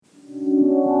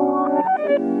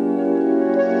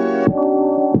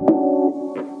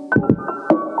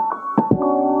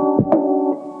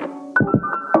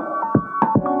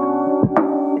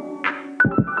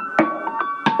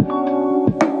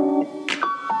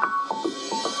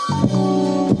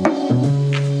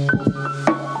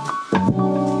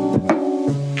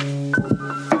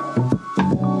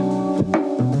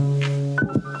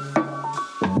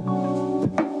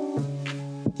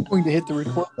hit the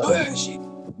record button. Where is she?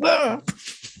 Ah!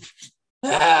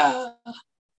 Ah,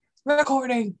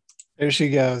 recording. There she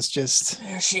goes. Just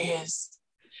There she is.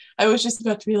 I was just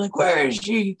about to be like, where is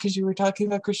she? Because you were talking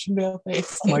about Christian Bale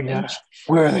face. oh my gosh,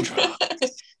 where are the drums?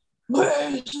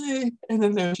 Where is she? And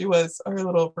then there she was, our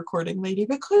little recording lady.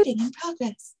 Recording in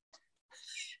progress.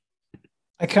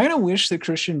 I kind of wish that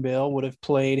Christian Bale would have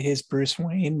played his Bruce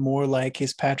Wayne more like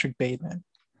his Patrick Bateman.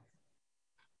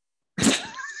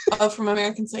 From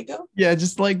American Psycho? Yeah,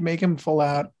 just like make him full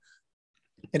out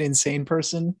an insane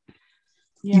person.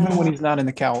 Yeah. Even when he's not in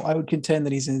the cowl. I would contend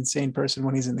that he's an insane person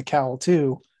when he's in the cowl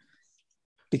too.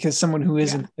 Because someone who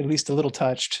isn't at least a little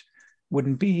touched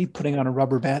wouldn't be putting on a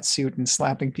rubber bat suit and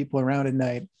slapping people around at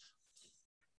night.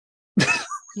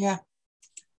 Yeah.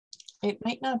 It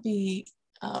might not be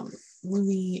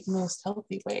the most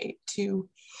healthy way to...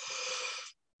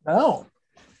 No.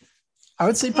 I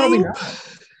would say probably not.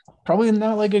 Probably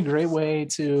not like a great way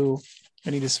to... I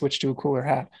need to switch to a cooler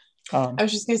hat. I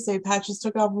was just going to say, Pat just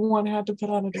took off one hat to put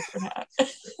on a different hat.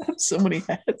 So many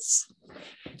hats.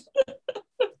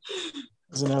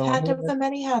 Hat of the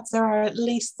many hats. There are at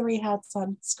least 3 hats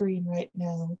on screen right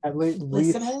now.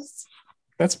 Listeners?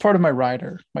 That's part of my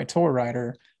rider, my tour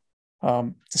rider,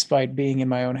 despite being in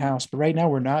my own house. But right now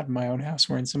we're not in my own house.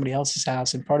 We're in somebody else's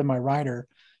house. And part of my rider,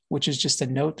 which is just a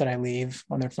note that I leave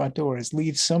on their front door, is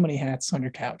leave so many hats on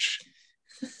your couch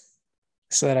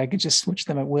so that I could just switch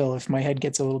them at will if my head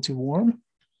gets a little too warm.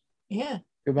 Yeah.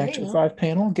 Go back to the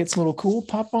 5-panel, gets a little cool,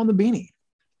 pop on the beanie.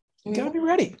 You gotta be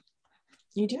ready.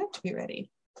 You do have to be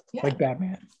ready. Yeah. Like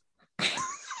Batman.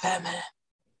 Batman.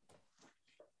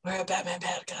 We're a Batman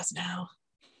podcast now.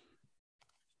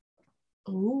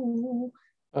 Ooh.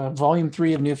 Volume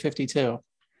 3 of New 52.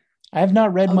 I have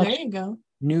not read much there you go.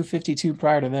 New 52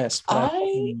 prior to this, but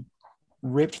I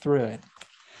ripped through it.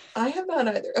 I have not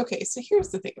either. Okay, so here's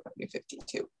the thing about New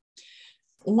 52.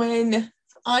 When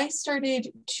I started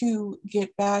to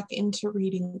get back into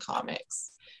reading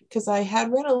comics, because I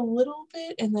had read a little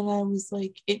bit and then I was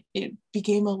like, it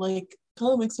became a like,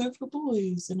 comics are for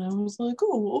boys. And I was like,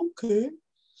 oh, okay.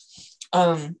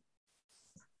 And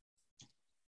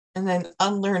then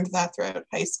unlearned that throughout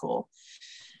high school.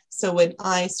 So when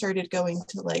I started going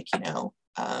to like,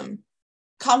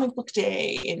 comic book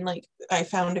day and like I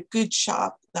found a good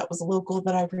shop that was local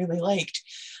that I really liked,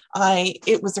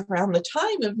 it was around the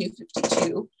time of New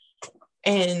 52.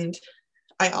 And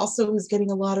I also was getting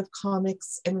a lot of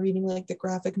comics and reading like the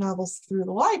graphic novels through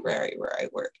the library where I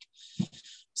worked.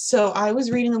 So I was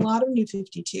reading a lot of New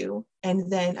 52,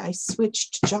 and then I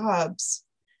switched jobs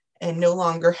and no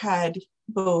longer had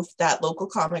both that local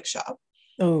comic shop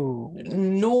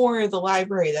nor the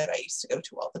library that I used to go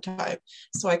to all the time.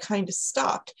 So I kind of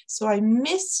stopped. So I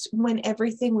missed when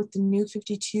everything with the New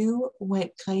 52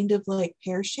 went kind of like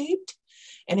pear-shaped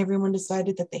and everyone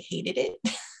decided that they hated it.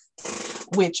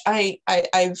 Which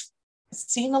I've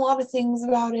seen a lot of things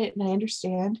about it and I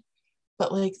understand,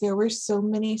 but like there were so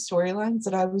many storylines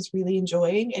that I was really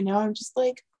enjoying, and now I'm just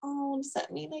like, oh, does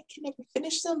that mean I can never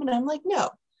finish them? And I'm like, no,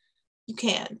 you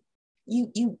can.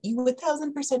 You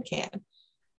 1000% can.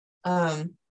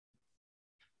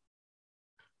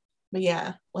 But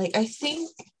yeah, like I think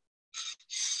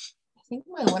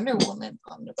my Wonder Woman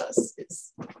omnibus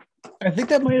is. I think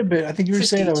that might have been. I think you were 52.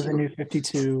 saying that was a New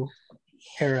 52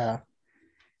 era.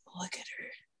 Look at her.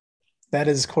 That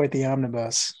is quite the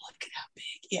omnibus. Look at how big.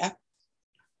 Yeah.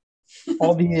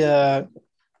 All the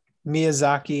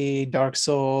Miyazaki, Dark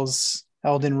Souls,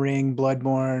 Elden Ring,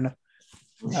 Bloodborne,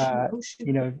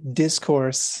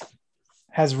 discourse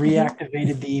has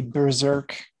reactivated the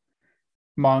Berserk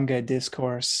manga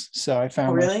discourse. So I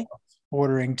found myself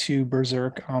ordering 2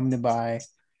 Berserk omnibi,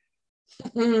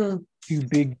 2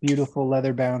 big, beautiful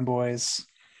leather-bound boys.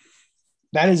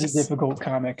 That is a difficult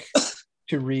comic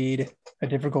to read, a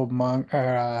difficult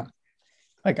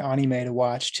like anime to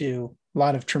watch too. A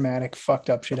lot of traumatic, fucked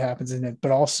up shit happens in it,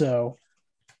 but also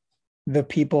the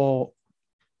people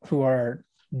who are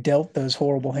dealt those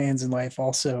horrible hands in life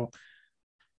also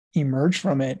emerge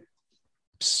from it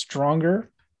stronger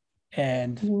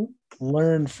and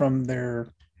learn from their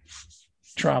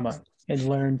trauma and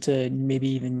learn to maybe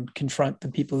even confront the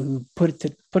people who put it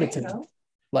to them.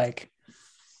 Like,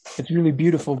 it's really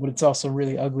beautiful, but it's also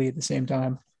really ugly at the same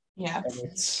time. Yeah. And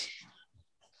it's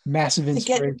massive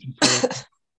inspiration for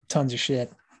tons of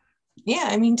shit. Yeah,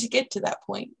 I mean, to get to that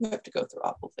point, you have to go through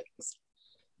awful things.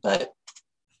 But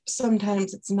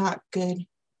sometimes it's not good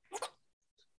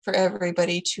for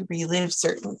everybody to relive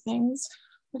certain things.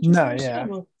 No, yeah.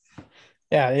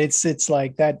 Yeah, it's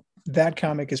like that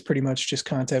comic is pretty much just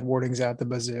content warnings out the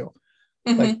bazoo.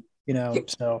 Like,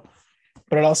 so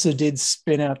But it also did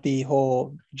spin out the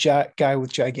whole guy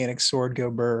with gigantic sword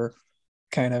go burr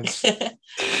kind of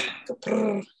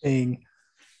thing.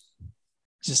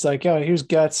 Just like, oh, here's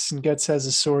Guts, and Guts has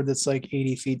a sword that's like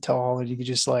 80 feet tall, and you could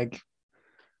just like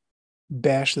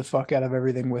bash the fuck out of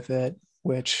everything with it,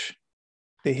 which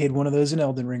they hid one of those in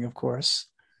Elden Ring, of course.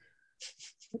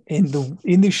 In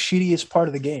the shittiest part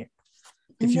of the game.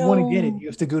 If you want to get it, you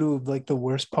have to go to like the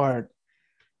worst part.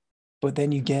 But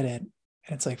then you get it,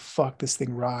 and it's like, fuck, this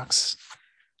thing rocks.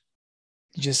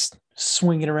 You just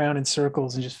swing it around in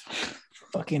circles and just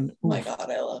fucking. Oh my God,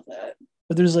 I love that.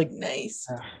 But there's like nice.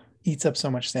 Eats up so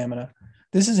much stamina.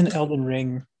 This is an Elden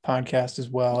Ring podcast as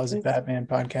well as a Batman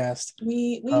podcast.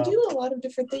 We do a lot of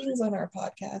different things on our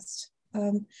podcast.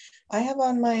 I have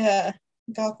on my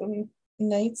Gotham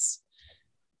Knights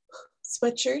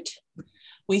sweatshirt.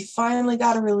 We finally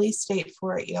got a release date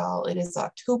for it, y'all. It is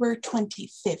October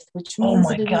 25th, which means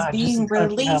that it is being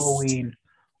released. Halloween.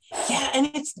 Yeah, and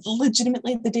it's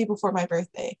legitimately the day before my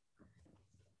birthday.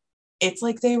 It's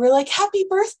like they were like, "Happy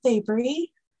birthday,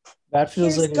 Brie." That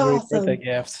feels like a great birthday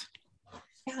gift.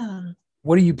 Yeah.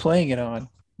 What are you playing it on?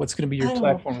 What's going to be your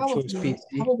platform of choice? PC?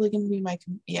 Probably going to be my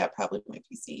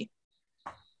PC.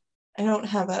 I don't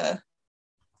have a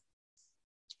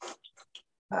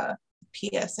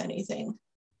PS anything.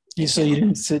 So you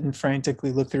didn't sit and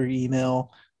frantically look through your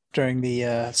email during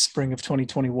the spring of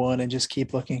 2021 and just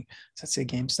keep looking. Does that say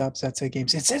GameStop? Does that say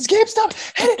GameStop? It says GameStop!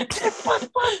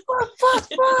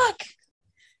 Fuck!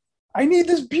 I need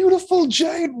this beautiful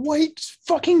giant white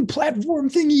fucking platform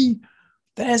thingy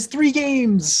that has 3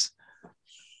 games.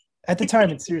 At the time,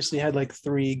 it seriously had like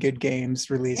 3 good games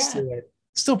released to it.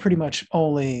 Still pretty much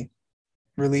only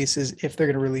releases if they're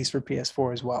going to release for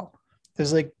PS4 as well.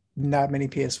 There's like not many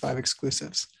PS5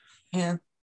 exclusives. Yeah.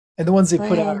 And the ones they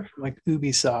put out are from like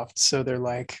Ubisoft. So they're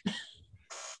like,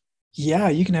 yeah,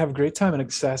 you can have a great time in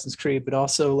Assassin's Creed, but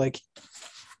also like,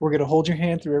 we're going to hold your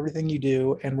hand through everything you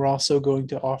do. And we're also going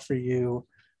to offer you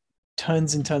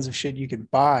tons and tons of shit you can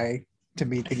buy to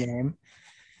beat the game.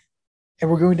 And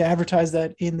we're going to advertise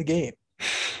that in the game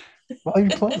while you're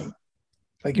playing.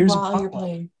 Like, here's while you're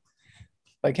playing.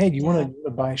 Like, hey, do you want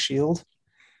to buy a shield?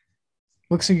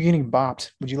 Looks like you're getting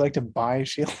bopped. Would you like to buy a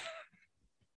shield?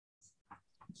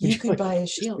 You could buy a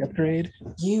shield. Upgrade.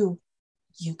 You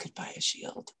could buy a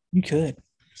shield. You could.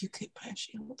 You could buy a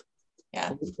shield.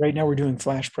 Yeah. Right now we're doing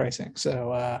flash pricing,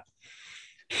 so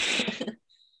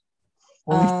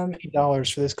only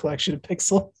 $50 for this collection of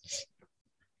pixels.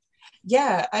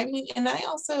 Yeah, I mean, and I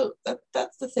also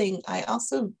that's the thing. I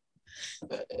also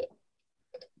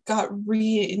got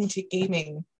into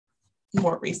gaming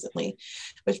more recently,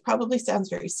 which probably sounds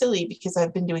very silly because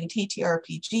I've been doing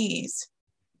TTRPGs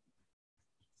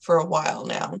for a while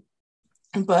now.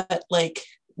 But like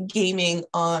gaming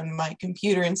on my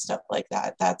computer and stuff like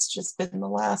that, that's just been the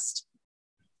last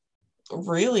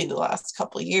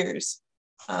couple of years.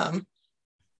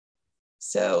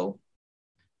 So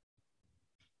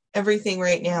everything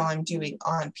right now I'm doing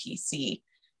on PC,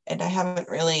 and I haven't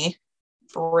really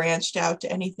branched out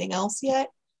to anything else yet.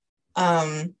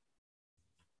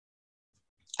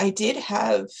 I did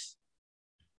have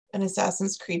an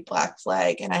Assassin's Creed Black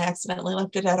Flag, and I accidentally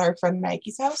left it at our friend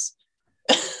Maggie's house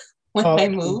when I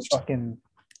moved.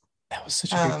 That was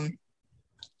such a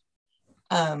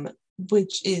good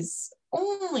which is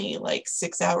only like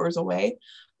 6 hours away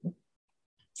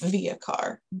via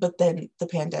car. But then the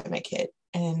pandemic hit,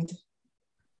 and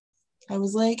I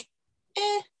was like,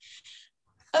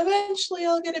 eventually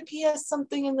I'll get a PS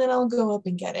something, and then I'll go up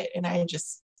and get it. And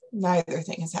neither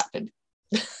thing has happened.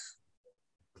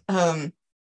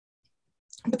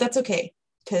 But that's okay,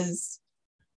 because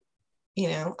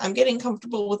I'm getting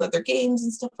comfortable with other games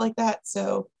and stuff like that.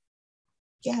 So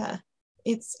yeah,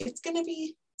 it's gonna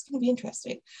be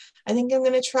interesting. I think I'm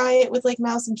gonna try it with like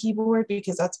mouse and keyboard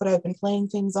because that's what I've been playing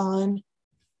things on,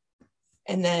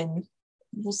 and then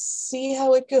we'll see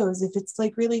how it goes. If it's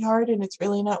like really hard and it's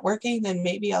really not working, then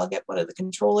maybe I'll get one of the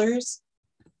controllers,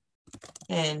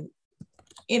 and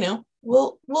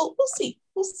we'll see.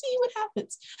 We'll see what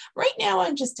happens. Right now,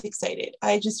 I'm just excited.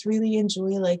 I just really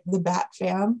enjoy like the Bat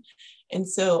fam. And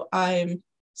so I'm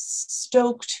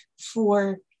stoked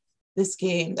for this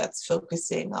game that's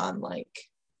focusing on like,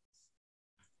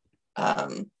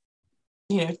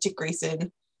 Dick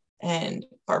Grayson and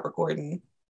Barbara Gordon,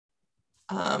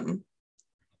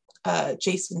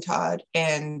 Jason Todd,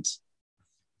 and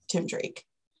Tim Drake.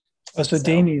 Oh, so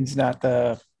Damien's not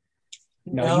the...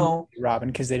 No. Robin,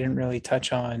 because they didn't really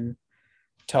touch on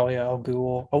Talia al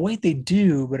Ghul. Oh wait, they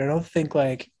do, but I don't think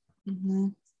like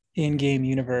in-game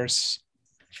universe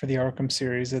for the Arkham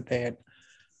series that they had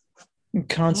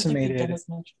consummated.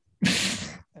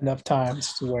 enough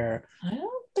times to where I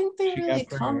don't think they really got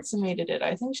pregnant. consummated it.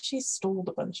 I think she stole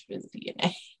a bunch of his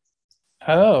DNA.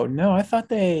 Oh no, I thought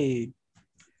they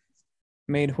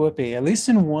made Whoopi, at least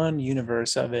in one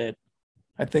universe of it.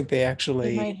 I think they They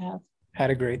actually might have. had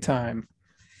a great time.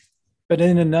 But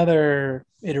in another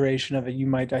iteration of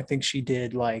it, I think she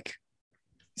did like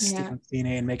steal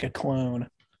DNA and make a clone.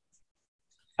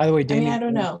 Either way, I mean, Danny. I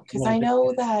don't know, because I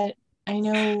know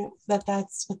that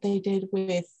that's what they did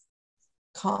with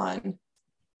Khan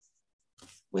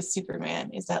with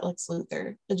Superman, is that Lex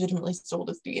Luthor legitimately stole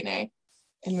his DNA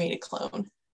and made a clone.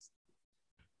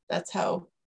 That's how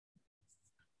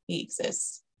he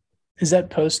exists. Is that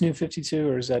post New 52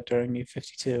 or is that during New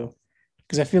 52?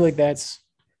 Because I feel like that's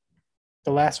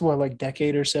the last like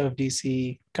decade or so of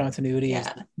DC continuity is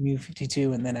New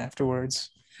 52 and then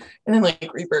afterwards. And then like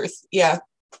Rebirth. Yeah.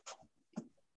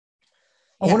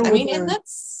 Yeah, I mean, and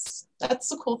that's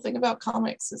the cool thing about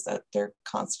comics, is that they're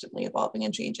constantly evolving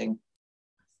and changing.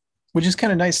 Which is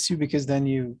kind of nice too, because then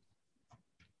you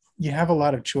have a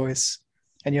lot of choice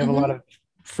and you have a lot of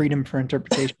freedom for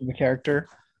interpretation of the character,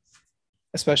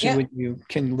 especially when you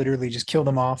can literally just kill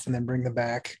them off and then bring them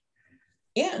back.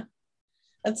 Yeah.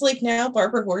 That's like now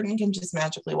Barbara Gordon can just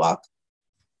magically walk.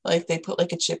 Like they put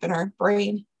like a chip in her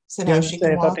brain. So now she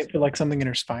can walk. I thought they put like something in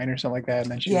her spine or something like that.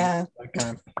 And then she would like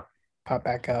kind of pop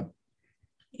back up.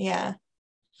 Yeah.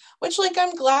 Which like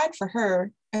I'm glad for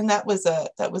her. And that was a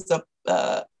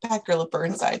Batgirl of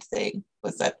Burnside thing,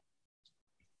 was that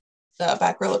the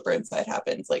Batgirl of Burnside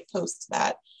happens like post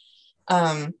that.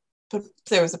 But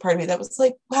there was a part of me that was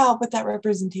like, wow, but that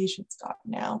representation's gone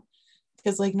now.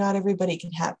 Because like not everybody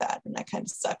can have that, and that kind of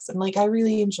sucks. And like I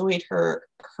really enjoyed her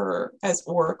as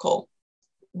Oracle,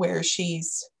 where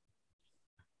she's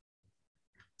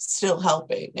still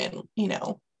helping, and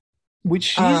which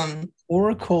she's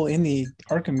Oracle in the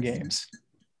Arkham games.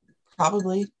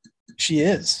 Probably. She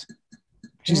is.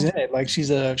 She's in it. Like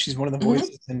she's one of the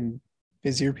voices in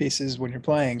his earpieces when you're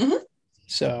playing.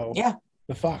 So yeah,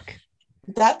 the fuck.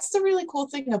 That's the really cool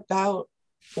thing about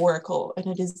Oracle, and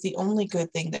it is the only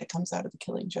good thing that comes out of the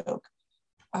Killing Joke,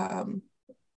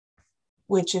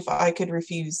 which if I could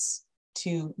refuse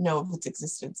to know of its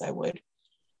existence, I would.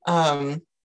 I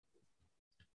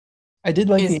did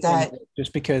like that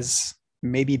just because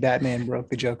maybe Batman broke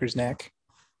the Joker's neck,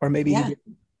 or maybe he didn't.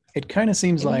 It kind of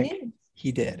seems like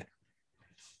he did.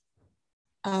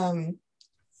 But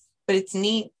it's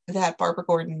neat that Barbara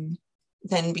Gordon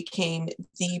then became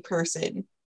the person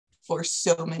for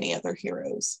so many other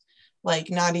heroes, like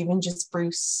not even just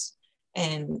Bruce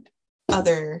and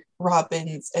other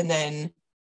Robins and then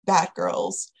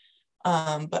Batgirls,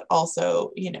 but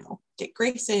also, Dick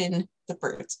Grayson, the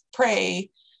Birds of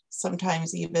Prey,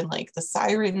 sometimes even like the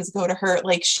Sirens go to her.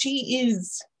 Like she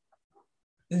is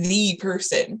the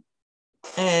person.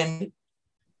 And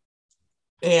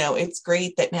it's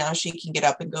great that now she can get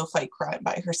up and go fight crime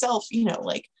by herself,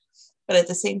 but at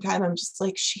the same time, I'm just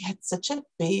like, she had such a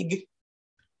big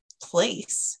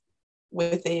place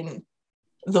within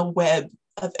the web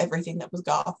of everything that was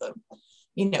Gotham.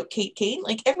 Kate Kane,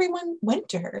 like everyone went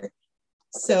to her.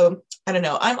 So I don't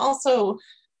know. I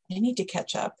need to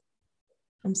catch up.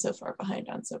 I'm so far behind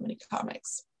on so many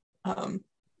comics. But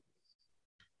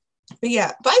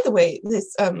yeah, by the way,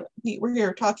 this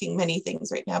we're talking many things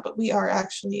right now, but we are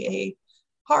actually a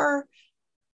horror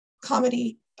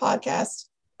comedy podcast.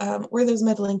 We're those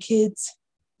meddling kids.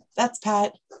 That's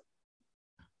Pat.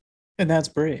 And that's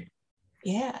Brie.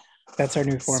 Yeah. That's our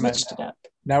new format. Switched it up.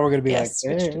 Now we're going to be I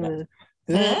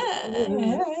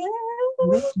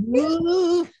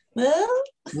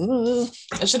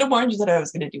should have warned you that I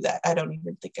was going to do that. I don't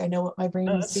even think I know what my brain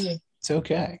is doing. It's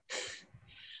okay.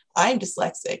 I'm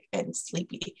dyslexic and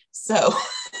sleepy, so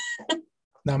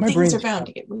no, my things are bound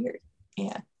to get weird.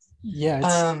 Yeah.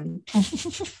 Yeah.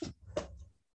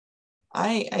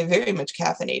 I very much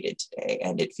caffeinated today,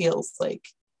 and it feels like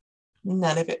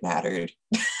none of it mattered.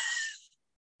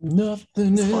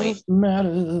 Nothing else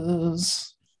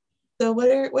matters. So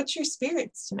what's your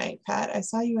spirits tonight, Pat? I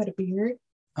saw you had a beard.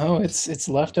 Oh, it's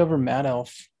leftover Mad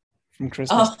Elf from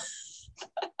Christmas. Oh.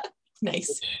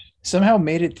 Nice. Somehow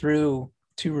made it through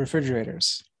 2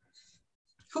 refrigerators.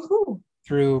 Woo-hoo.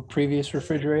 Through previous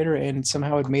refrigerator, and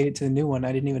somehow it made it to the new one.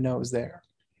 I didn't even know it was there.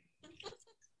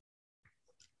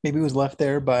 Maybe it was left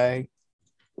there by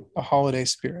a holiday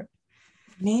spirit.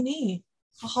 Maybe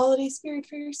a holiday spirit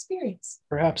for your spirits.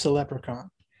 Perhaps a leprechaun.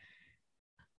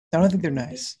 I don't think they're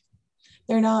nice.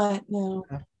 They're not. No.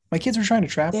 My kids were trying to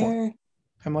trap one.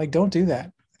 I'm like, don't do that.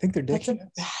 I think they're dicks. That's a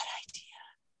bad idea.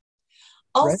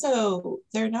 Also,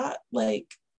 they're not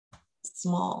like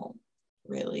small,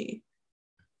 really.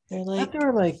 They're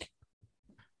like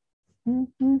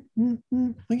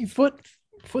Like your foot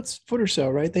or so,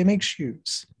 right? They make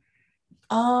shoes.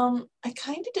 It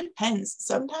kind of depends.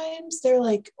 Sometimes they're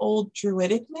like old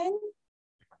druidic men.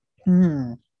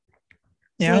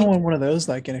 Yeah, I don't want one of those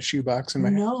like in a shoebox in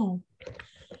my house. No.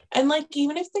 And like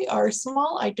even if they are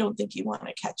small, I don't think you want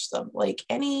to catch them. Like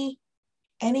any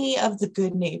of the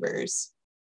good neighbors,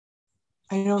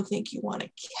 I don't think you want to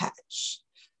catch.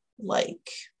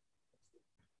 Like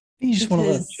you just want to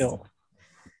let them chill.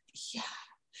 Yeah.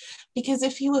 Because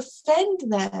if you offend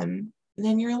them,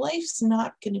 then your life's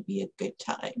not going to be a good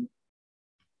time.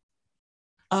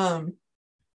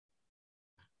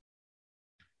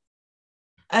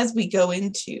 As we go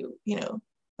into,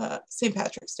 St.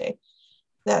 Patrick's Day,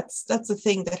 that's a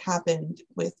thing that happened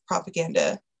with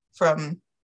propaganda from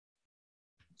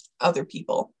other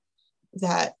people,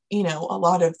 that, a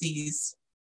lot of these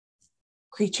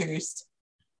creatures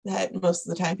that most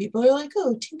of the time people are like,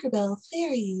 oh, Tinkerbell,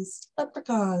 fairies,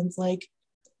 leprechauns, like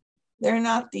they're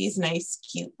not these nice,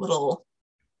 cute little,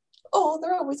 oh,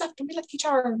 they're always after me, Lucky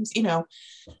Charms,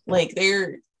 like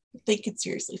they could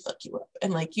seriously fuck you up.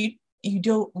 And like you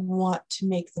don't want to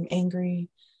make them angry.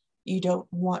 You don't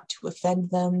want to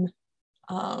offend them.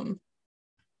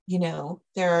 There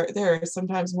are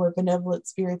sometimes more benevolent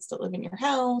spirits that live in your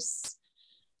house.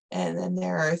 And then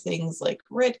there are things like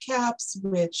red caps,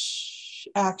 which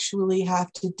actually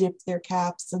have to dip their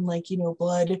caps in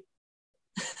blood.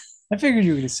 I figured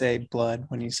you were going to say blood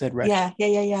when you said red. Yeah.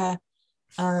 Yeah,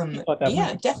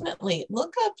 definitely.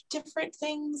 Look up different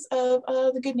things of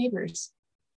the good neighbors.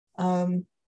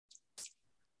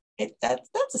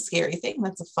 That's a scary thing.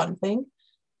 That's a fun thing.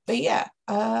 But yeah,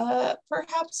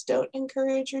 perhaps don't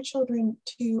encourage your children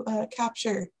to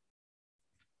capture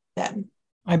them.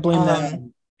 I blame that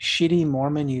on shitty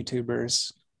Mormon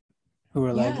YouTubers who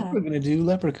are like, we're going to do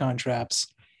leprechaun traps.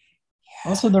 Yeah.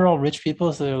 Also, they're all rich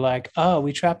people, so they're like, oh,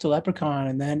 we trapped a leprechaun,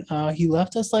 and then he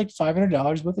left us like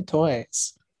 $500 worth of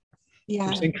toys. Yeah.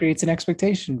 Which then creates an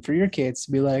expectation for your kids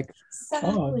to be like,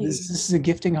 exactly. Oh, this is a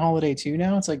gifting holiday too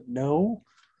now? It's like, no.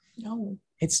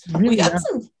 It's really we got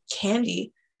some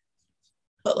candy,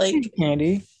 but like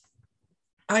candy.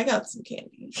 I got some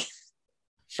candy.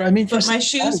 But my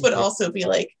shoes would also be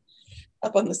like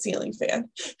up on the ceiling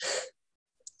fan.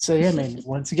 So yeah, man,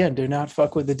 once again, do not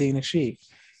fuck with the Dina Shi.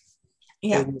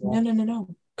 Yeah,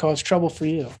 no. Cause trouble for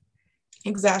you.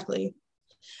 Exactly.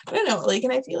 I don't know, like,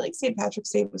 and I feel like St. Patrick's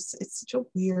Day it's such a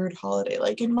weird holiday.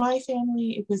 Like in my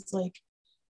family, it was like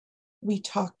we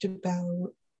talked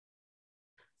about,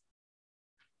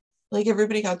 like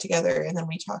everybody got together and then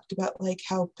we talked about like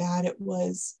how bad it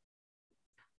was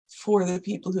for the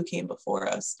people who came before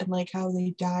us and like how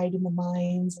they died in the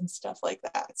mines and stuff like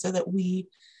that, so that we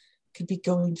could be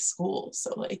going to school.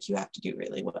 So like you have to do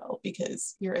really well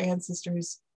because your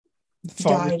ancestors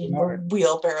died and were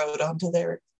wheelbarrowed onto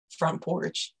their front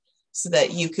porch so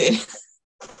that you could.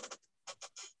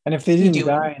 And if they didn't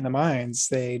die in the mines,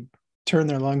 they turned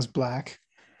their lungs black.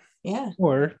 Yeah.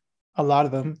 Or a lot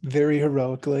of them very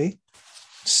heroically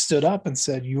stood up and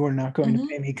said, you are not going to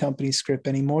pay me company script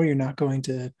anymore. You're not going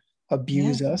to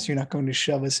abuse us. You're not going to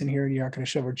shove us in here. You're not going to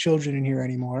shove our children in here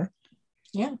anymore.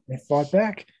 Yeah. They fought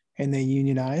back and they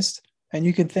unionized. And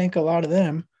you can thank a lot of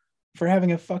them for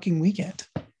having a fucking weekend,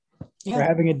 for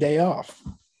having a day off.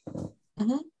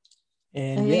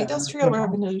 And the Industrial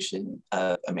Revolution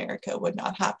of America would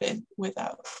not happen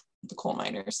without the coal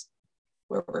miners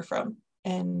where we're from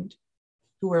and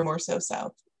who were more so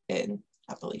south in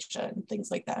Appalachia and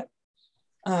things like that.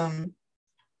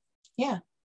 Yeah.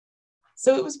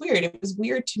 So it was weird. It was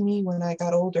weird to me when I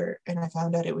got older and I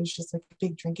found out it was just like a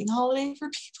big drinking holiday for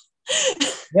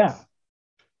people. Yeah.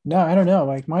 No, I don't know.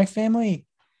 Like my family,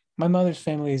 my mother's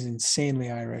family is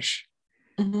insanely Irish.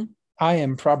 I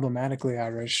am problematically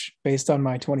Irish based on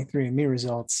my 23andMe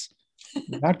results.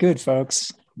 Not good,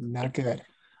 folks. Not good.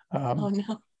 Oh,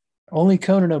 no. Only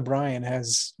Conan O'Brien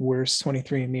has worse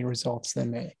 23andMe results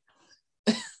than me.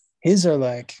 His are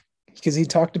like, because he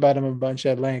talked about them a bunch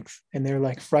at length, and they're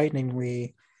like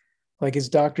frighteningly, like his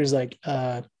doctor's like,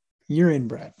 you're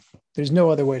inbred. There's no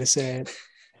other way to say it.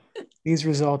 These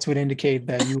results would indicate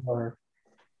that you are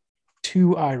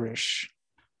too Irish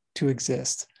to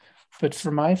exist. But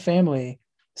for my family,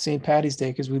 St. Paddy's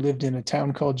Day, because we lived in a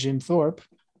town called Jim Thorpe,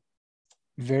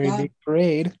 very big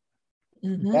parade.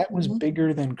 That was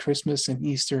bigger than Christmas and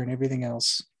Easter and everything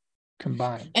else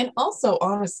combined. And also,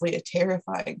 honestly, a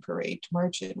terrifying parade to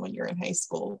march in when you're in high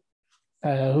school.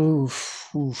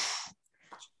 Oof.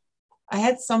 I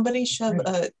had somebody shove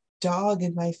a dog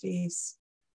in my face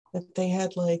that they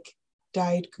had like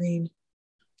dyed green,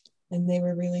 and they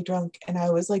were really drunk, and I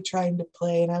was like trying to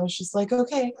play, and I was just like,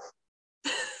 okay,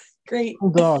 great. Cool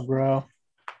dog, bro.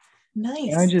 Nice.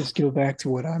 Can I just go back to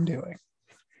what I'm doing?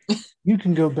 You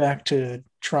can go back to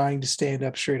trying to stand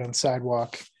up straight on the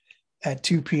sidewalk at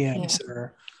 2 p.m.,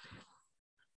 sir.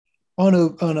 On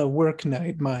a work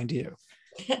night, mind you.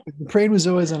 The parade was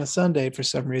always on a Sunday for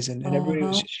some reason, and everybody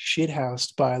was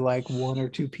shithoused by like 1 or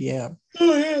 2 p.m.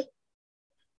 Oh, yeah.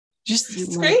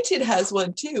 Just Scranton has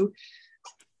one too.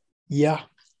 Yeah.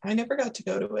 I never got to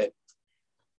go to it.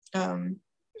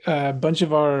 A bunch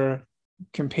of our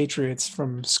compatriots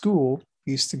from school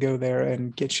used to go there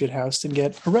and get shithoused and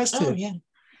get arrested. Oh, yeah.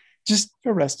 Just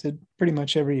arrested pretty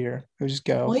much every year. They just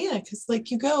go. Well, yeah, because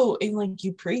like you go and like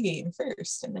you pregame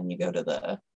first, and then you go to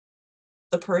the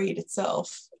parade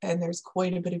itself, and there's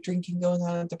quite a bit of drinking going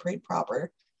on at the parade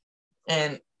proper.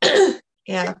 And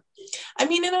yeah, I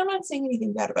mean, and I'm not saying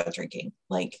anything bad about drinking.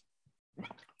 Like,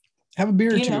 have a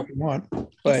beer or two if you want,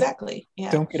 but exactly. Yeah,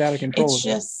 don't get out of control. It's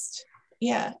just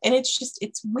and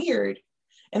it's weird.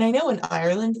 And I know in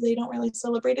Ireland they don't really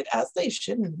celebrate it, as they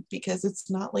shouldn't, because it's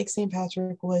not like St.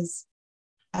 Patrick was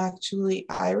actually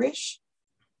Irish,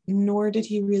 nor did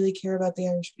he really care about the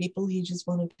Irish people. He just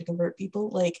wanted to convert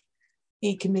people. Like,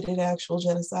 he committed actual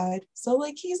genocide. So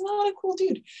like, he's not a cool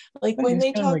dude. Like, when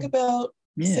they talk about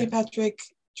St. Patrick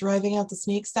driving out the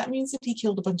snakes, that means that he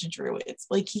killed a bunch of druids.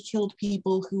 Like, he killed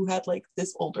people who had like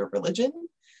this older religion.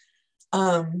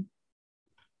 So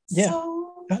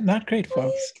not great,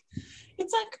 folks.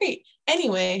 It's not great.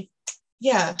 Anyway,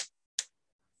 yeah.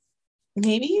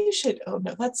 Maybe you should. Oh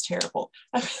no, that's terrible.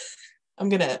 I'm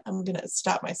gonna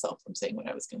stop myself from saying what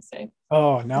I was gonna say.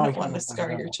 Oh no, I don't want to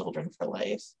scar your children for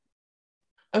life.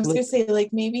 I was gonna say, like,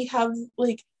 maybe have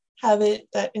it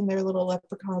that in their little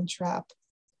leprechaun trap,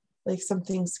 like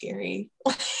something scary.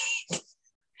 Like,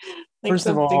 first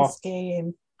of all,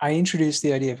 I introduced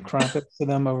the idea of Krampus to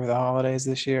them over the holidays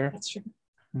this year. That's true.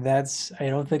 I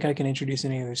don't think I can introduce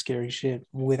any other scary shit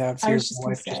without fear of my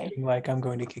wife just being like, I'm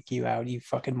going to kick you out, you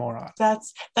fucking moron.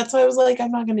 That's why I was like,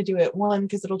 I'm not going to do it. One,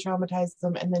 because it'll traumatize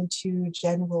them, and then two,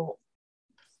 Jen will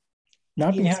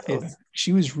not be happy.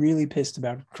 She was really pissed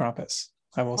about Krampus,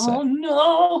 I will say. Oh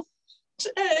no,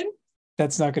 Jen.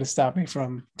 That's not going to stop me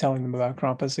from telling them about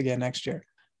Krampus again next year.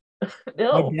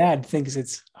 No. My dad thinks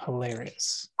it's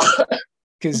hilarious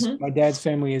because my dad's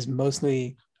family is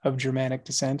mostly of Germanic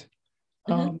descent.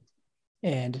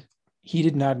 And he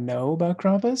did not know about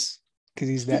Krampus because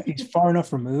he's far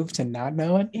enough removed to not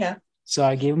know it. Yeah. So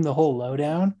I gave him the whole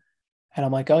lowdown, and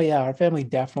I'm like, oh yeah, our family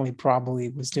definitely probably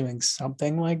was doing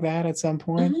something like that at some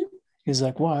point. He's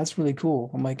like, wow, that's really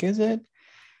cool. I'm like, is it?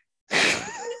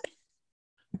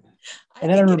 And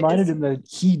then I reminded him that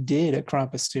he did a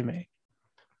Krampus to me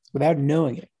without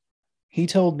knowing it. He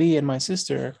told me and my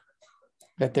sister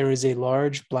that there is a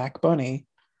large black bunny,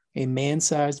 a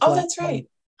man-sized black bunny,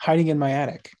 hiding in my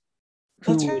attic,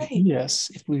 who would eat us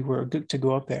if we were to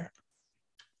go up there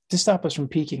to stop us from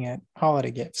peeking at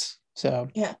holiday gifts. So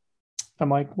yeah, I'm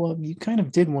like, well, you kind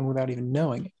of did one without even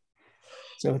knowing it.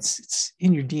 So it's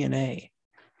in your DNA.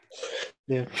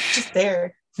 Just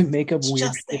there. To make up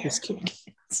weird shit to scare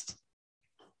kids.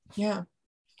 Yeah.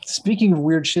 Speaking of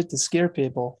weird shit to scare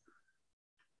people,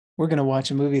 we're going to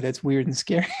watch a movie that's weird and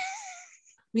scary.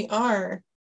 We are.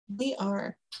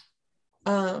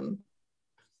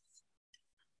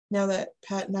 Now that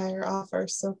Pat and I are off our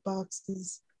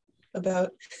soapboxes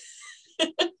about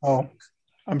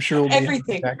I'm sure we'll be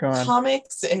everything, back on.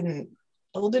 Comics and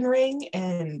Elden Ring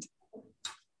and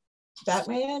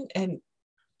Batman and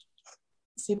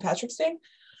St. Patrick's Day.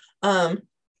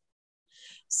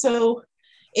 So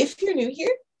if you're new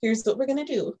here, here's what we're going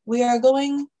to do. We are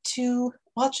going to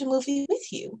watch a movie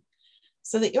with you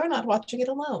so that you're not watching it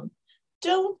alone.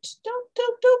 Don't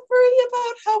worry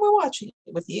about how we're watching it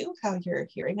with you, how you're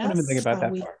hearing us. I don't even think about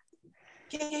that part.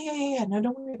 Yeah. No,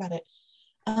 don't worry about it.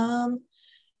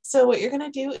 So what you're gonna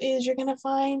do is you're gonna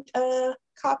find a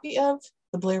copy of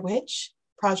The Blair Witch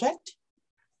Project.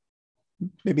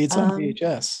 Maybe it's on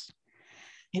VHS.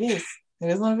 It is. It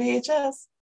is on VHS.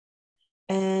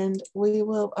 And we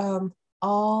will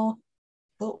all.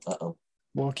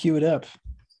 We'll cue it up.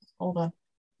 Hold on.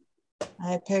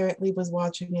 I apparently was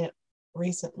watching it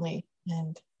recently,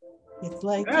 and it's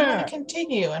like, you want to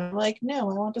continue, and I'm like, no,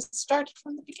 I want to start it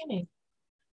from the beginning.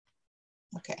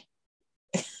 Okay.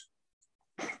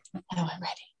 Now I'm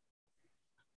ready.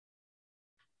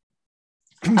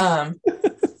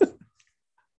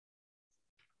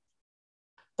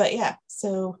 But yeah,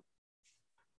 so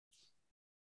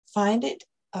find it,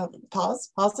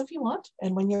 pause if you want,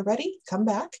 and when you're ready, come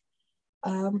back,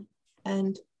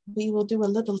 and we will do a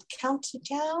little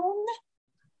countdown,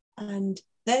 and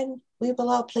then we will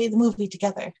all play the movie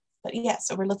together. But yeah,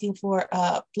 so we're looking for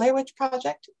Blair Witch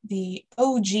Project, the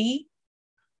OG,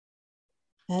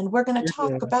 and we're going to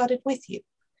talk about it with you.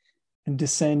 And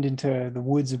descend into the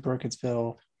woods of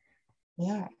Burkittsville.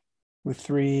 Yeah. With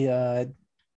 3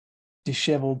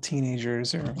 disheveled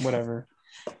teenagers or whatever.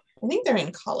 I think they're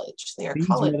in college. They are These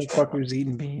college motherfuckers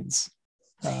eating beans.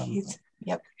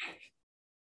 Yep.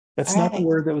 That's not the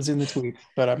word that was in the tweet,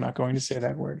 but I'm not going to say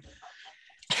that word.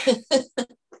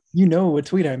 You know what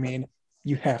tweet I mean.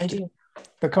 You have to. Do.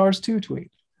 The Cars 2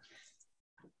 tweet.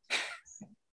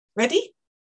 Ready?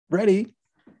 Ready.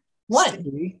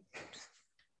 1,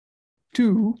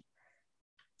 2,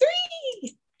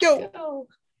 3. Go.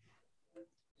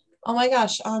 Oh my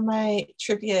gosh, on my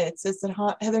trivia, it says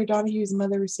that Heather Donahue's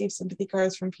mother received sympathy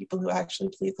cards from people who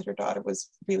actually believed that her daughter was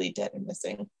really dead and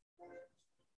missing.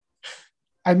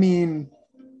 I mean,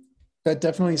 that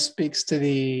definitely speaks to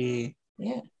the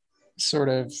sort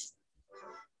of,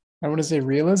 I don't want to say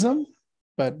realism,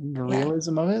 but the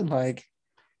realism of it. Like,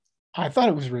 I thought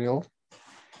it was real.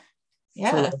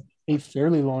 Yeah. For a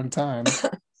fairly long time.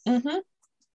 Mm-hmm.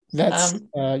 That's,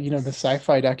 the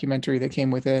sci-fi documentary that came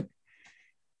with it.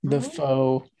 The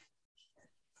Foe.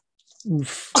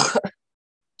 Oof.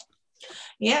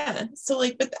 Yeah. So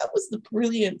but that was the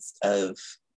brilliance of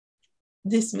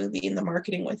this movie and the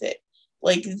marketing with it.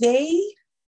 Like, they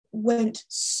went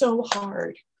so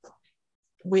hard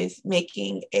with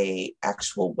making a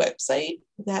actual website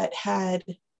that had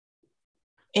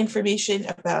information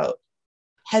about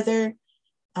Heather,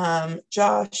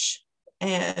 Josh,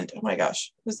 and oh my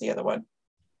gosh, who's the other one?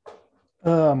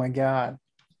 Oh my God.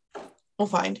 We'll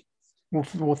find.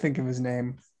 We'll think of his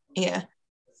name. Yeah.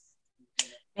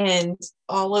 And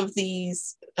all of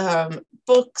these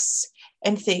books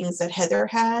and things that Heather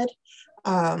had,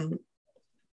 the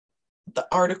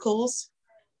articles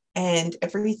and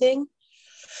everything,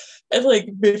 and like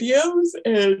videos,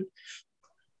 and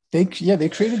they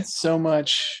created so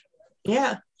much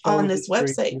on this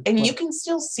website, and you can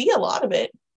still see a lot of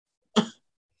it.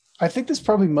 I think this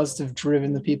probably must have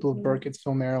driven the people of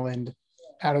Burkittsville, Maryland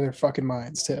out of their fucking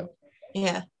minds too.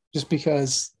 Yeah. Just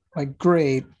because, like,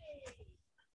 great.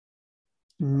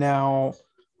 Now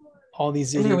all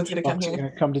these idiots are going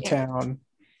to come to town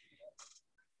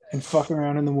and fuck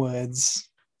around in the woods.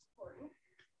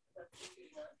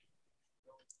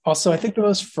 Also, I think the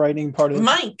most frightening part of it,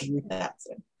 Mike, that's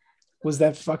it, was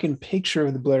that fucking picture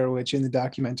of the Blair Witch in the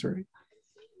documentary.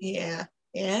 Yeah.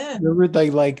 Yeah. Remember,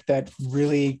 like that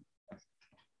really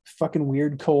fucking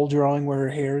weird Cole drawing where her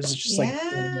hair is just like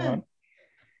falling out.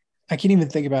 I can't even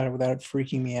think about it without it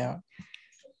freaking me out.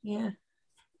 Yeah.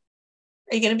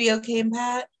 Are you gonna be okay in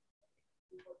Pat?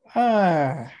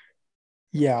 Yeah,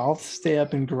 I'll stay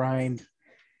up and grind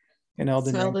in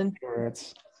Elden Ring.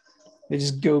 They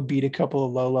just go beat a couple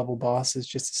of low-level bosses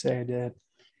just to say I did.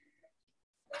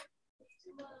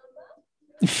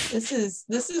 This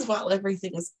is while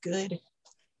everything's good.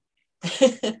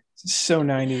 So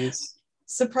 90s.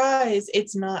 Surprise,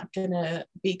 it's not gonna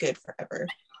be good forever.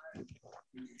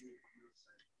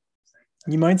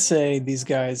 You might say these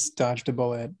guys dodged a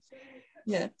bullet.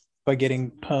 Yeah. By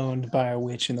getting pwned by a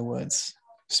witch in the woods.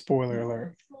 Spoiler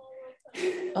alert.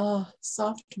 Oh,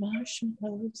 soft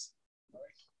marshmallows.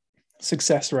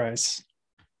 Success rice.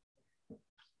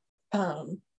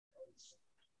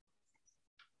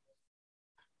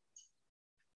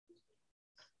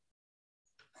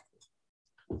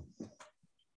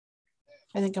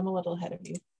 I think I'm a little ahead of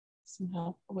you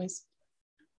somehow, always.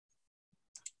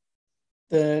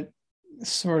 The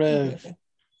sort of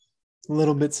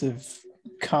little bits of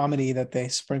comedy that they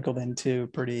sprinkled into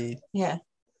pretty. Yeah.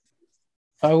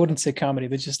 I wouldn't say comedy,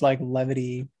 but just like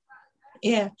levity.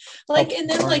 Yeah. Like, and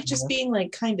then like just being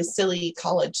like kind of silly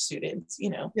college students, you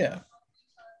know? Yeah.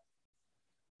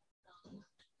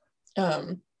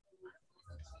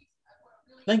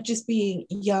 Like just being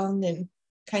young and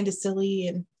kind of silly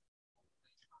and,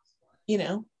 you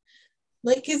know,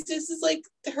 like, this is like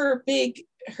her big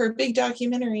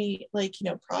documentary, like, you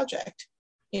know, project,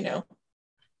 you know.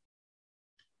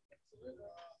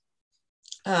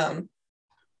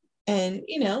 And,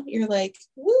 you know, you're like,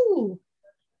 woo,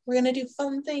 we're going to do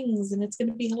fun things and it's going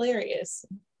to be hilarious.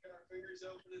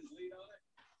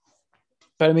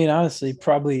 But I mean, honestly,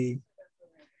 probably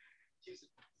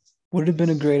would have been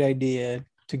a great idea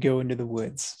to go into the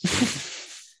woods.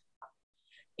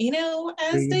 You know,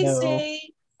 as they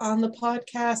say on the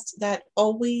podcast that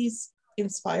always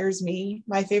inspires me,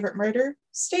 my favorite murder,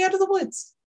 stay out of the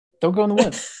woods. Don't go in the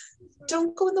woods.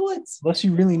 Don't go in the woods. Unless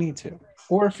you really need to.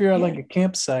 Or if you're at like a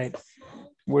campsite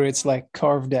where it's like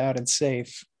carved out and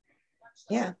safe.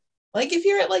 Yeah. Like if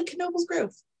you're at like Knoble's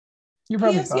Grove. You're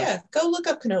probably Yes, yeah. Go look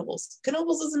up Knoebels.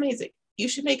 Knoebels is amazing. You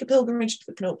should make a pilgrimage to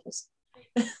the Knoebels.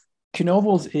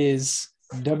 Knoebels is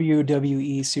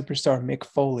WWE superstar Mick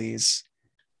Foley's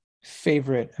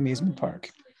favorite amusement park.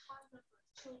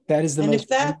 That is the most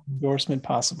endorsement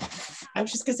possible. I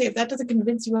was just gonna say, if that doesn't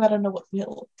convince you, I don't know what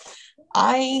will.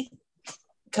 I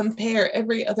compare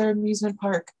every other amusement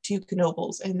park to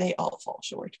Knoebels, and they all fall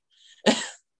short.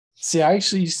 See, I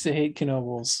actually used to hate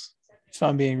Knoebels, if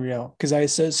I'm being real, because I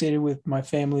associated with my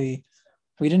family.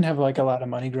 We didn't have like a lot of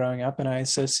money growing up, and I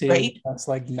associated with us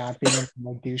like not being able to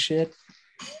like do shit.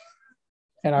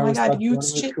 And I was thought one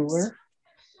was cooler.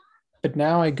 But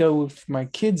now I go with my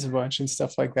kids a bunch and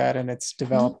stuff like that, and it's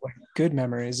developed like good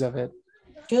memories of it.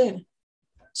 Good.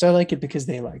 So I like it because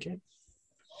they like it.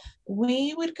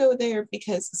 We would go there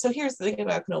because, so here's the thing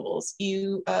about Knoebels.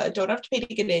 You don't have to pay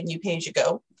to get in, you pay as you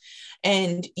go.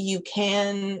 And you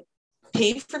can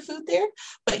pay for food there,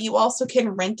 but you also can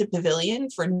rent a pavilion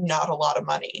for not a lot of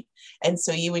money. And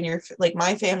so you and your, like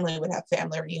my family would have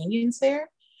family reunions there.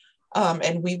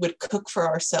 And we would cook for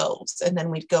ourselves, and then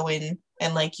we'd go in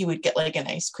and like you would get like an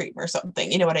ice cream or something.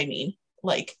 You know what I mean?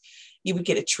 Like you would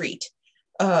get a treat.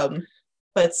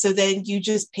 But so then you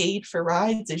just paid for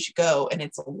rides as you go, and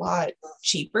it's a lot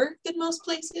cheaper than most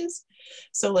places.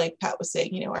 So like Pat was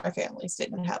saying, you know, our families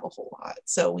didn't have a whole lot,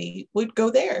 so we would go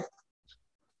there.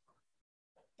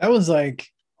 That was like,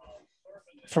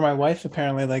 for my wife,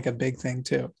 apparently like a big thing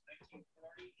too.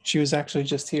 She was actually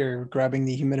just here grabbing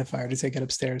the humidifier to take it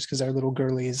upstairs because our little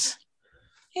girlies,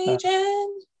 hey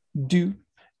Jen, due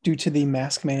to the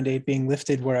mask mandate being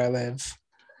lifted where I live,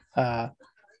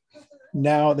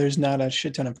 now there's not a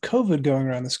shit ton of COVID going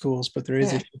around the schools, but there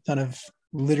is a shit ton of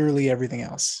literally everything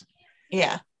else.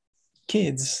 Yeah.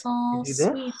 Kids. Oh,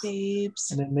 sweet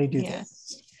babes. And then they do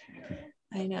this.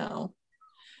 I know.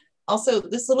 Also,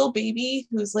 this little baby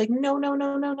who's like, no, don't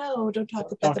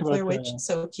talk about the Blair Witch.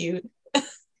 So cute.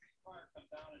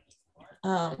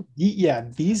 Yeah,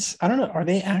 these, I don't know, are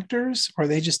they actors or are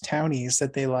they just townies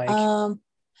that they like?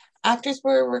 Actors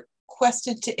were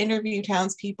requested to interview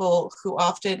townspeople who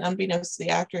often, unbeknownst to the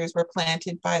actors, were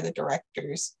planted by the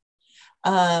directors.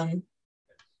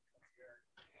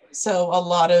 So a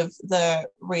lot of the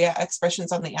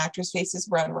expressions on the actors' faces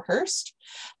were unrehearsed.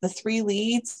 The three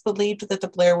leads believed that the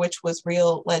Blair Witch was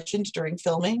real legend during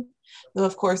filming, though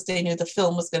of course they knew the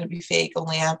film was going to be fake.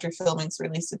 Only after filming's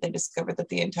release did they discover that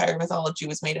the entire mythology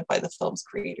was made up by the film's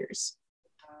creators.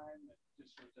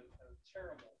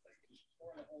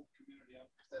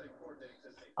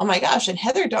 Oh my gosh, and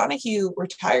Heather Donahue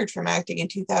retired from acting in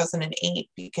 2008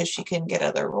 because she couldn't get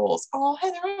other roles. Oh,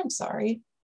 Heather, I'm sorry.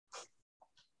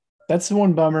 That's the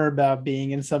one bummer about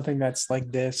being in something that's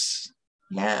like this.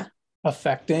 Yeah.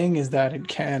 Affecting is that it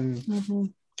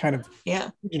can kind of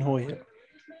pigeonhole you.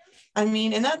 I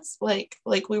mean, and that's like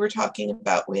we were talking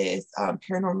about with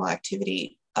Paranormal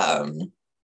Activity.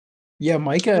 Yeah,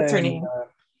 Micah. What's her name?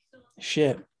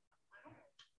 Shit.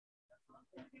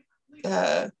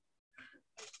 Wow,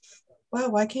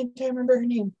 why can't I remember her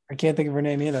name? I can't think of her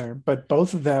name either. But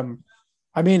both of them,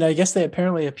 I mean, I guess they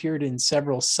apparently appeared in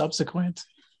several subsequent.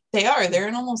 They are. They're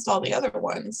in almost all the other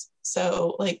ones.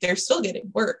 So, like, they're still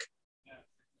getting work.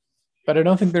 But I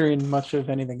don't think they're in much of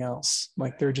anything else.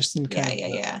 Like, they're just in kind of...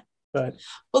 Yeah. But...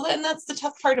 Well, then that's the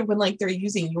tough part of when, like, they're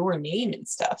using your name and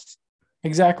stuff.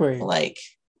 Exactly. Like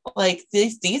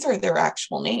these are their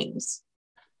actual names.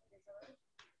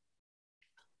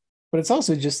 But it's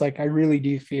also just, like, I really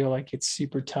do feel like it's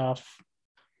super tough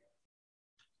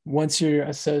once you're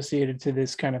associated to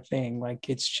this kind of thing. Like,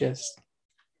 it's just...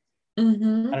 I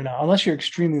don't know, unless you're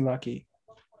extremely lucky.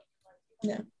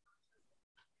 Yeah.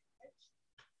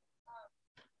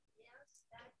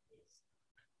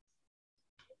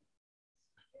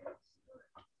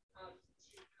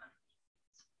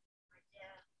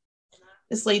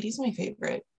 This lady's my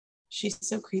favorite. She's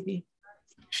so creepy.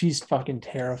 She's fucking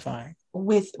terrifying.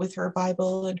 With her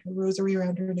Bible and her rosary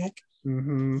around her neck.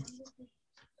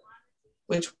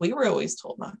 Which we were always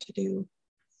told not to do.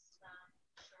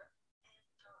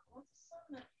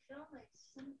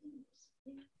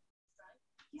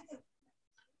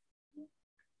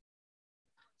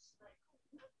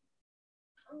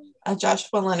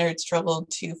 Joshua Leonard struggled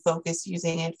to focus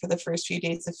using it for the first few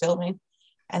days of filming,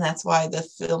 and that's why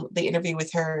the interview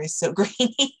with her is so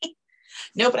grainy.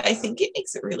 No, but I think it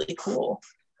makes it really cool.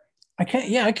 I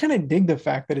kind of dig the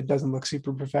fact that it doesn't look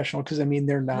super professional, because I mean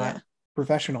they're not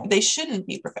professional. They shouldn't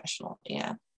be professional.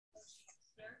 Yeah.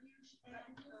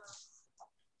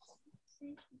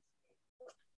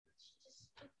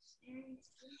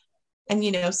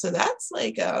 And so that's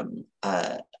like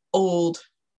old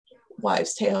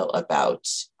wives' tale about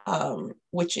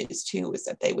witches too, is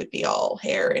that they would be all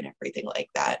hair and everything like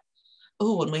that.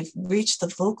 Oh, and we've reached the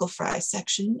vocal fry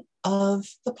section of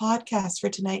the podcast for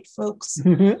tonight, folks.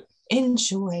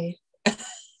 Enjoy.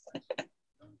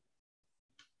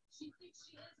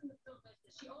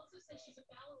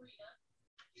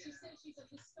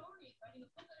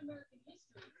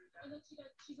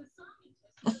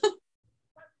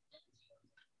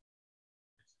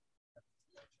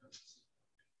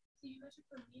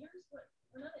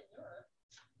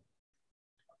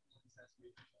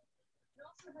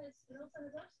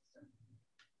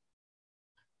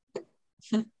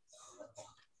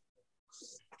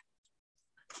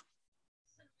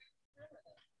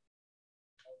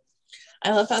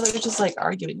 I love how they're just like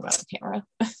arguing about the camera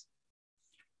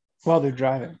while they're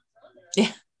driving.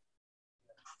 Yeah.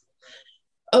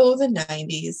 Oh, the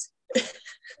 90s.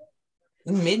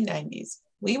 Mid 90s.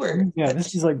 We were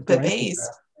this is like the base.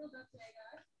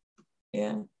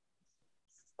 Yeah.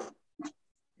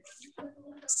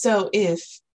 So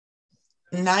if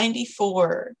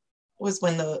 94 was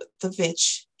when the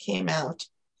Vitch came out,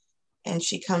 and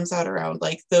she comes out around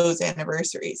like those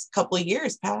anniversaries, a couple of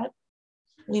years, Pat,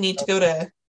 we need to go to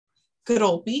good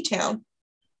old B-Town.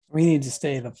 We need to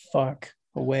stay the fuck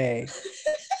away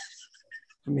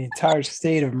from the entire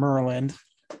state of Maryland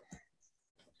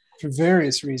for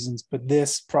various reasons, but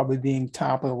this probably being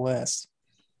top of the list.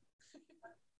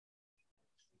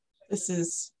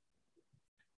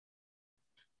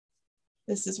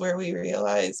 This is where we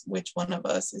realize which one of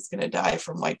us is going to die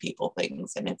from white people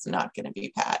things, and it's not going to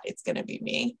be Pat. It's going to be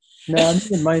me. No,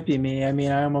 it might be me. I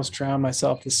mean, I almost drowned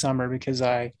myself this summer because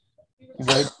I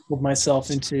pulled myself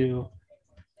into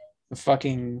a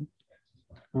fucking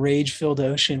rage-filled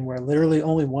ocean where literally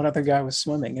only one other guy was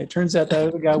swimming. It turns out that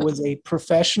other guy was a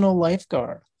professional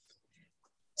lifeguard.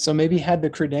 So maybe he had the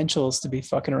credentials to be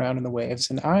fucking around in the waves,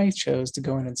 and I chose to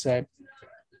go in and say,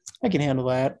 I can handle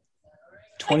that.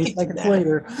 20 seconds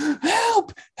later,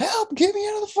 help, get me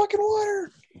out of the fucking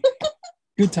water.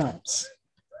 Good times.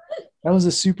 That was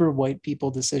a super white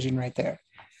people decision right there.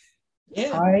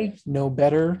 Yeah. I know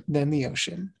better than the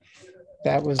ocean.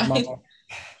 That was my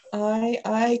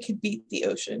I could beat the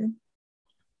ocean.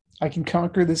 I can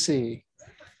conquer the sea.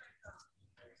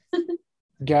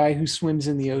 Guy who swims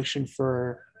in the ocean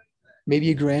for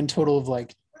maybe a grand total of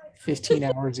like 15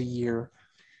 hours a year.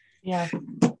 Yeah.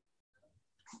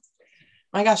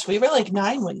 My gosh, we were like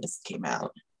 9 when this came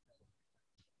out.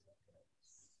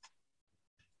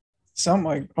 Something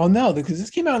like, oh no, because this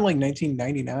came out in like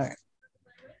 1999.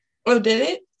 Oh, did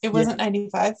it? It wasn't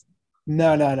 95?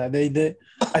 No. I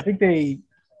think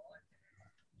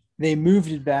they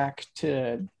moved it back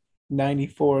to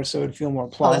 94 so it'd feel more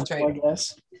plausible, that's right. I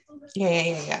guess.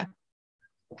 Yeah.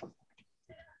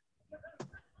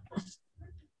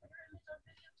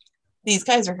 These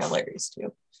guys are hilarious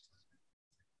too.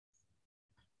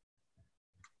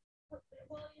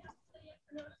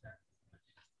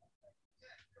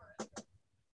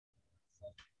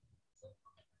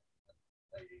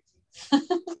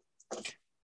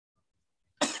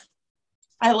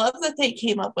 I love that they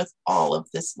came up with all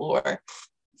of this lore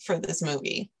for this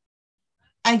movie.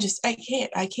 I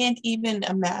can't even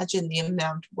imagine the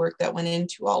amount of work that went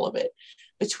into all of it,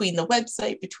 between the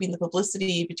website, between the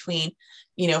publicity, between,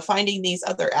 finding these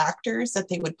other actors that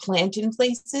they would plant in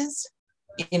places,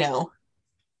 And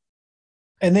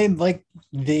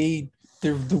the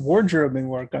wardrobing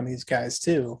work on these guys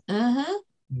too. Mm-hmm.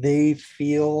 They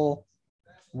feel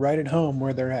right at home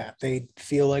where they're at. They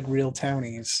feel like real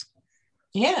townies.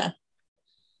 Yeah.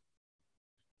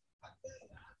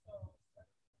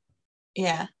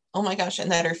 Yeah. Oh my gosh. And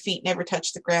that her feet never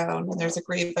touch the ground and there's a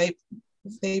gray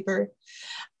vapor.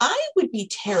 I would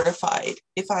be terrified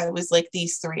if I was like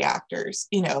these 3 actors,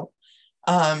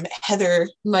 Heather,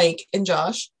 Mike, and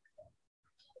Josh.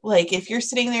 Like if you're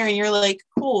sitting there and you're like,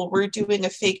 cool, we're doing a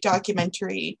fake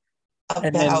documentary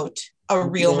about a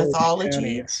real mythology.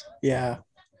 Townies. Yeah.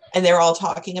 And they're all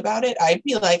talking about it. I'd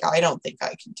be like, I don't think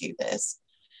I can do this.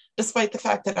 Despite the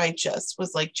fact that I just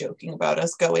was like joking about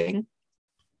us going.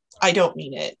 I don't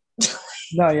mean it.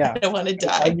 No, yeah. I don't want to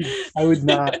die. I would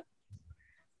not.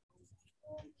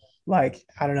 Like,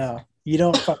 I don't know. You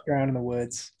don't fuck around in the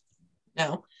woods.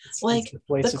 No. It's like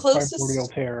the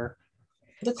closest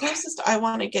I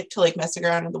want to get to like messing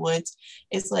around in the woods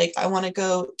is like I want to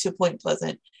go to Point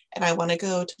Pleasant and I want to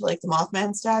go to like the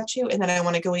Mothman statue and then I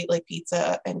want to go eat like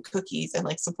pizza and cookies and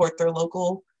like support their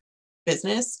local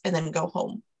business and then go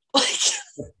home.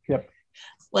 Yep.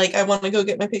 Like I want to go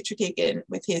get my picture taken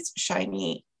with his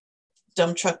shiny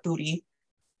dump truck booty.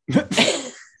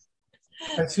 I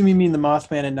assume you mean the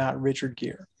Mothman and not Richard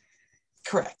Gere.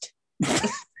 Correct.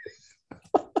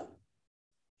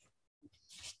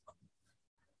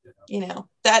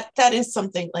 that is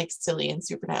something like silly and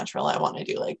supernatural I want to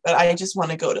do. Like, but I just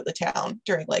want to go to the town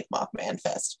during like Mothman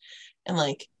Fest and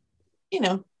like,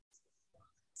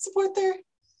 support their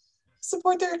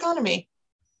economy.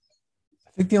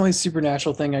 I think the only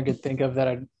supernatural thing I could think of that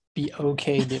I'd be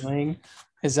okay doing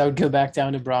is I would go back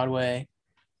down to Broadway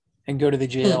and go to the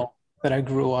jail that I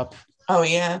grew up. Oh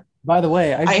yeah. By the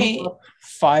way, I grew up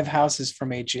 5 houses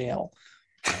from a jail.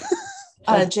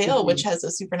 A jail which has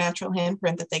a supernatural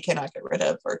handprint that they cannot get rid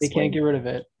of. They can't get rid of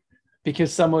it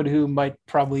because someone who might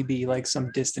probably be like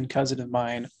some distant cousin of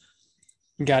mine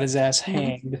got his ass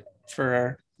hanged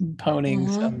for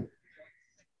pwning some.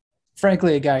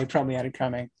 Frankly, a guy who probably had it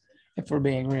coming, if we're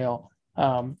being real.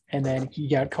 And then he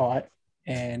got caught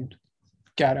and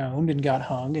got owned and got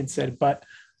hung and said, but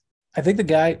I think the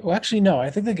guy, well, actually, no, I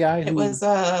think the guy it was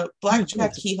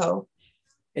Blackjack Kehoe.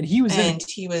 And he was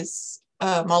he was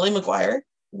Molly Maguire,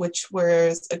 which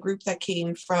was a group that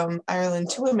came from Ireland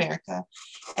to America.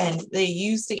 And they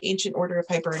used the Ancient Order of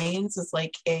Hibernians as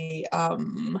like a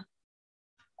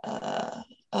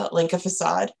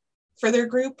facade for their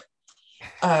group.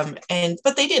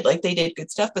 But they did good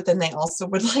stuff, but then they also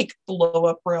would like blow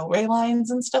up railway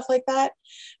lines and stuff like that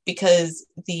because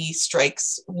the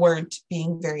strikes weren't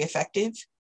being very effective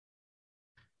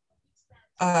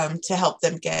to help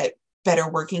them get better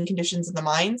working conditions in the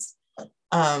mines.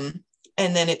 And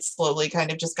then it slowly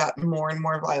kind of just got more and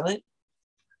more violent.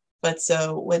 But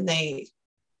so when they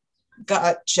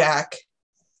got Jack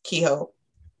Kehoe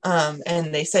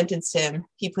and they sentenced him,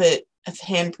 he put a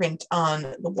handprint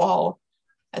on the wall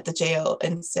at the jail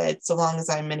and said, so long as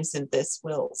I'm innocent, this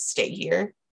will stay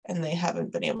here. And they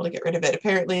haven't been able to get rid of it.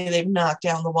 Apparently they've knocked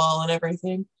down the wall and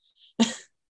everything.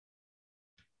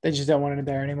 They just don't want it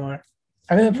there anymore.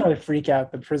 I mean, they'd probably freak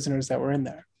out the prisoners that were in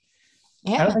there.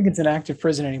 Yeah. I don't think it's an active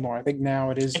prison anymore. I think now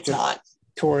it is just not. A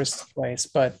tourist place,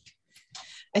 but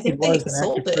I think they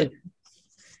sold it. Prison.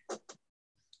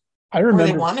 I remember or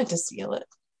they wanted to seal it.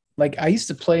 Like I used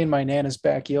to play in my Nana's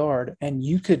backyard, and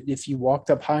you could, if you walked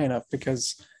up high enough,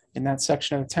 because in that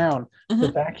section of the town,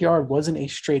 the backyard wasn't a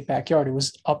straight backyard. It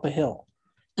was up a hill.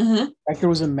 Like there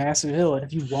was a massive hill. And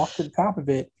if you walked to the top of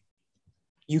it,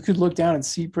 you could look down and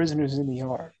see prisoners in the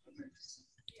yard.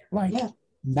 Like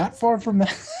not far from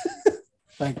that.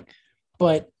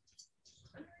 But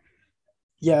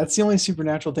yeah, that's the only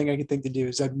supernatural thing I could think to do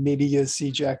is I'd maybe go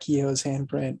see Jack Kehoe's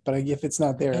handprint, but if it's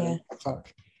not there, then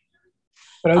fuck.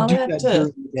 But I would do that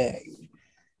during the day.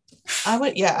 I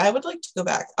would like to go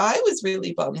back. I was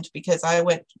really bummed because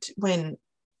when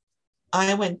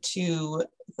I went to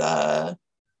the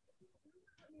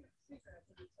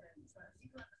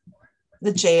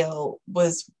jail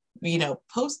was,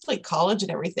 post like college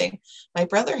and everything. My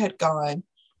brother had gone.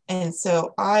 And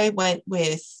so I went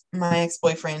with my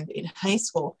ex-boyfriend in high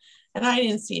school and I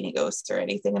didn't see any ghosts or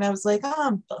anything. And I was like, oh,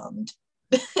 I'm bummed.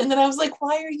 And then I was like,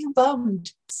 why are you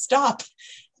bummed? Stop.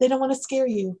 They don't want to scare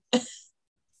you.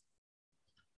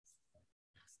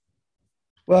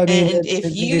 Well, I mean, and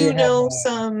if you know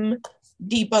some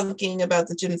debunking about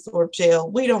the Jim Thorpe jail,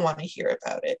 we don't want to hear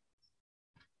about it.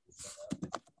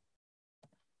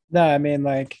 No, I mean,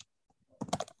 like,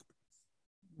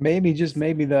 maybe, just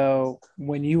maybe, though,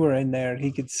 when you were in there,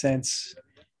 he could sense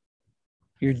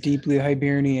your deeply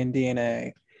Hibernian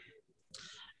DNA.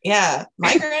 Yeah,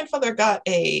 my grandfather got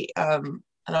an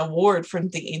award from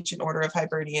the Ancient Order of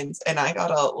Hibernians, and I got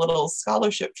a little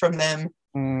scholarship from them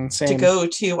to go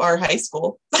to our high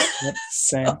school. Yep,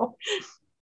 same.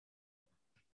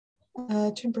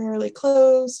 Temporarily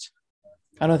closed.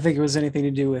 I don't think it was anything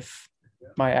to do with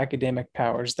my academic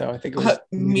powers, though. I think it was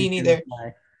me neither.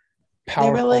 They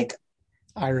were like,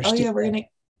 Irish. Oh yeah, we're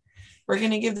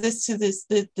gonna give this to this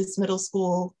middle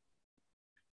school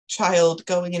child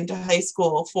going into high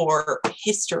school for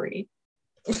history.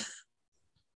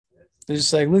 They're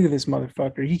just like, look at this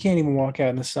motherfucker. He can't even walk out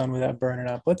in the sun without burning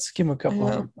up. Let's give him a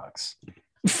couple $100.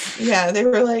 Yeah, they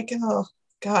were like, oh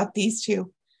God, these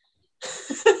two.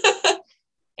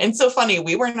 And so funny,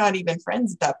 we were not even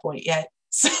friends at that point yet.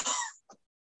 So.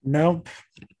 Nope.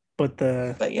 But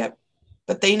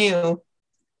they knew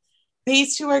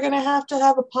these two are going to have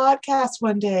a podcast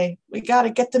one day. We got to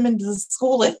get them into the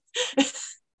schooling.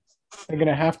 They're going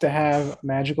to have a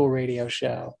magical radio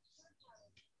show.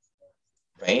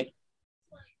 Right?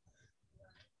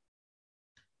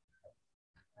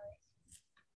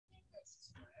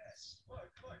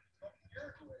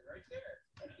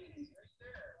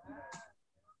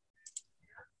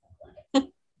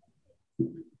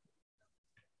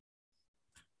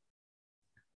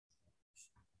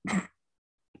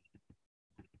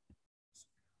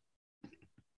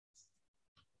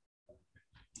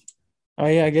 Oh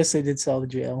yeah, I guess they did sell the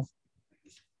jail.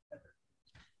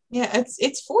 Yeah,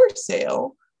 it's for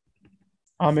sale.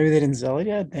 Oh, maybe they didn't sell it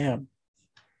yet? Damn.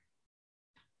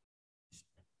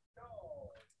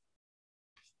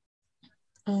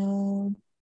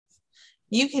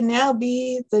 You can now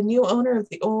be the new owner of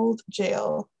the old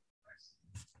jail.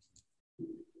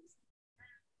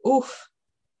 Oof.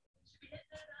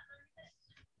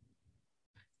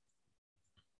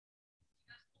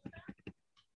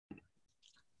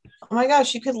 Oh my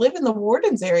gosh, you could live in the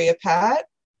warden's area, Pat.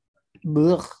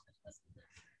 Ugh.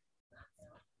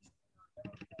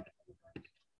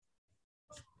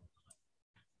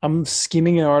 I'm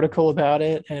skimming an article about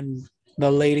it, and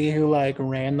the lady who like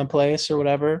ran the place or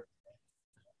whatever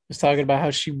was talking about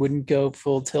how she wouldn't go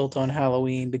full tilt on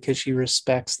Halloween because she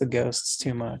respects the ghosts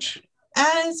too much.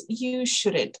 As you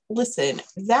shouldn't. Listen,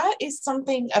 that is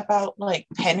something about like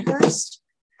Penhurst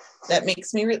that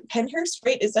makes me Penhurst,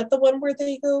 right? Is that the one where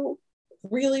they go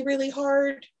really, really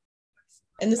hard?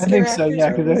 And the I scare think so, actors yeah,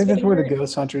 are because I always think that's getting where the hurt?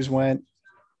 ghost hunters went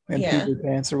and Yeah. Peter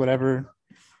Pants or whatever.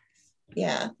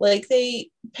 Yeah, like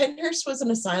Penhurst was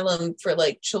an asylum for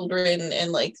like children,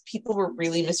 and like people were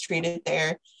really mistreated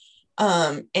there.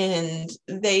 And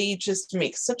they just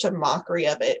make such a mockery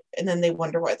of it, and then they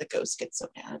wonder why the ghosts get so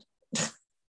mad.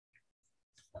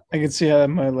 I can see how that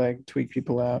might like tweak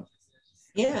people out.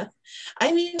 Yeah,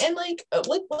 I mean, and like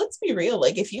let's be real.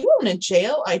 Like, if you own a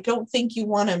jail, I don't think you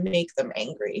want to make them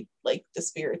angry, like the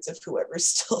spirits of whoever's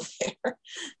still there.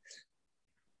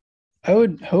 I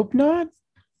would hope not. I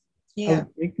Yeah,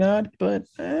 would think not, but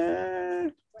yeah.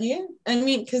 I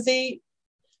mean, because they,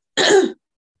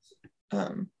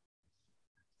 um,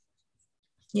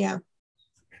 yeah.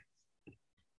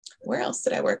 Where else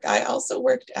did I work? I also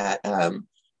worked at a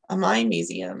mine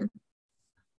museum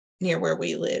near where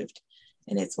we lived,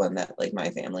 and it's one that like my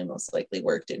family most likely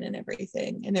worked in and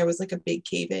everything. And there was like a big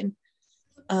cave in.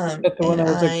 that's the one And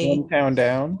that was like one town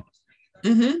down.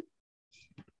 mm-hmm,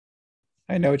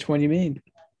 I know which one you mean.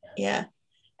 yeah,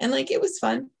 and like it was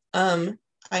fun.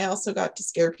 I also got to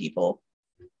scare people,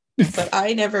 but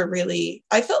I never really.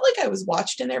 I felt like I was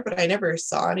watched in there, but I never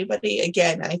saw anybody.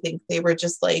 Again, I think they were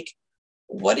just like,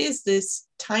 "What is this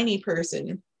tiny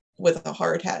person with a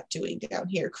hard hat doing down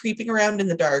here, creeping around in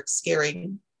the dark,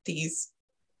 scaring these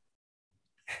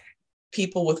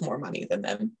people with more money than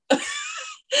them?"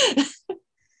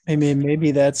 I mean,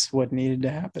 maybe that's what needed to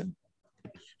happen.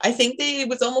 I think it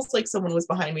was almost like someone was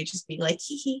behind me just being like,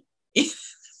 hee hee.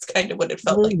 It's kind of what it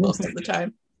felt like most of the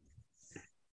time.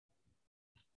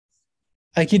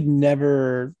 I could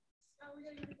never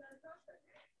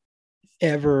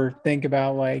ever think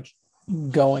about like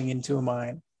going into a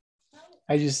mine.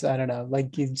 I don't know,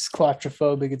 like it's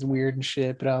claustrophobic, it's weird and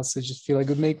shit, but I also just feel like it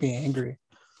would make me angry.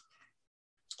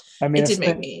 I mean, It I did make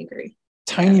spent me angry.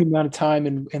 tiny amount of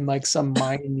time in like some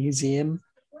mining museum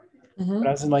when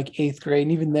I was in like 8th grade.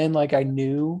 And even then, like I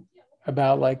knew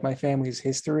about like my family's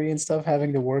history and stuff,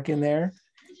 having to work in there.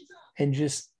 And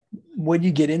just when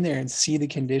you get in there and see the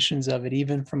conditions of it,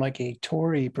 even from like a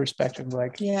Tory perspective,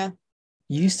 like Yeah.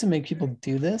 you used to make people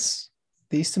do this.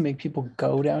 They used to make people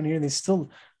go down here. They still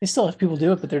have people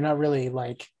do it, but they're not really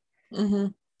like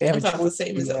they have It's a not the choice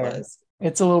same as it there. was.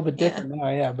 It's a little bit Yeah. different now,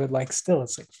 yeah, but like still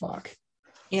it's like fuck.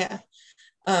 Yeah.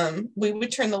 We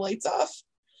would turn the lights off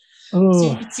Oh,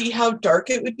 so you could see how dark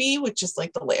it would be with just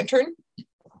like the lantern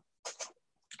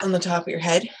on the top of your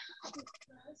head.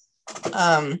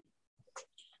 And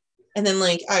then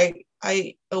like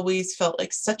I always felt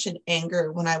like such an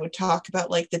anger when I would talk about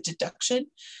like the deduction,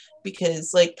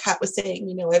 because like Pat was saying,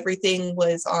 you know, everything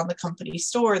was on the company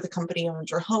store, the company owned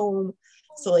your home.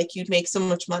 So like you'd make so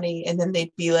much money, and then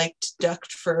they'd be like,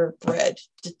 deduct for bread,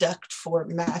 deduct for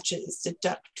matches,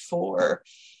 deduct for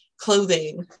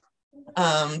clothing,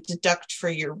 deduct for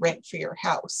your rent for your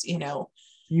house, you know.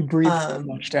 you breathe too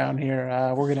much down here.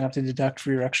 We're gonna have to deduct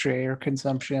for your extra air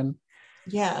consumption.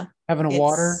 Yeah. Having a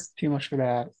water, too much for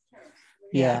that.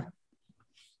 Yeah.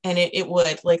 And it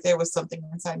would, like, there was something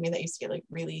inside me that used to get like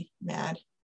really mad.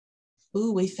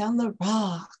 Ooh, we found the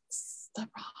rocks. The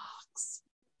rocks.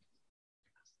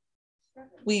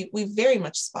 We very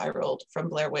much spiraled from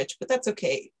Blair Witch, but that's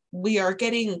okay. We are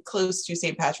getting close to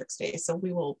St. Patrick's Day, so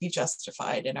we will be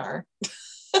justified in our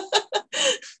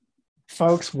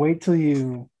Folks, wait till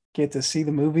you get to see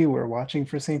the movie we're watching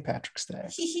for St. Patrick's Day.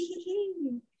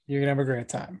 You're gonna have a great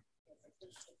time.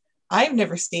 I've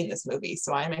never seen this movie,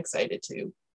 so I'm excited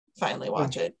to finally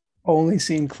watch it. Only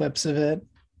seen clips of it.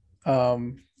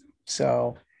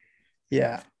 So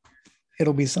yeah,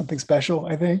 it'll be something special,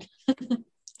 I think.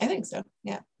 I think so.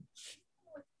 Yeah.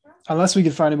 Unless we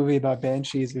could find a movie about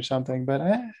banshees or something, but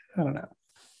I don't know.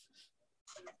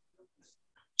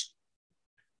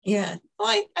 Yeah.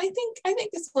 Well, I think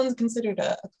this one's considered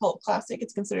a cult classic.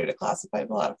 It's considered a classic by a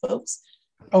lot of folks.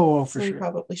 Oh, for so sure. We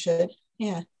probably should.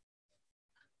 Yeah.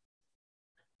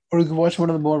 Or we could watch one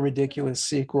of the more ridiculous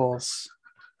sequels.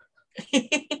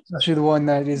 Especially the one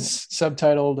that is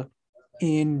subtitled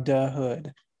In the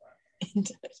Hood.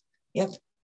 Yep.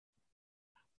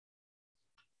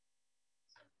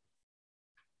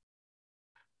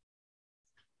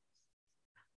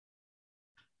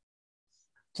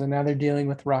 So now they're dealing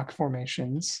with rock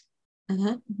formations.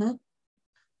 Little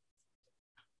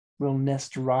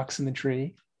nest rocks in the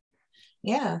tree.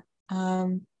 Yeah.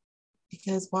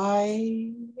 Because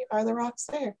why are the rocks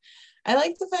there? I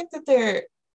like the fact that they're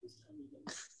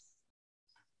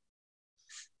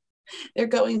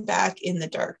going back in the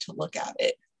dark to look at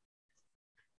it.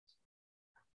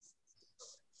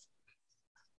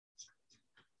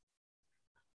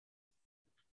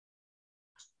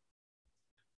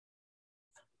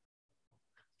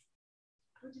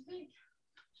 What do you think?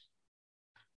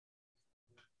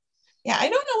 Yeah, I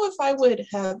don't know if I would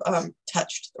have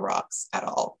touched the rocks at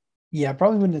all. Yeah,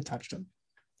 probably wouldn't have touched them.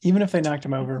 Even if they knocked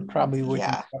him over, probably wouldn't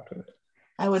have fucked with it.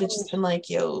 I would have just been like,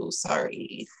 yo,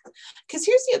 sorry. Because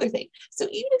here's the other thing. So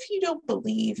even if you don't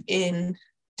believe in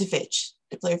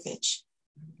Blair Witch,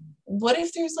 what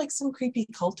if there's like some creepy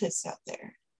cultists out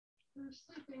there?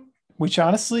 Which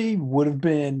honestly would have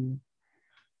been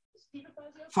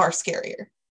far scarier.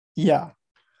 Yeah.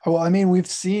 Well, I mean, we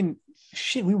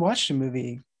watched a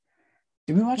movie.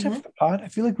 Did we watch it for the pod? I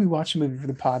feel like we watched a movie for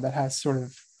the pod that has sort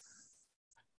of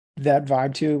that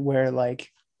vibe to it, where like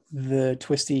the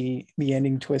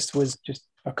ending twist was just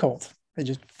a cult. They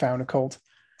just found a cult.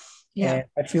 Yeah. And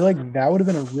I feel like that would have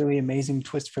been a really amazing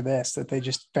twist for this, that they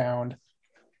just found.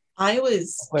 I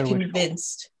was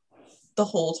convinced the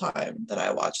whole time that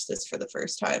I watched this for the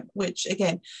first time, which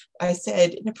again, I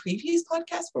said in a previous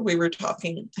podcast where we were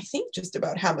talking, I think just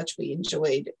about how much we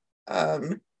enjoyed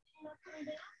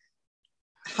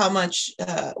how much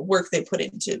work they put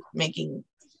into making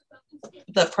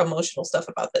the promotional stuff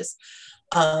about this.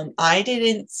 I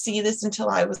didn't see this until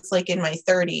I was like in my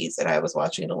 30s and I was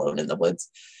watching it alone in the woods.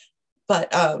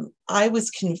 But I was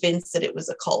convinced that it was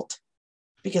a cult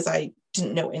because I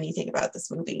didn't know anything about this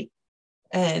movie.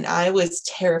 And I was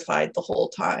terrified the whole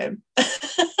time. I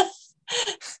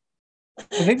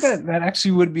think that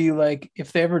actually would be like,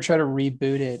 if they ever try to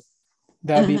reboot it,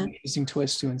 that'd be an interesting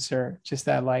twist to insert. Just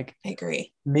that, like, I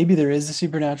agree. Maybe there is a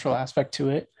supernatural aspect to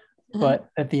it, but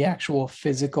that the actual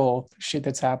physical shit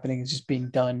that's happening is just being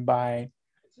done by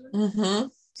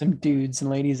some dudes and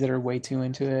ladies that are way too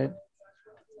into it.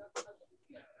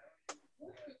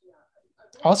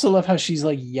 I also love how she's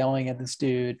like yelling at this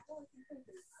dude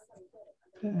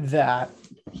that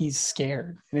he's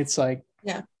scared. And it's like,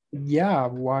 yeah,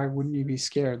 why wouldn't you be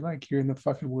scared? Like, you're in the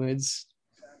fucking woods.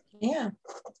 Yeah.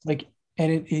 Like,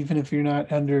 and even if you're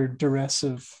not under duress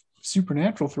of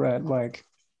supernatural threat, like.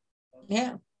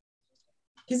 Yeah.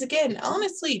 Because again,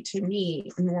 honestly, to me,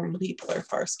 normal people are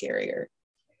far scarier.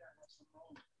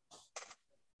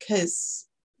 Because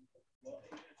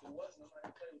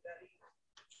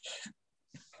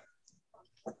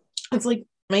it's like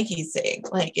Mikey's saying,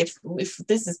 like, if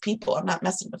this is people, I'm not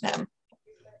messing with them.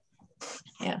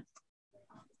 Yeah.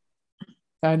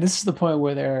 And this is the point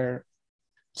where they're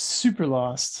super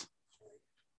lost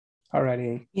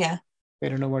already. Yeah. They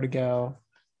don't know where to go.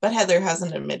 But Heather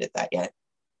hasn't admitted that yet.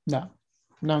 No,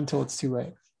 not until it's too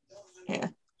late. Yeah.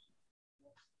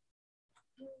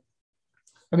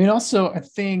 I mean, also, I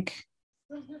think,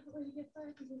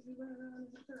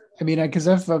 because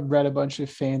I've read a bunch of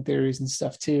fan theories and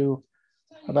stuff too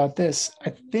about this.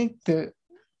 I think that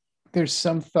there's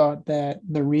some thought that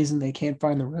the reason they can't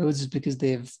find the roads is because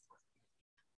they've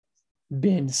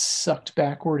been sucked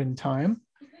backward in time.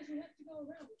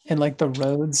 And like the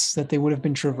roads that they would have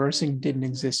been traversing didn't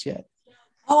exist yet.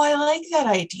 Oh, I like that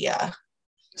idea.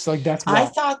 So like that's why. I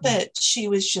thought that she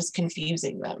was just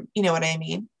confusing them. You know what I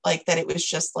mean? Like that it was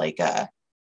just like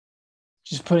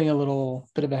just putting a little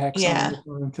bit of a hex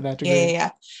on to that degree.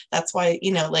 Yeah. That's why,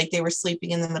 like they were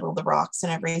sleeping in the middle of the rocks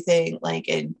and everything. Like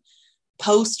in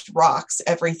post rocks,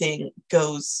 everything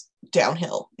goes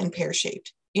downhill and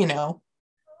pear-shaped, because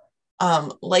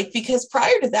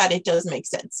prior to that, it does make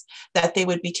sense that they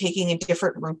would be taking a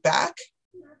different route back.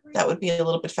 That would be a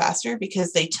little bit faster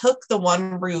because they took the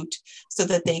one route so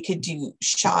that they could do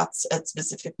shots at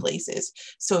specific places.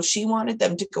 So if she wanted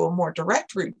them to go a more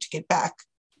direct route to get back,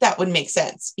 that would make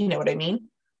sense. You know what I mean?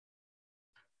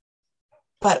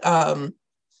 But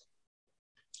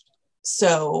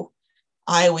so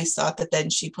I always thought that then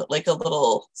she put like a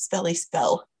little spelly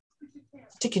spell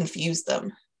to confuse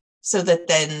them. so that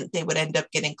then they would end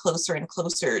up getting closer and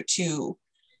closer to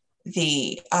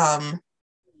the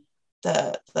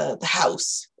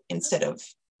house instead of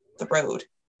the road,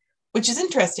 which is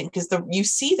interesting because you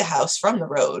see the house from the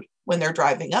road when they're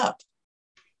driving up.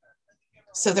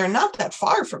 So they're not that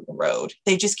far from the road.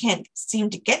 They just can't seem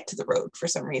to get to the road for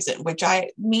some reason, which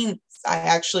I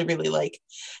actually really like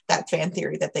that fan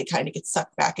theory that they kind of get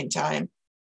sucked back in time.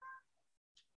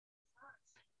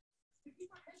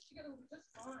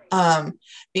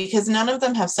 Because none of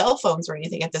them have cell phones or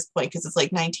anything at this point, because it's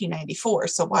like 1994.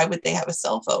 So why would they have a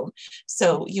cell phone?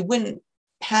 So you wouldn't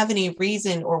have any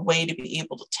reason or way to be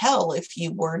able to tell if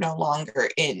you were no longer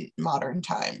in modern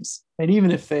times. And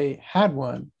even if they had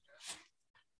one,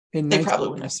 they probably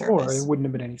wouldn't have service. It wouldn't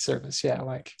have been any service. Yeah,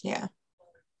 yeah.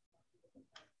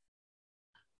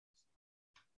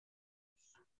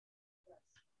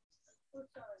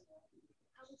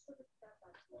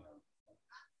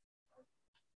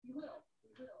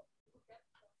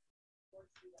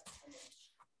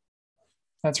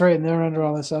 That's right. And they're under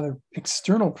all this other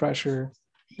external pressure.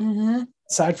 Mm-hmm.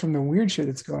 Aside from the weird shit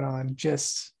that's going on,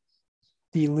 just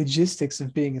the logistics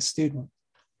of being a student.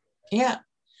 Yeah.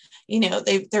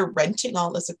 They're renting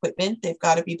all this equipment. They've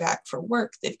got to be back for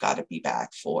work. They've got to be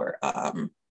back for all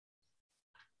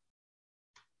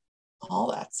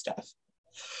that stuff,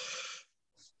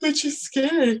 which is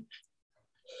scary.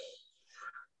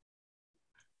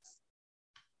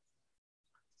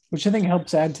 Which I think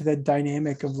helps add to that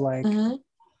dynamic of like, mm-hmm.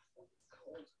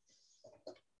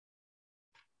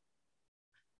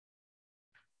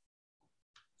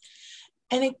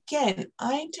 And again,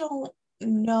 I don't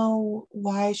know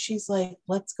why she's like,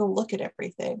 let's go look at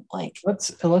everything. Like,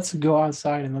 let's go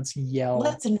outside and let's yell.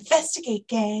 Let's investigate,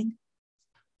 gang.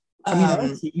 I mean,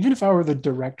 honestly, even if I were the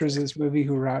directors of this movie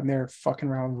who were out in there fucking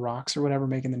around rocks or whatever,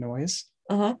 making the noise,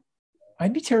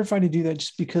 I'd be terrified to do that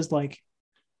just because, like,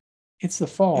 it's the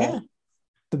fall. Yeah.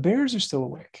 The bears are still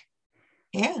awake.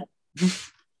 Yeah.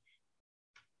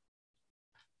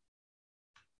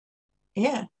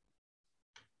 Yeah.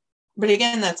 But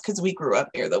again, that's because we grew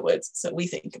up near the woods, so we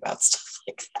think about stuff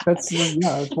like that. That's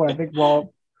what I think.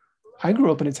 Well, I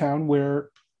grew up in a town where,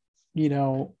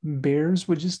 bears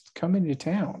would just come into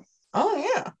town.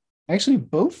 Oh, yeah. Actually,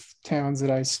 both towns that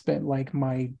I spent, like,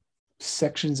 my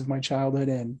sections of my childhood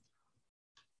in,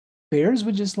 bears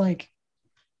would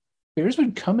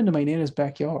come into my Nana's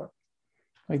backyard.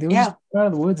 Like, they would just come out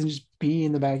of the woods and just be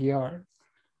in the backyard.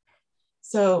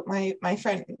 So my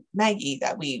friend Maggie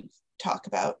that we talk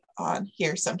about on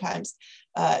here sometimes,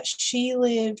 she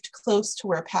lived close to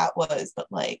where Pat was, but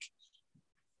like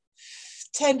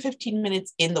 10-15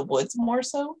 minutes in the woods more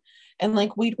so. And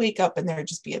like we'd wake up and there'd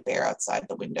just be a bear outside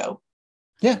the window.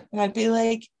 Yeah. And I'd be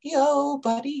like, yo,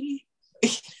 buddy.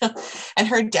 And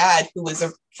her dad, who was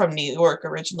from New York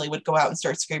originally, would go out and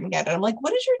start screaming at it. I'm like,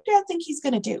 what does your dad think he's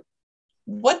going to do?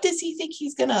 What does he think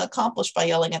he's going to accomplish by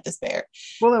yelling at this bear?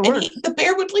 Well, that worked. The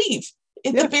bear would leave.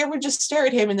 The bear would just stare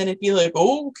at him, and then it'd be like,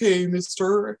 okay,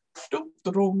 mister.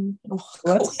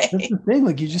 That's the thing.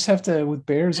 Like, you just have to, with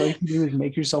bears, all you can do is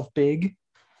make yourself big.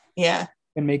 Yeah.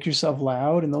 And make yourself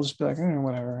loud, and they'll just be like,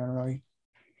 whatever, I don't really.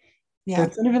 Yeah. But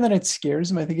it's not even that it scares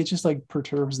them. I think it just like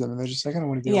perturbs them, and they're just like, I don't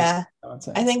want to deal with this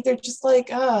nonsense. I think they're just like,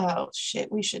 oh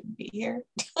shit, we shouldn't be here.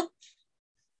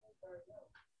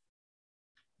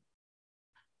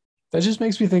 That just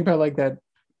makes me think about like that.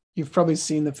 You've probably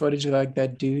seen the footage of like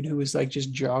that dude who was like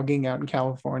just jogging out in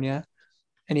California,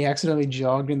 and he accidentally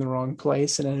jogged in the wrong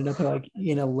place and ended up like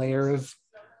in a lair of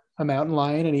a mountain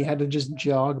lion, and he had to just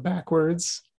jog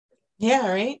backwards.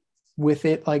 Yeah, right. With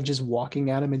it like just walking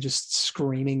at him and just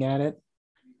screaming at it.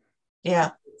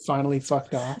 Yeah. Finally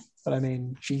fucked off. But I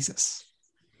mean, Jesus.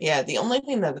 Yeah, the only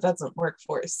thing that doesn't work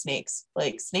for is snakes.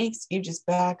 Like snakes, you just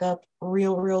back up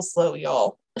real slow,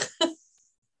 y'all.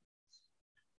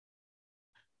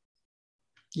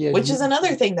 Yeah, which is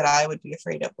another thing that I would be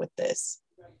afraid of with this.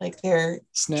 Like they're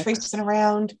traipsing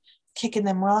around, kicking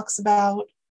them rocks about.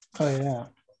 Oh yeah.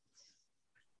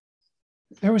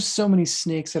 There was so many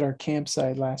snakes at our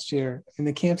campsite last year, and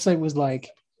the campsite was like,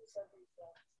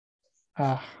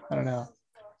 I don't know.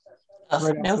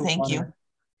 No, thank you.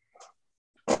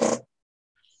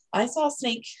 I saw a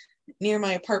snake near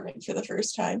my apartment for the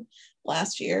first time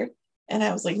last year, and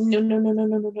I was like, no.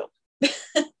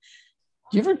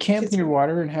 Do you ever camp near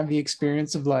water and have the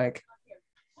experience of like,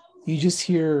 you just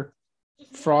hear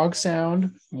frog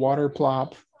sound, water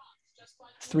plop,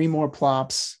 3 more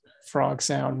plops, frog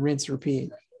sound, rinse,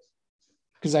 repeat?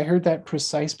 Because I heard that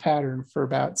precise pattern for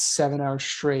about 7 hours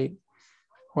straight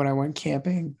when I went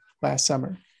camping last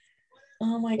summer.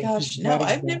 Oh my gosh. No,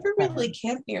 I've never really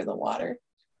camped near the water.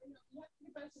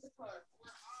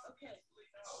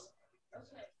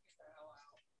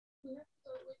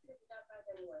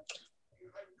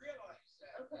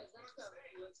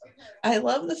 I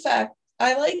love the fact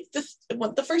I like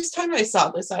the first time I saw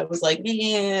this, I was like,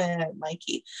 yeah,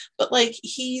 Mikey. But like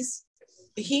he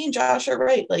and Josh are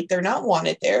right. Like they're not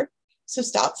wanted there. So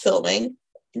stop filming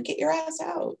and get your ass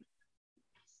out.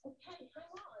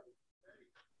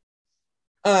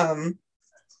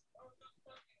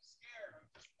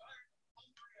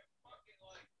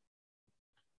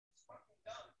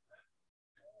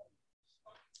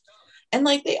 And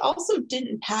like they also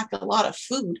didn't pack a lot of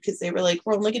food because they were like,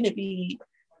 we're going to be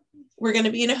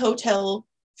in a hotel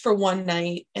for one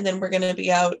night and then we're going to be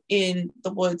out in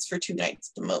the woods for 2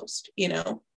 nights at the most, you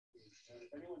know.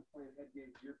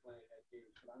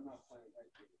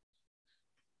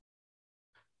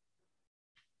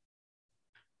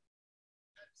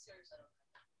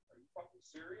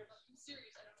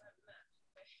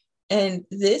 And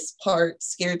this part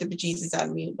scared the bejesus out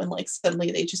of me when like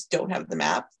suddenly they just don't have the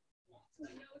map.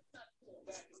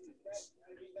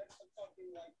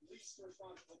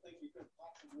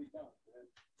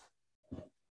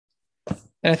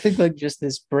 And I think like just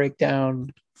this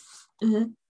breakdown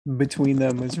between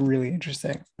them was really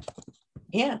interesting.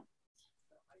 Yeah.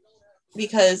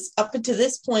 Because up until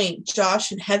this point,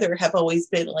 Josh and Heather have always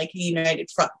been like a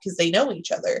united front because they know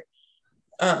each other.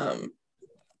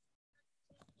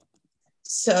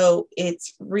 So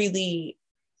it's really,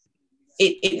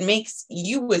 it makes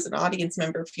you as an audience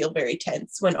member feel very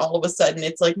tense when all of a sudden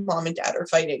it's like mom and dad are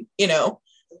fighting, you know?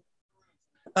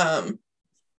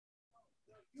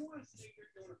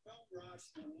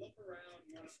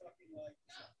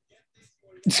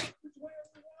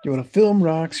 You want to film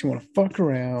rocks, you want to fuck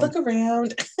around. Fuck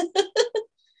around.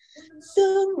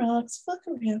 Film rocks, fuck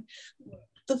around.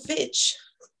 The Fitch.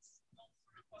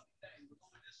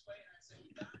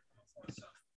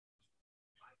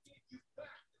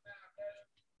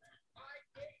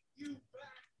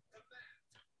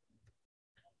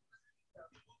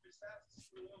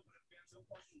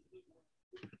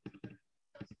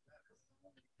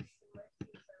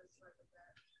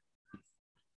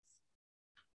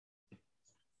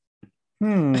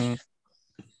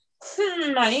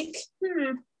 Mike.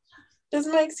 Does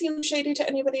Mike seem shady to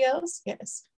anybody else?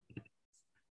 Yes.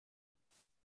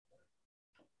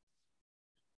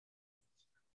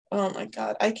 Oh my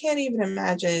God. I can't even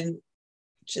imagine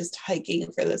just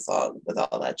hiking for this long with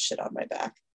all that shit on my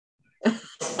back.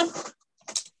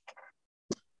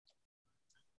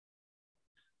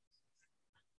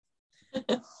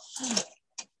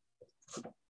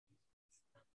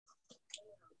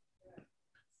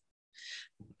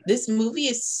 This movie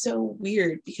is so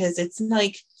weird because it's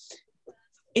like,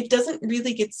 it doesn't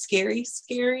really get scary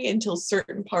until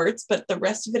certain parts, but the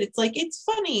rest of it, it's like, it's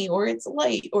funny or it's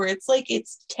light or it's like,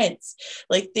 it's tense.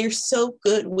 Like they're so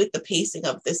good with the pacing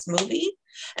of this movie.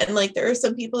 And like, there are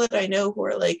some people that I know who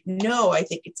are like, no, I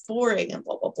think it's boring and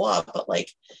blah, blah, blah. But like,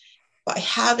 by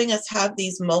having us have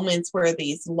these moments where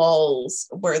these lulls,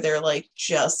 where they're like,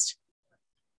 just,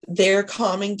 they're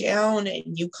calming down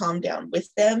and you calm down with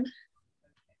them.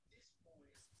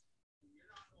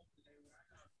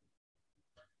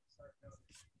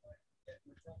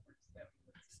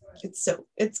 It's good.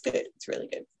 It's really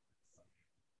good.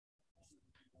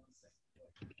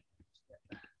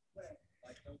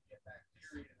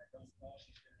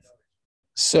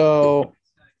 So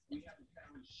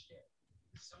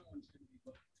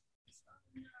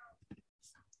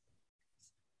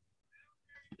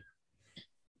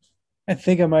I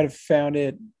think I might have found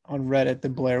it on Reddit, the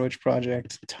Blair Witch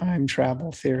Project time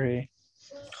travel theory.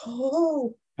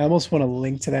 Oh. I almost want to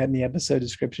link to that in the episode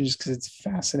description just because it's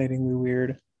fascinatingly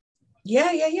weird.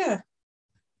 Yeah.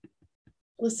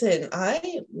 Listen,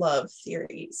 I love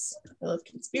theories. I love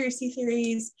conspiracy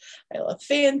theories. I love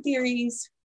fan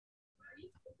theories.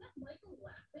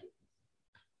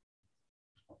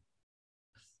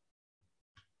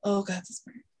 Oh God, this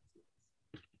part.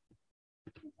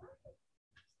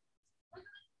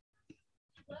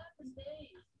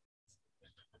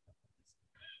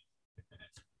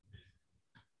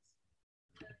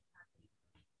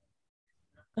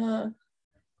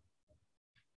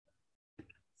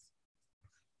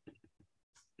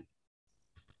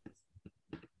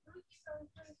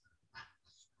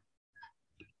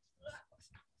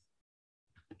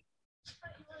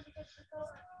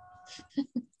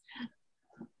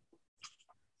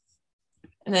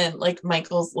 And then like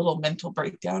Michael's little mental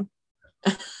breakdown.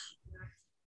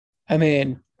 I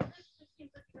mean,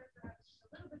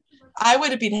 I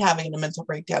would have been having a mental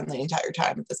breakdown the entire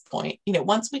time at this point. You know,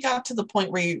 once we got to the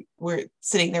point where we're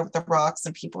sitting there with the rocks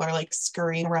and people are like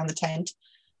scurrying around the tent,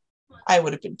 I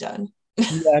would have been done.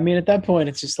 Yeah, I mean, at that point,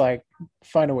 it's just like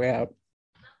find a way out.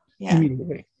 Yeah.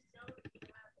 Immediately.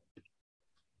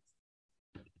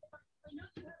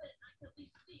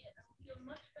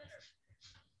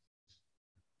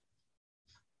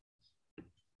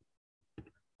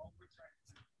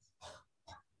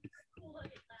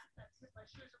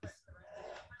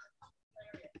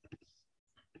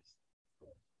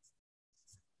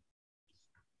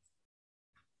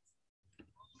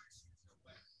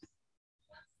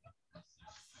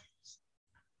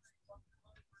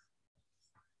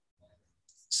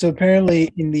 So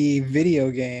apparently in the video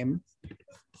game,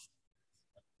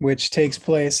 which takes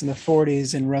place in the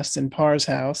 40s in Rustin Parr's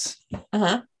house,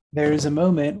 there is a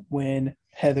moment when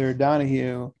Heather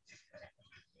Donahue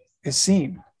is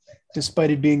seen, despite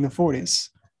it being the 40s.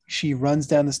 She runs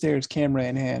down the stairs, camera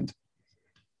in hand.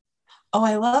 Oh,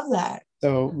 I love that.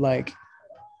 So, like,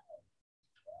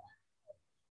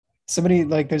 somebody,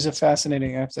 like, there's a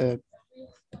fascinating, I have to.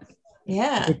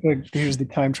 Yeah. Here's the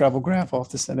time travel graph. I'll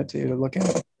have to send it to you to look at.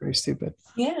 It's very stupid.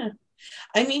 Yeah.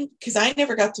 I mean, because I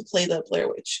never got to play the Blair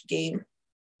Witch game.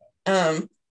 But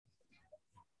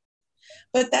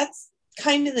that's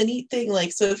kind of the neat thing.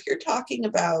 Like, so if you're talking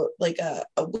about like a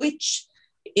witch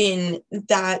in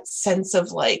that sense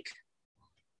of like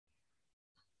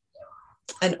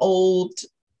an old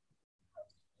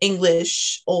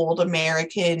English, old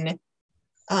American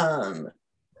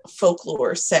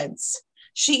folklore sense,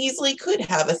 she easily could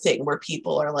have a thing where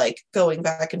people are like going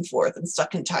back and forth and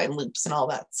stuck in time loops and all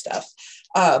that stuff.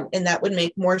 And that would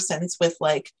make more sense with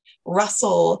like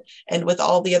Russell and with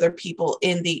all the other people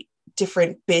in the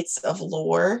different bits of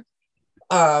lore,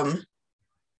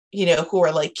 you know, who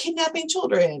are like kidnapping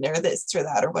children or this or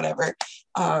that or whatever.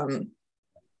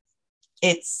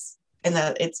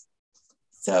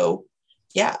 So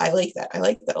yeah, I like that. I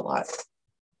like that a lot.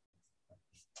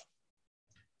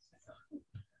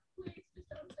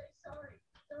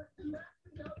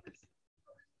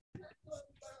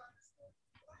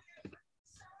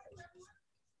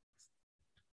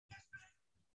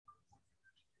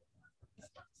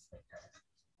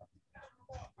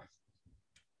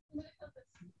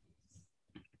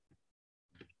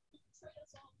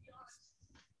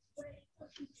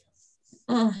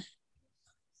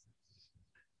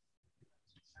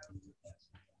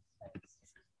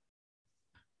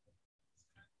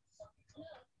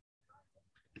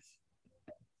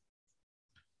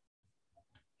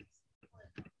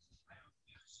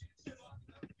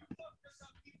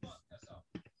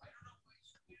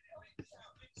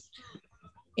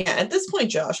 Yeah, at this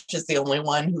point, Josh is the only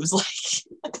one who's like...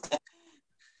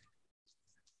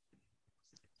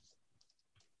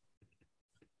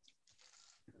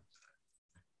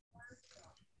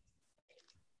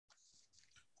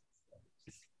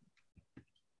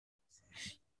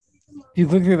 If you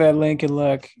click through that link and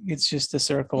look, it's just a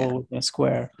circle and a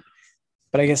square.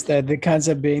 But I guess that the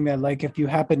concept being that, like, if you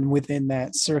happen within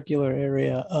that circular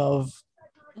area of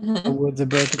the woods of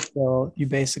Birkenstoll, you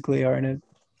basically are in a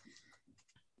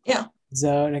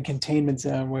zone, a containment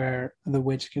zone where the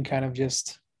witch can kind of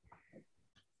just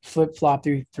flip-flop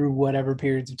through whatever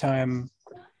periods of time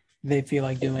they feel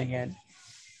like doing it.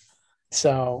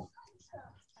 So,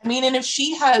 I mean, and if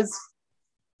she has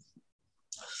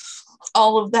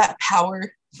all of that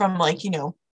power from, like, you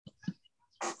know,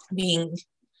 being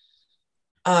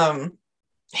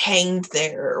hanged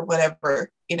there or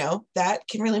whatever, you know, that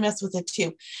can really mess with it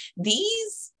too.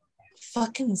 These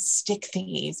fucking stick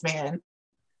thingies, man,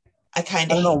 I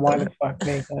kind of hate them. I don't know why the fuck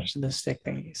they touch the stick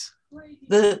thingies.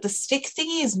 The stick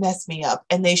thingies mess me up,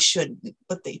 and they shouldn't,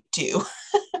 but they do.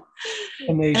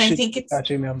 And they should be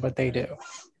touching them, but they do.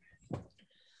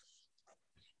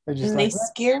 They're just, and like, they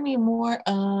scare me more.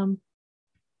 I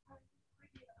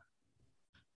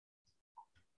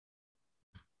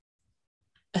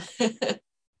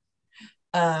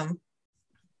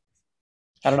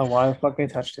don't know why the fuck they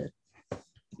touched it.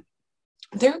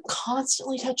 They're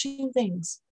constantly touching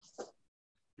things.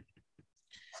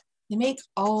 They make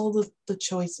all the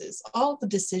choices, all the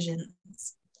decisions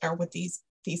are what these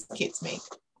kids make.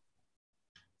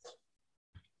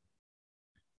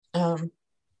 And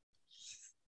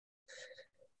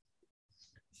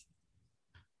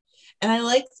I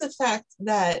like the fact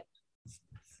that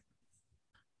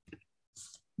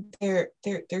their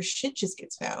shit just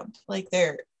gets found, like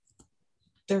their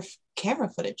camera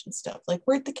footage and stuff. Like,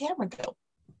 where'd the camera go?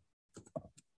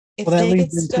 If well, that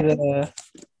leads into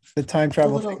the time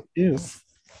travel thing too.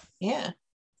 Yeah.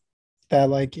 That,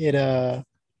 like, it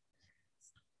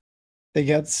they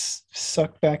get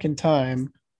sucked back in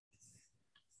time,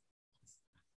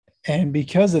 and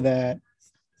because of that,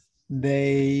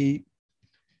 they,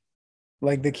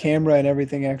 like, the camera and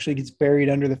everything actually gets buried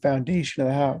under the foundation of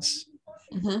the house.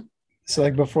 Mm-hmm. So,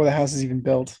 like, before the house is even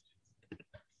built.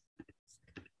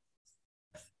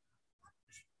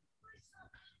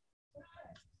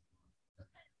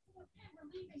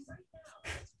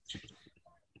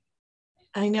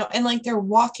 I know, and like they're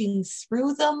walking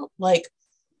through them, like,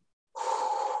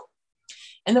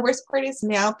 and the worst part is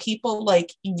now people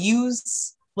like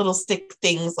use little stick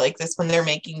things like this when they're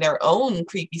making their own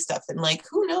creepy stuff, and like,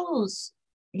 who knows,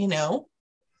 you know,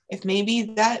 if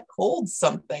maybe that holds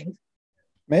something.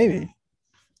 Maybe.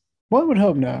 One would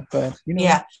hope not, but you know.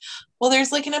 Yeah. Well,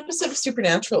 there's like an episode of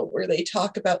Supernatural where they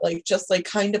talk about like just like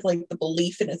kind of like the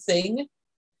belief in a thing,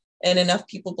 and enough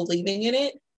people believing in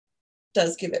it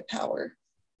does give it power.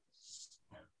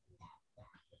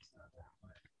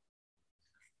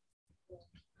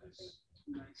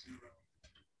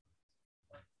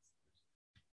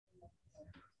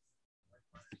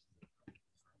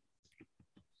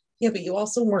 Yeah, but you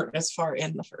also weren't as far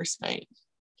in the first night.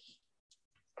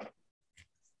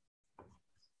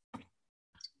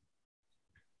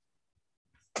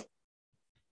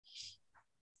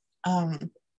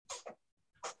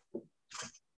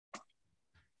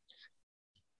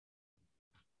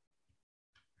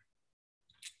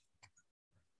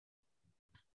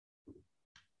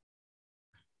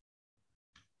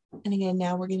 And again,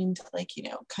 now we're getting to like, you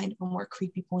know, kind of a more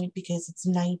creepy point because it's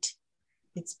night,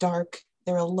 it's dark,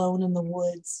 they're alone in the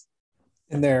woods.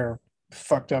 And they're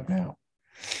fucked up now.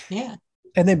 Yeah.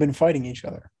 And they've been fighting each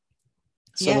other.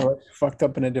 So yeah. they're fucked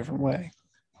up in a different way.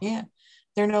 Yeah.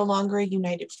 They're no longer a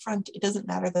united front. It doesn't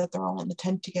matter that they're all in the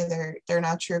tent together. They're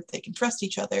not sure if they can trust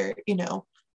each other, you know.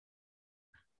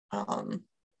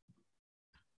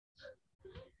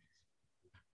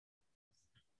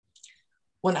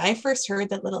 When I first heard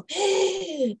that little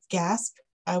gasp,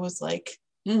 I was like,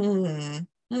 And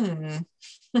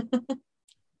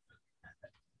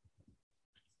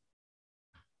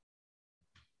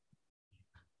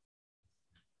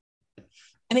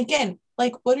again,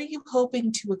 like, what are you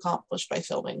hoping to accomplish by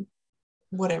filming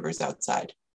whatever's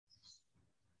outside?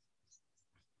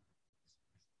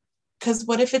 Because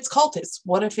what if it's cultists?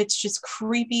 What if it's just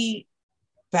creepy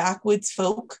backwoods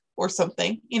folk or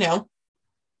something, you know?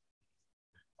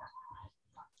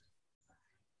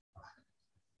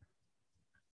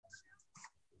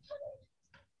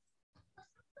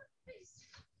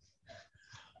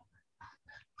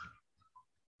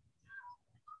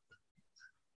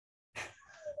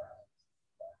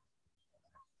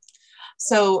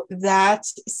 So that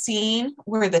scene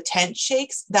where the tent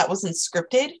shakes, that wasn't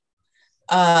scripted.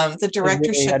 The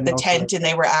director shook the tent and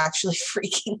they were actually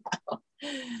freaking out.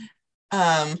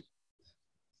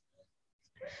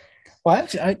 Well,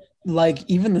 actually, I like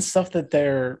even the stuff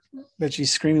that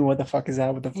she's screaming, "What the fuck is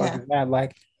that? What the fuck is that?"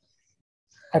 Like,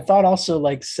 I thought also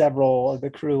like several of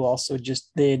the crew also just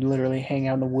they'd literally hang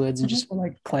out in the woods and just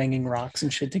like clanging rocks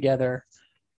and shit together.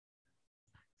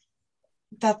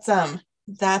 That's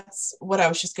what I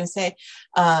was just gonna say.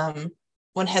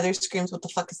 When Heather screams, "What the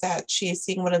fuck is that?" she is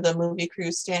seeing one of the movie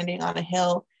crews standing on a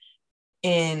hill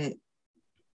in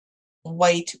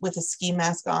white with a ski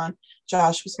mask on.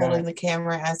 Josh was holding the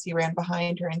camera as he ran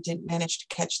behind her and didn't manage to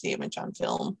catch the image on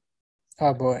film.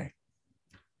 Oh boy.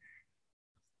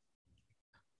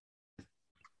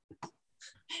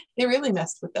 They really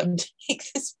messed with them to make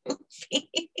this movie.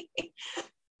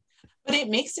 But it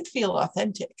makes it feel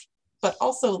authentic. But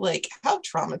also, like, how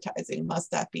traumatizing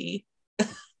must that be? I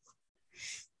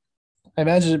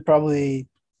imagine it probably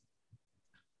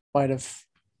might have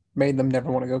made them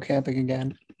never want to go camping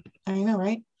again. I know,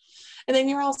 right? And then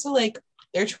you're also like,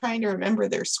 they're trying to remember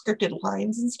their scripted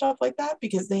lines and stuff like that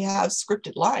because they have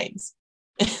scripted lines.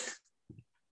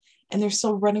 And they're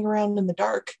still running around in the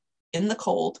dark, in the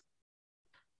cold.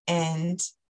 And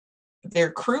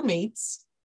their crewmates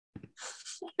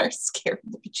are scared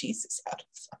the bejesus out of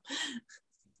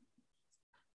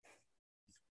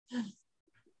them.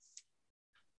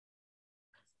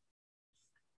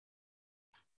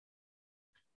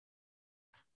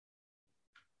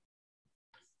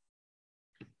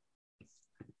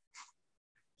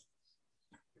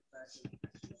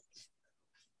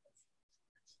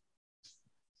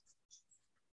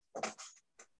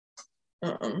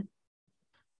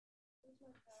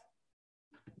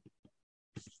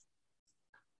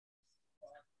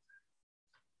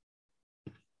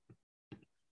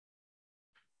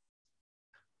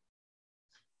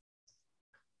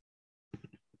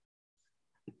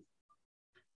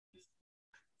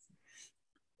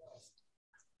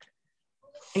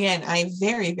 Again, I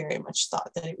very, very much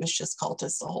thought that it was just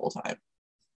cultists the whole time.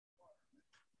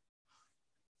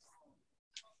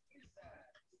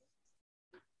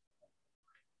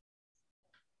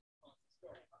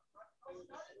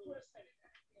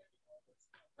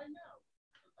 I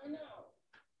know.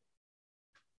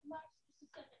 Relax just a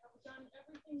second. Have we done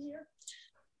everything here?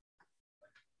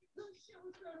 Who shit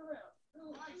was thrown around?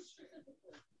 Who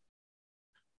specifically?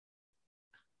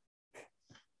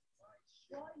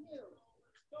 Why you?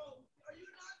 Are you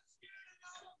not scared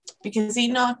enough? Because he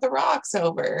knocked the rocks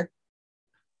over.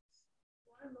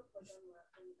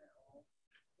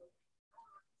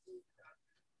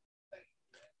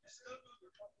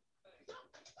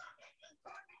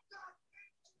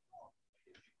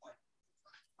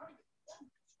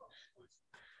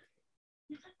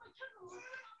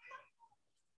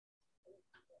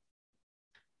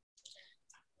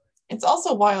 It's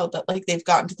also wild that like they've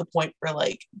gotten to the point where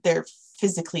like they're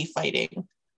physically fighting.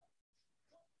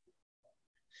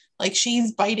 Like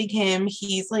she's biting him,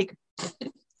 he's like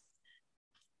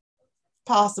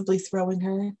possibly throwing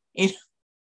her, you know?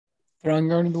 Throwing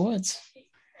her into the woods.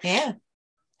 Yeah.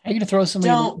 How are you gonna throw somebody?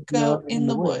 Don't go in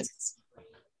the woods.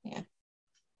 Yeah.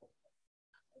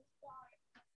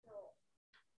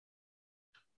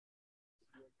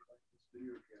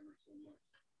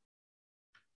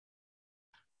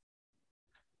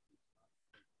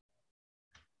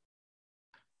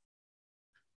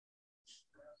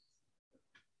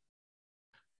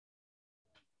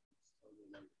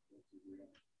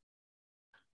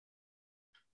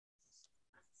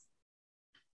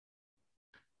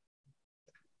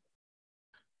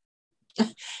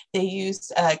 They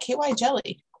used KY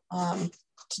jelly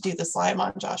to do the slime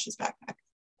on Josh's backpack.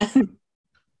 And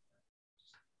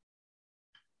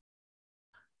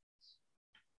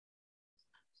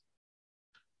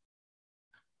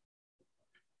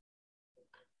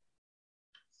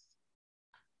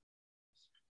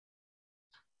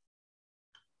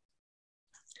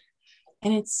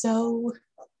it's so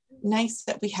nice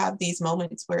that we have these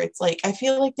moments where it's like, I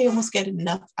feel like they almost get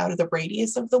enough out of the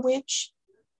radius of the witch.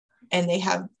 And they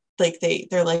have like,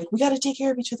 they're like, we got to take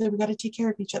care of each other. We got to take care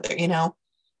of each other, you know?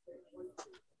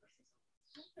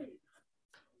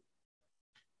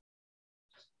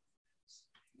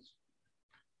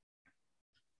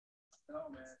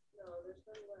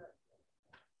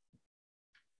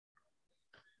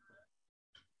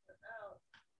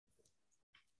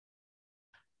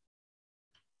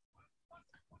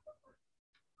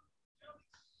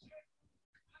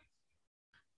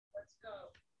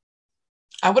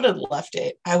 I would have left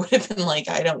it. I would have been like,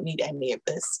 I don't need any of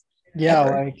this. Yeah,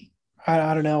 ever. Like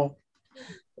I don't know.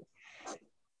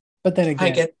 But then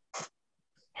again,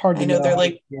 hard to know they're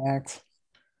like react.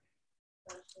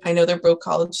 I know they're both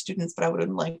college students, but I would have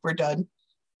been like, we're done.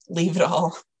 Leave it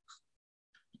all.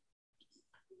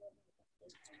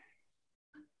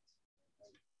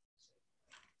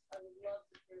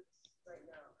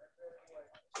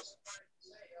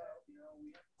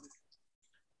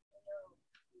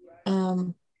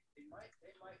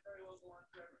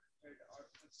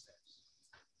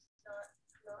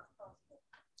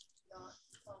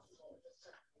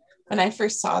 When I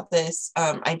first saw this,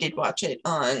 I did watch it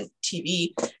on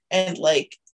TV, and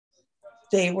like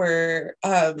they were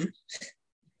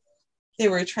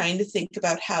trying to think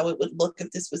about how it would look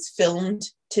if this was filmed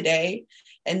today,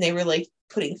 and they were like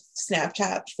putting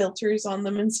Snapchat filters on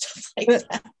them and stuff like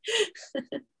that.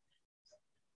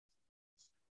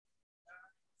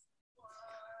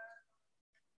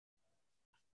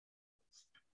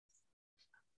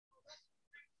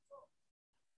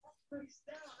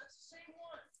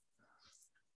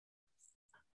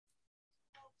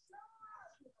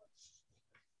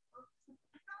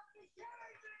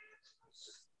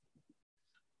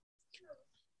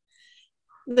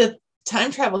 The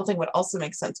time travel thing would also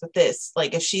make sense with this.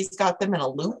 Like if she's got them in a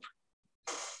loop,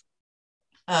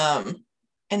 and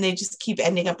they just keep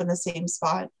ending up in the same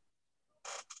spot.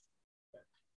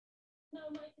 No,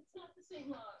 Mike, it's not the same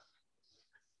log.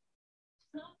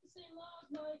 It's not the same log,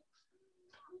 Mike.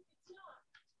 It's not.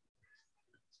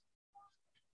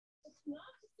 It's not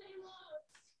the same log.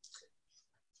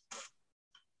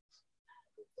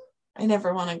 I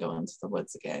never want to go into the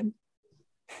woods again.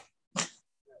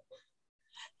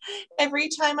 Every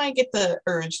time I get the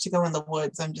urge to go in the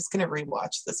woods, I'm just going to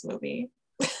rewatch this movie.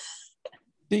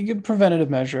 Be a good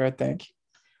preventative measure, I think.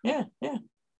 Yeah, yeah.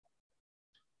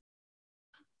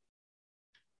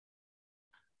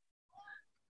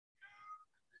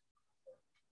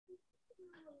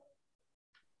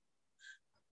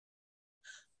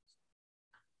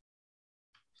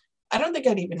 I don't think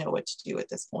I'd even know what to do at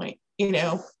this point, you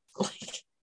know? Like,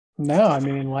 no, I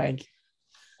mean, like,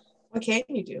 what can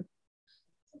you do?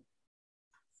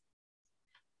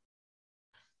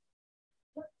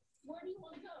 Where do you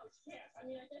want to go? Yeah, I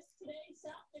mean, I guess today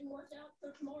south didn't work out,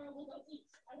 so tomorrow we'll go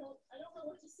east. I don't know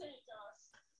what to say,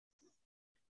 Josh.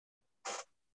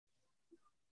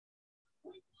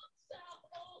 We walked south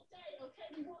all day,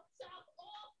 okay? We walked south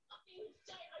all fucking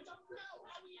day. I don't know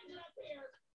how we ended up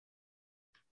here.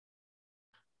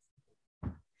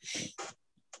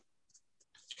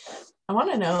 I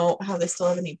want to know how they still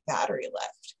have any battery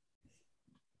left.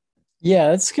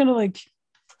 Yeah, it's kind of like,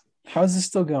 how's this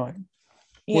still going?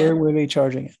 Yeah. Where were they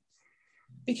charging it?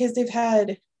 Because they've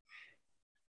had,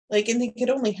 like, and they could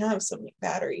only have so many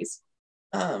batteries.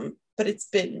 But it's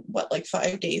been, what, like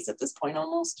 5 days at this point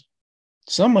almost?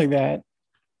 Something like that.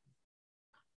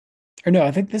 Or no,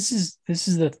 I think this is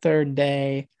the third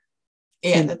day.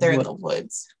 Yeah, that they're in the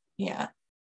woods. Yeah.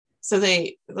 So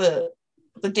the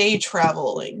day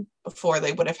traveling before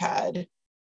they could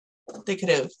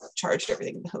have charged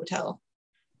everything in the hotel.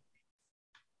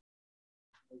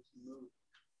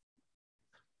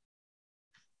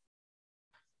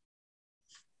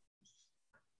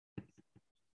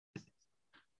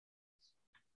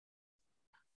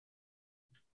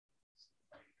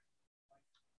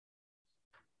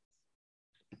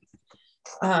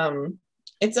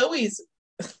 It's always,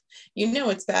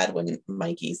 it's bad when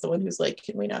Mikey's the one who's like,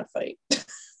 can we not fight?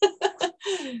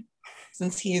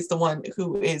 Since he's the one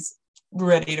who is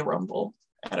ready to rumble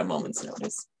at a moment's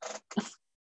notice.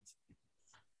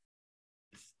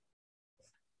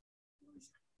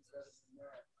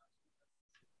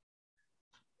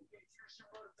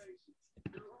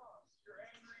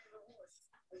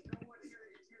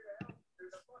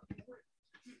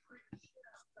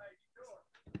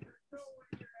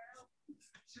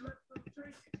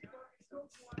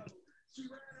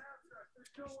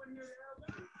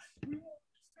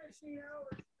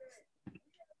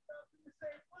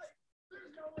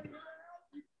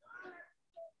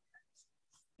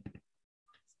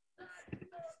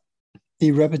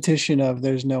 The repetition of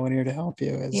 "there's no one here to help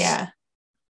you" is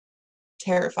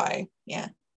terrifying. Yeah.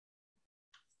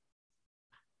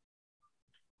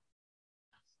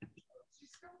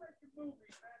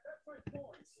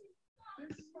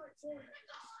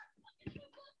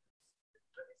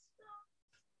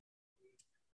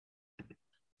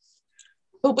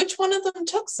 But which one of them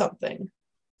took something?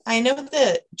 I know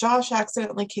that Josh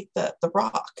accidentally kicked the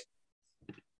rock.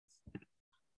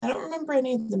 I don't remember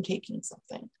any of them taking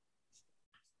something.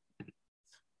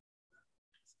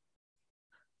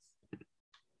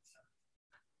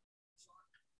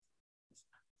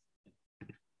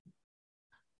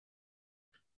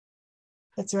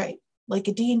 That's right. Like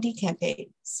a D&D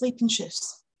campaign. Sleeping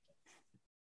shifts.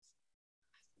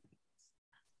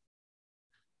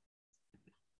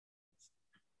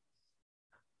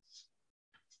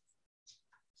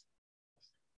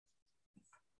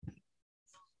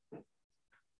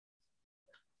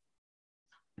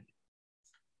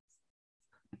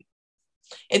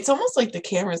 It's almost like the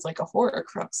camera is like a horror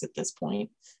crux at this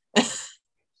point.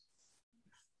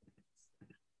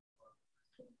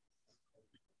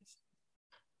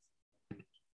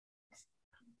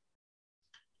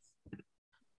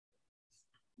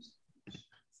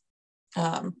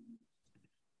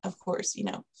 Of course,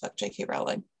 fuck J.K.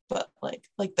 Rowling, but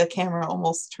like the camera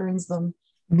almost turns them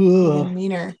even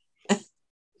meaner.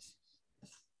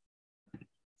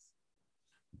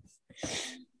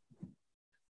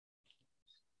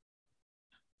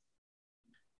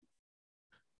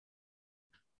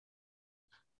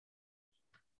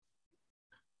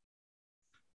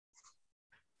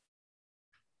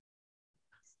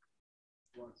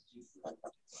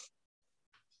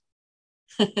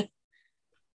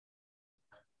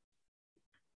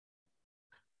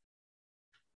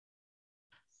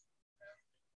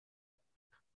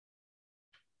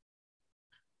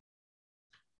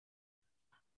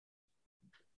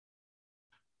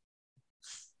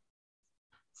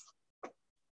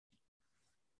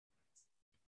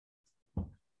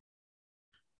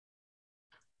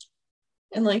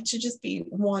 And like to just be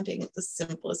wanting the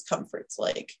simplest comforts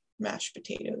like mashed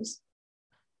potatoes.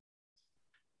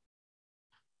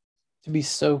 To be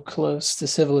so close to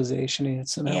civilization and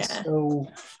it's somehow so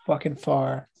fucking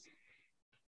far.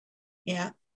 Yeah.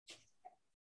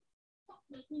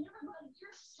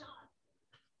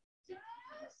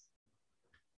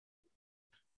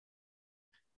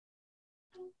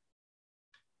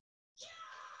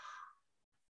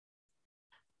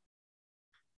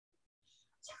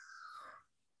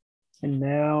 And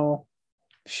now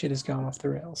shit has gone off the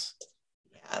rails.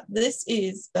 Yeah, this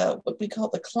is what we call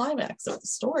the climax of the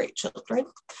story, children.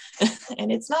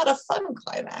 And it's not a fun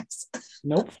climax.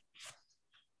 Nope.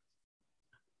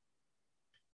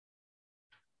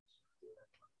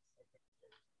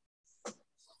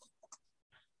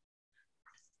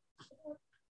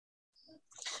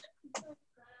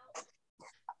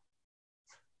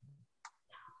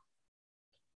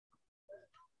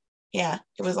 Yeah,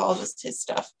 it was all just his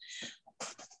stuff.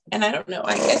 And I don't know,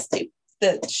 I guess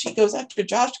that she goes after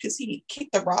Josh because he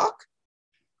kicked the rock.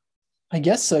 I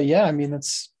guess so, yeah. I mean,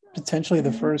 that's potentially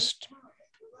the first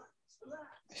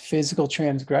physical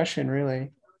transgression,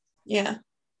 really. Yeah.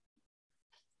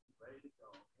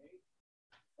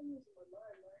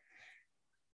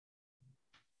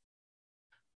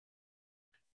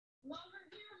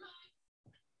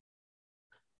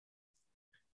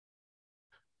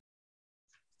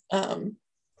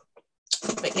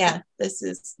 But But yeah, this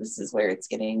is where it's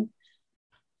getting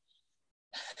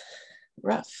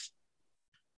rough.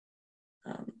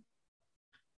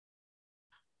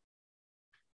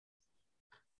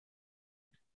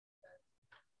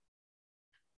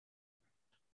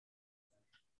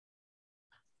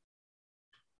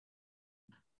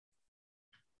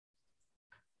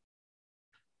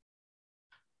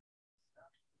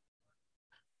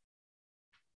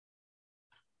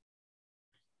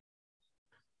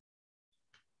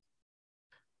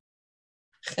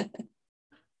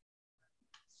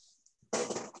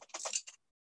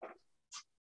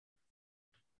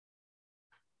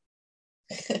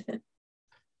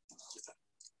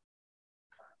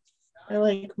 I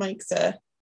like Mike's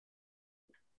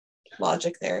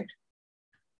logic there.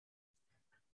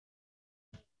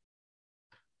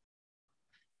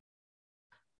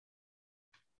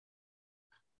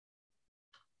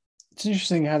 It's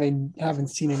interesting how they haven't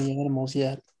seen any animals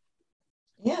yet.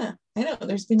 Yeah, I know.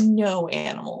 There's been no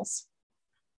animals.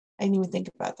 I didn't even think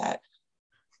about that.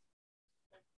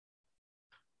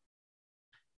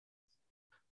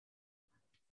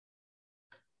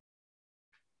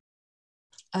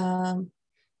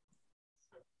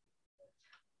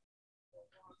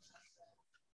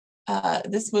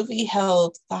 This movie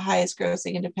held the highest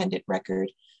grossing independent record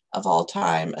of all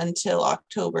time until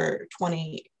October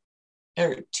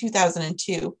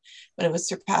 2002, when it was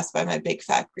surpassed by My Big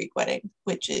Fat Greek Wedding,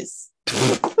 which is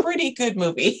a pretty good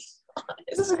movie.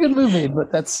 This is a good movie,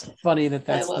 but that's funny that's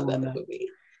I love that movie.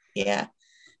 Yeah,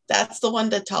 that's the one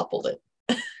that toppled it.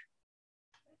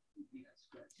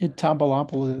 It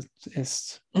Tompalopolis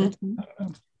is. Mm-hmm.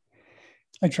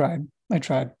 I tried. You're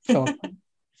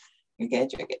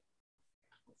good.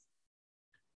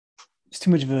 It's too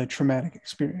much of a traumatic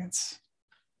experience.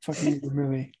 Fucking good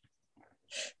movie.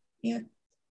 Yeah.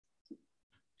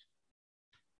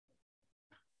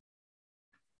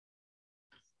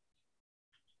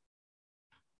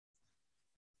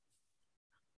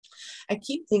 I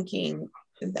keep thinking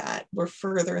that we're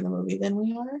further in the movie than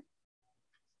we are.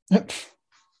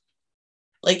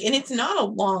 Like, and it's not a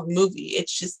long movie.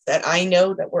 It's just that I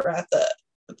know that we're at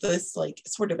this like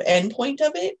sort of end point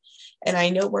of it, and I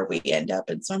know where we end up,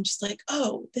 and so I'm just like,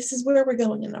 oh, this is where we're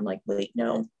going, and I'm like, wait,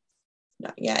 no,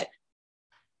 not yet.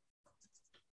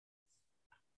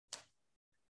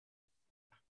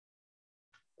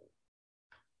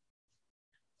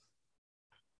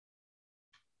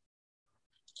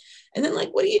 And then,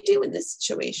 like, what do you do in this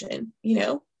situation? You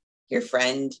know, your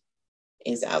friend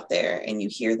is out there and you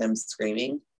hear them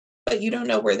screaming, but you don't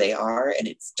know where they are and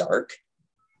it's dark.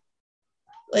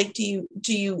 Like, do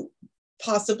you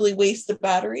possibly waste the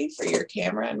battery for your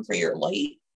camera and for your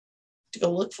light to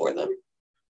go look for them?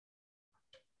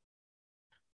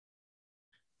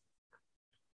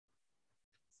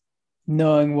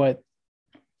 Knowing what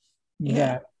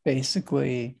that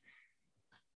basically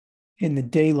in the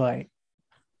daylight,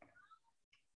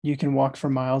 you can walk for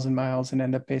miles and miles and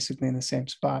end up basically in the same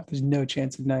spot. There's no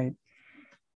chance at night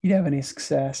you'd have any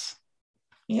success.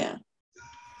 Yeah.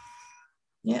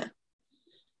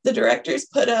 The directors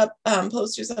put up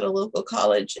posters at a local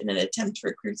college in an attempt to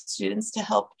recruit students to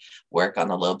help work on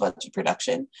the low budget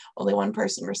production. Only one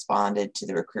person responded to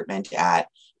the recruitment at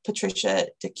Patricia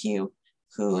DeQ,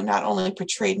 who not only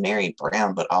portrayed Mary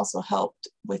Brown, but also helped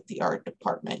with the art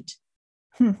department.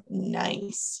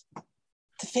 Nice.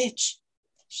 The Fitch.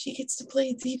 She gets to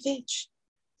play the Fitch.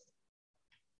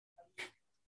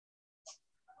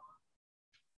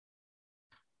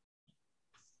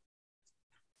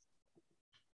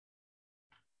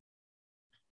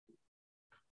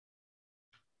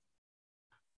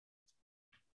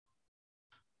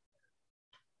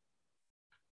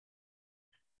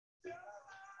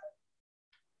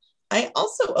 I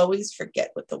also always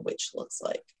forget what the witch looks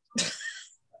like.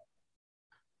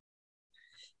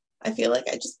 I feel like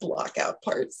I just block out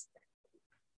parts.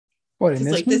 What, in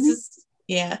this like movie? This is,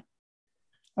 yeah.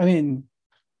 I mean,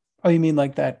 oh, you mean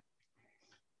like that?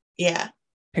 Yeah.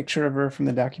 Picture of her from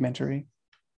the documentary?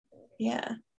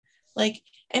 Yeah. Like,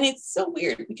 and it's so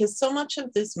weird because so much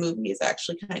of this movie is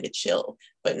actually kind of chill.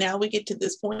 But now we get to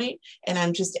this point and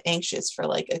I'm just anxious for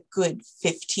like a good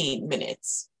 15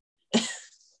 minutes.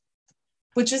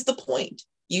 Which is the point.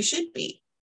 You should be.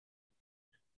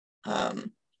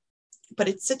 But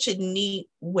it's such a neat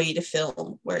way to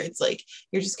film where it's like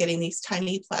you're just getting these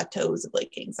tiny plateaus of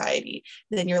like anxiety.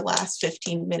 And then your last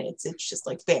 15 minutes, it's just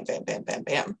like bam, bam, bam, bam,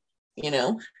 bam, you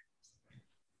know?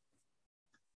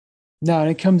 No,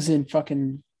 and it comes in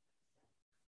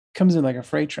like a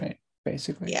freight train,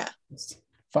 basically. Yeah.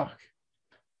 Fuck.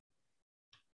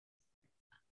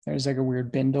 There's like a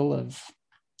weird bindle of.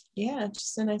 Yeah,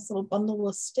 just a nice little bundle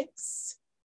of sticks.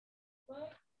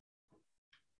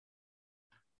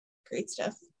 Great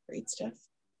stuff. Great stuff.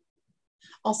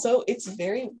 Also, it's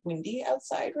very windy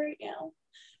outside right now.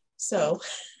 So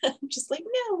I'm just like,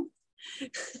 no.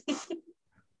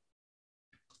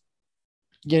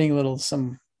 Getting a little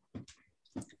some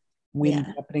wind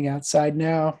happening outside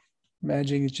now.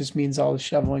 Imagining it just means all the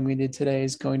shoveling we did today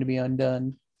is going to be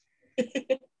undone.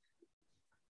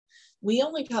 We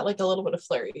only got like a little bit of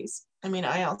flurries. I mean,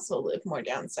 I also live more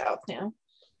down south now.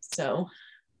 So,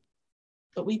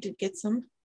 but we did get some.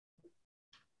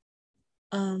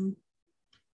 But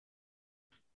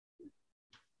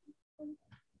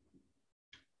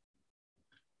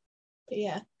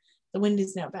yeah, the wind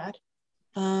is now bad.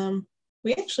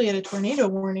 We actually had a tornado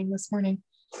warning this morning.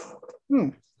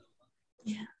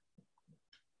 Yeah.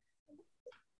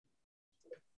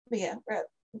 But yeah, we're at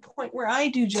the point where I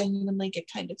do genuinely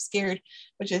get kind of scared,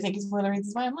 which I think is one of the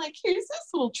reasons why I'm like, here's this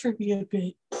little trivia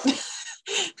bit.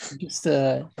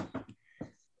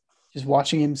 Just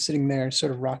watching him sitting there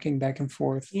sort of rocking back and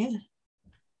forth. Yeah.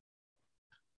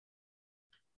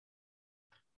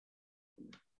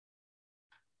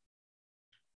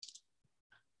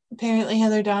 Apparently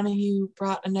Heather Donahue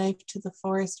brought a knife to the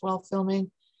forest while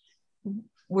filming,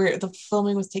 where the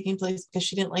filming was taking place, because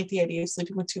she didn't like the idea of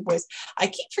sleeping with two boys. I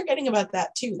keep forgetting about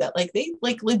that too, that like they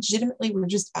like legitimately were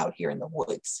just out here in the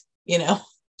woods, you know?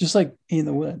 Just like in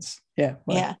the woods. Yeah.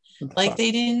 Yeah. Like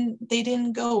they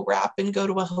didn't go rap and go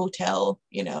to a hotel,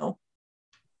 you know.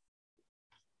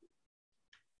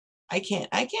 I can't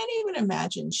even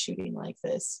imagine shooting like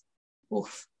this.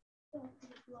 Oof.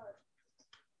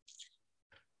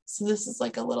 So this is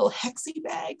like a little hexy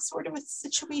bag sort of a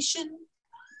situation.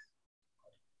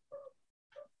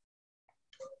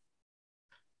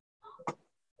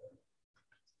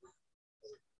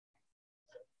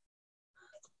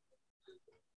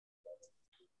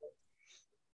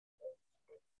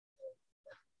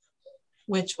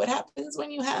 Which, what happens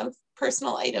when you have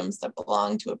personal items that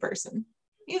belong to a person,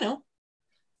 you know?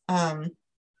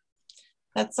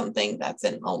 That's something that's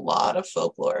in a lot of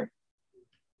folklore.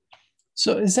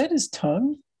 So is that his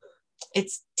tongue?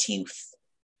 It's tooth.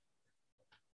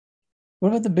 What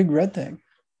about the big red thing?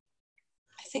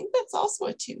 I think that's also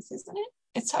a tooth, isn't it?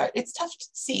 It's hard. It's tough to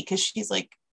see because she's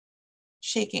like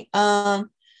shaking. That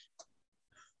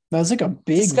was like a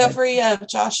big discovery of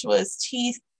Joshua's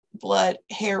teeth, blood,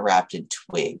 hair wrapped in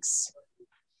twigs.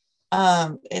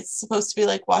 It's supposed to be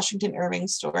like Washington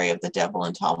Irving's story of the devil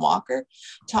and Tom Walker.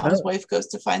 Tom's wife goes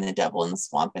to find the devil in the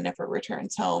swamp and never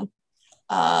returns home.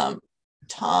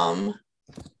 Tom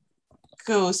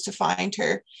goes to find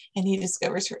her and he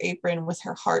discovers her apron with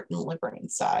her heart and liver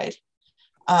inside.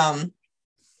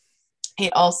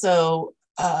 It also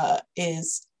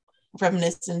is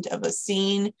reminiscent of a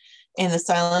scene in the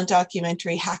silent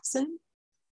documentary Haxan,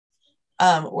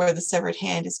 where the severed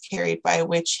hand is carried by a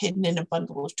witch hidden in a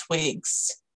bundle of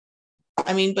twigs.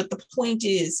 I mean, but the point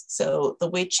is, so the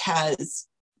witch has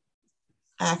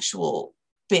actual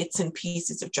bits and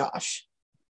pieces of Josh,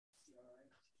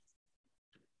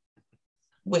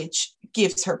 which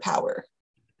gives her power.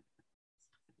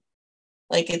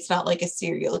 Like, it's not like a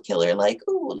serial killer, like,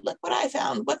 oh, look what I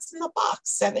found. What's in the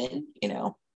box, 7, you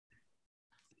know?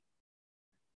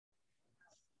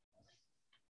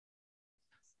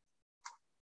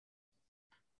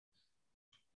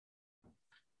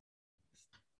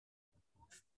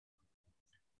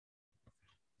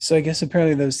 So I guess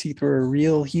apparently those teeth were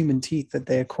real human teeth that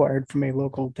they acquired from a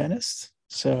local dentist.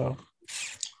 So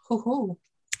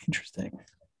interesting.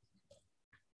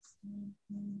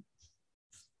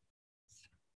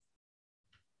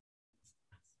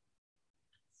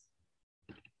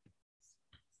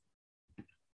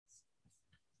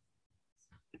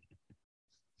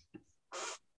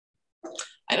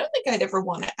 I don't think I'd ever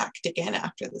want to act again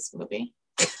after this movie.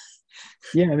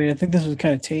 Yeah, I mean, I think this would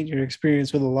kind of taint your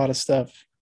experience with a lot of stuff.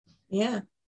 Yeah.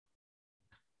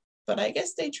 But I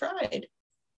guess they tried.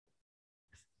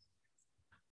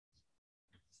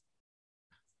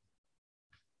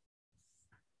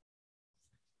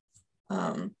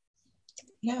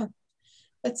 Yeah.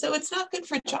 But so it's not good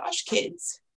for Josh,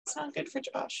 kids. It's not good for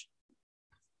Josh.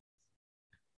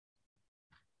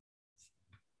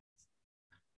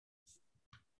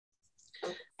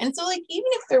 And so, like, even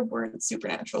if there weren't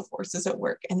supernatural forces at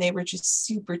work and they were just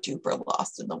super duper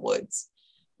lost in the woods,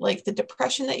 like the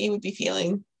depression that you would be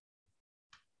feeling,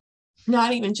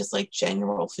 not even just like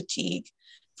general fatigue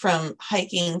from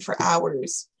hiking for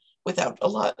hours without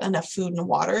enough food and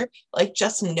water, like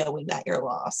just knowing that you're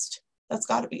lost, that's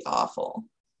got to be awful.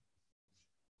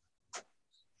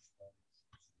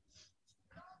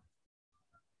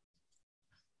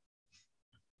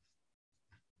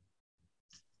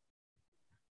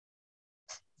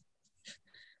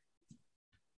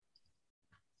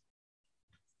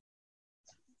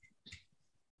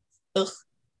 Ugh.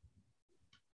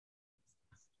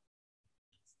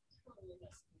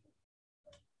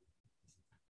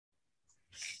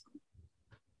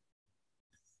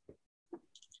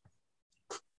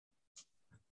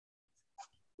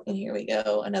 And here we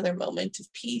go, another moment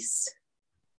of peace.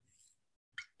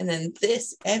 And then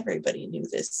this, everybody knew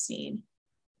this scene.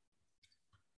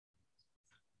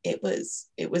 It was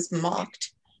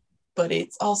mocked, but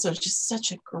it's also just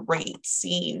such a great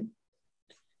scene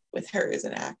with her as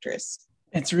an actress.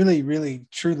 It's really, really,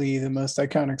 truly the most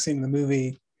iconic scene in the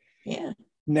movie. Yeah.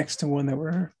 Next to one that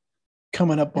we're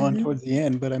coming up on towards the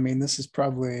end, but I mean, this is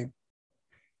probably.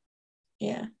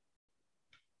 Yeah.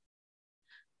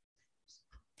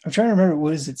 I'm trying to remember,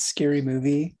 what is it, Scary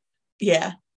Movie?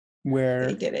 Yeah. Where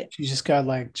they did it. She just got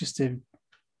like just a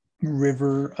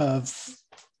river of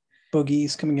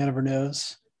boogies coming out of her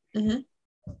nose. Mm-hmm.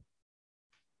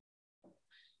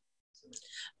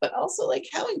 But also, like,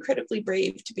 how incredibly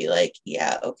brave to be like,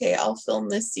 yeah, okay, I'll film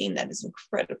this scene that is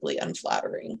incredibly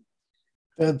unflattering.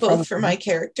 Both for my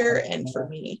character and for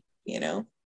me, you know?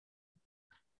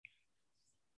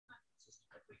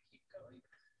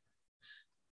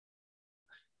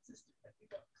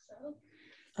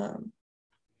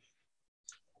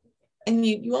 And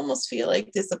you almost feel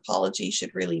like this apology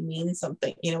should really mean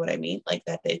something, you know what I mean? Like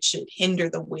that it should hinder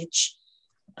the witch.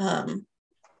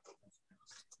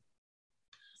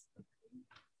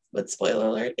 But spoiler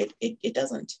alert, it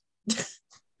doesn't.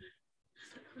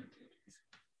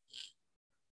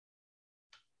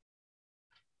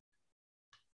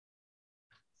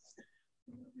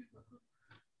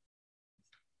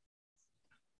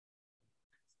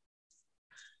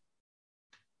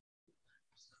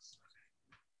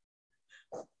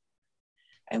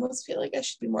 I almost feel like I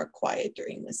should be more quiet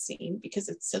during this scene because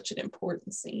it's such an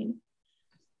important scene.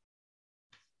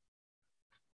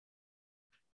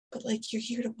 But like, you're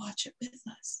here to watch it with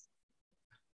us.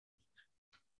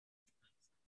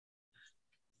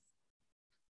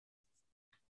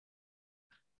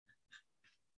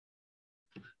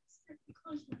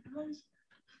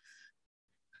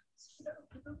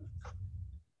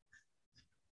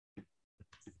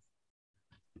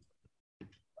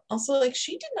 Also, like,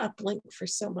 she did not blink for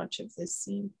so much of this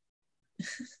scene.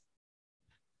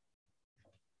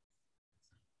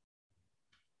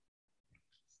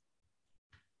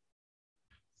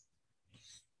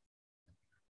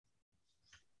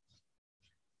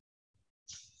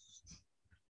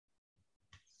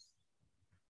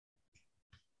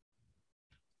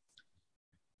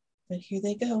 But here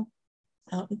they go,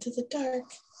 out into the dark.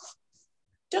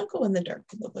 Don't go in the dark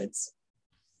in the woods.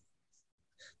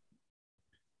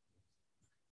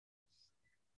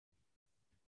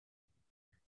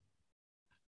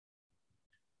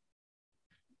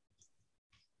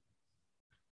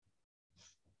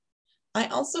 I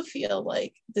also feel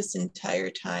like this entire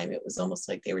time, it was almost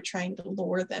like they were trying to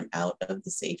lure them out of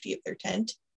the safety of their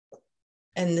tent.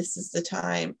 And this is the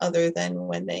time, other than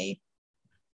when they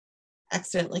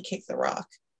accidentally kick the rock,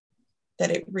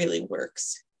 that it really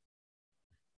works.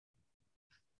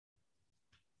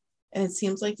 And it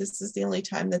seems like this is the only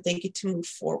time that they get to move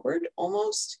forward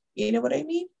almost. You know what I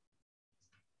mean?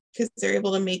 Because they're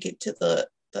able to make it to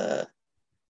the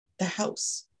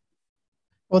house.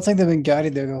 Well, it's like they've been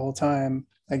guided there the whole time,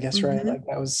 I guess, right? Like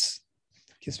that was,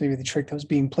 I guess maybe the trick that was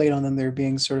being played on them. They were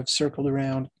being sort of circled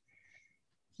around.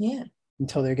 Yeah.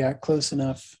 Until they got close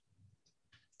enough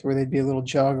to where they'd be a little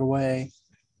jog away.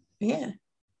 Yeah.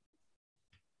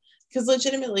 Because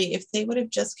legitimately, if they would have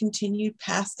just continued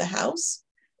past the house,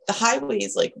 the highway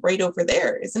is like right over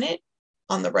there, isn't it?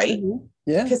 On the right? Mm-hmm.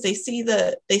 Yeah. Because they see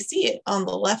it on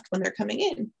the left when they're coming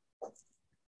in.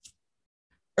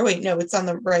 Or wait, no, it's on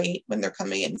the right when they're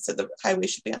coming in. So the highway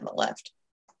should be on the left.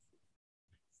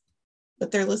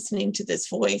 But they're listening to this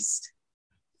voice.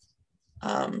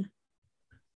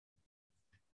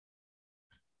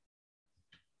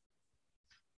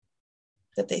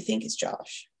 That they think is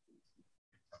Josh.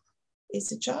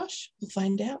 Is it Josh? We'll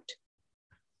find out.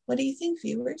 What do you think,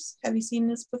 viewers? Have you seen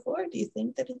this before? Do you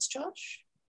think that it's Josh?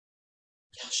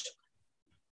 Josh.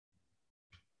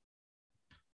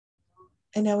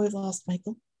 And now we've lost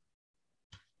Michael.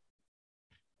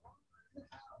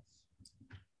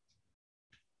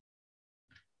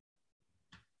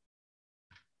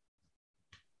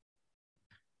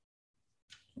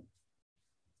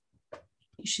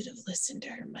 You should have listened to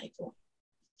her, Michael.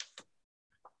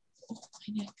 Oh,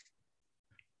 my neck.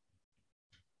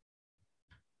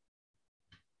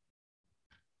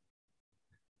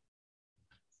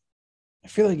 I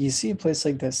feel like you see a place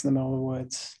like this in the middle of the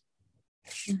woods.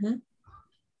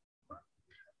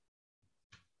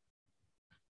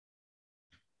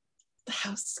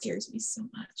 house scares me so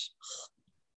much.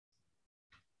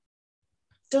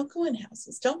 Don't go in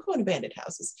houses. Don't go in abandoned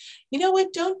houses. You know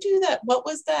what? Don't do that. What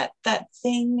was that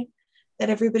thing that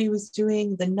everybody was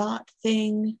doing? The knot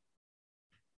thing.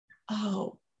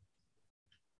 Oh,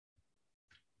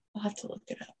 I'll have to look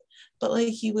it up. But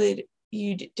like you'd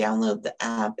download the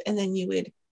app and then you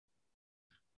would,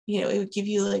 it would give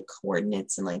you like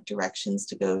coordinates and like directions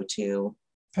to go to.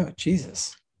 Oh,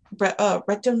 Jesus.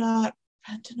 Randonauts.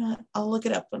 I'll look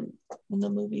it up when the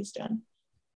movie's done.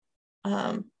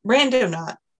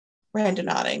 Randonauting.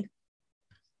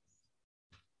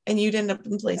 And you'd end up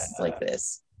in places like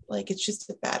this. Like, it's just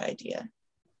a bad idea.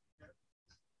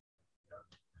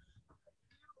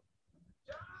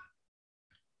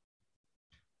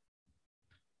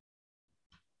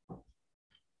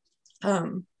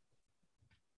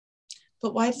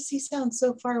 But why does he sound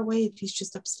so far away if he's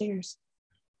just upstairs?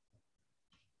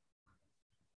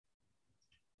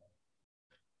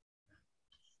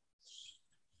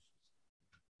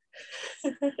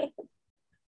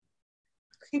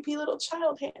 Creepy little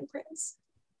child handprints.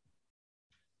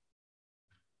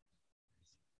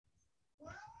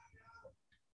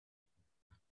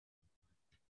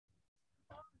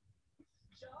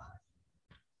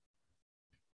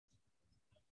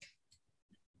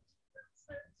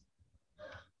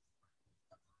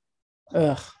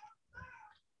 Ugh.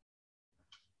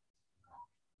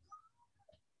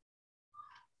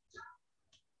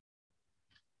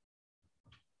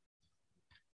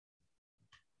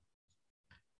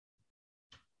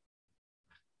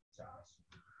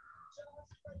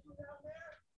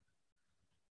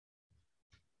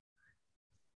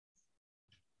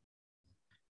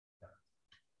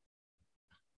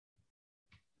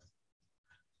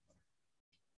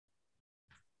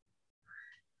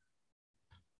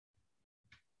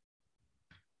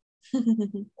 I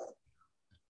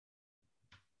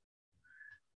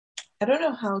don't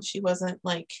know how she wasn't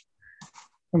like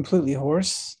completely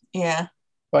hoarse. Yeah.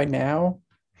 By now.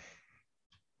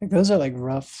 Like those are like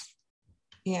rough.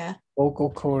 Yeah.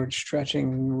 Vocal cord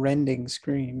stretching, rending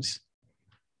screams.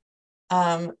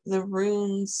 The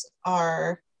runes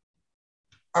are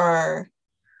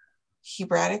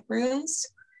Hebraic runes.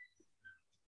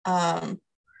 And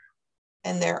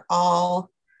they're all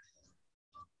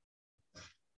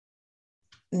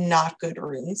not good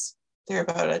runes. They're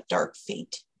about a dark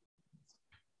fate.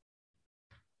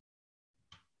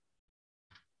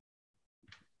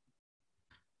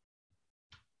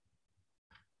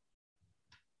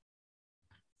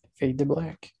 Fade to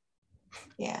black.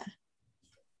 Yeah.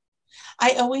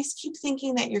 I always keep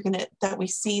thinking that we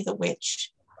see the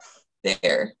witch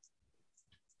there.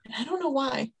 And I don't know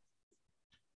why.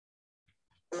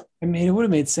 I mean, it would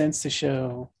have made sense to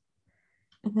show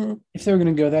if they were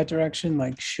going to go that direction,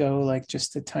 like show like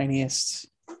just the tiniest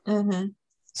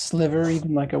sliver,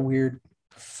 even like a weird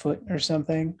foot or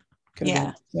something. Could have been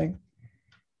interesting.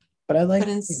 But I like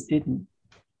it didn't.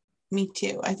 Me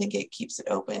too. I think it keeps it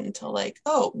open to like,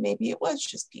 oh, maybe it was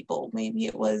just people. Maybe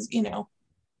it was, could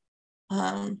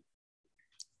have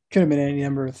been any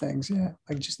number of things. Yeah.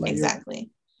 Like just like exactly.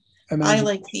 I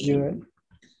like the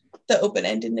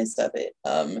open-endedness of it.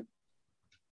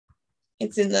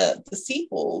 It's in the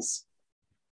sequels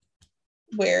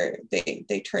where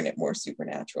they turn it more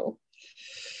supernatural.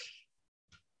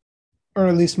 Or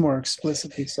at least more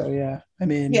explicitly so, yeah. I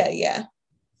mean, yeah.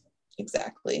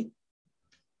 Exactly.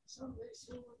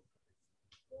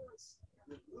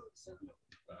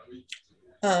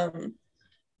 But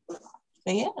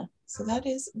yeah, so that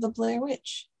is The Blair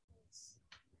Witch.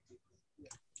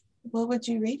 What would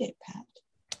you rate it, Pat?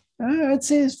 I'd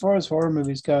say as far as horror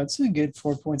movies go, it's a good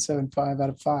 4.75 out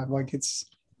of 5. Like it's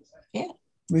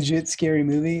legit scary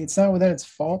movie. It's not without its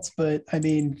faults, but I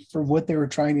mean, for what they were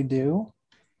trying to do,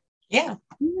 they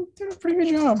did a pretty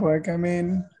good job. Like, I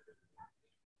mean,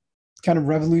 kind of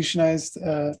revolutionized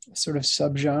sort of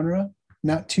subgenre.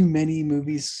 Not too many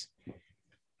movies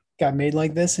got made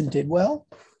like this and did well.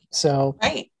 So,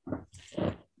 I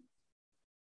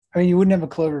mean, you wouldn't have a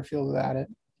Cloverfield without it.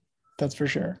 That's for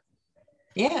sure.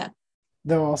 Yeah.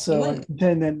 Though also,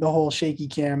 then the whole shaky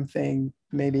cam thing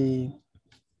maybe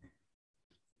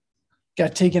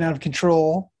got taken out of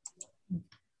control.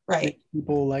 Right.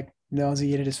 People like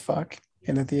nauseated as fuck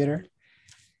in the theater.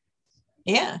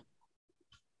 Yeah.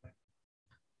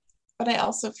 But I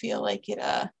also feel like it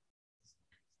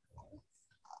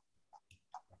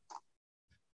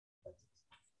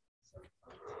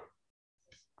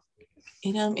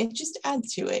it just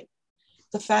adds to it.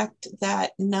 The fact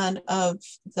that none of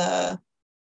the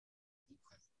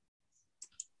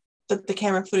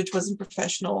camera footage wasn't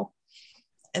professional.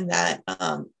 and that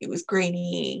it was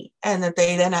grainy, and that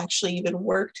they then actually even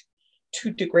worked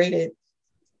to degrade it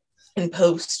in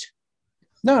post.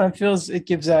 No, it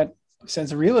gives that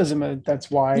sense of realism. That's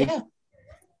why it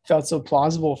felt so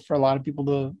plausible for a lot of people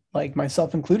to, like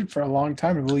myself included, for a long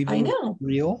time, to believe it was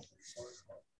real.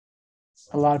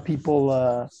 A lot of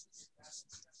people,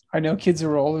 I know kids who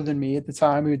were older than me at the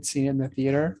time who had seen it in the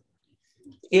theater.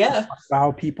 Yeah.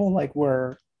 How people like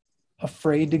were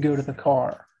afraid to go to the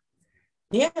car.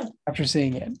 Yeah. After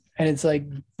seeing it. And it's like,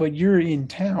 but you're in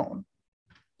town.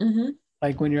 Mm-hmm.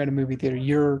 Like when you're at a movie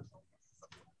theater,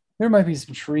 there might be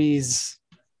some trees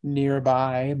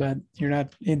nearby, but you're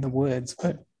not in the woods.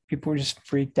 But people were just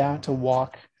freaked out to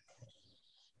walk.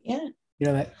 Yeah. You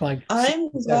know, that like I'm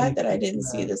glad that I didn't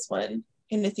see this one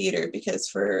in the theater, because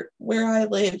for where I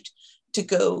lived, to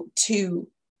go to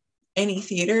any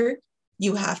theater,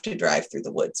 you have to drive through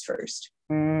the woods first.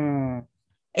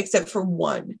 Except for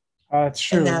one. That's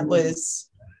true. And that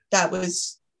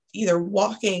was either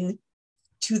walking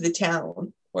to the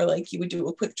town, or like you would do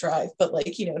a quick drive, but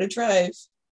like, you know, to drive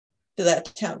to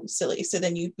that town was silly. So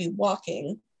then you'd be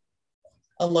walking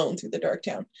alone through the dark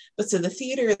town. But so the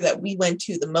theater that we went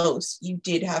to the most, you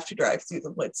did have to drive through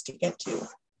the woods to get to.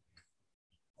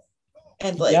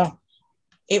 And like,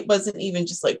 it wasn't even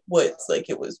just like woods, like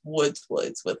it was woods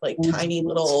with like tiny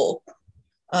little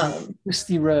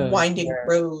twisty roads, winding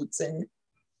roads, and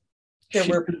there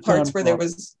were parts where there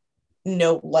was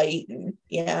no light, and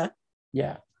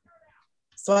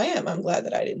so I'm glad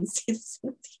that I didn't see this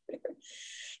in the theater.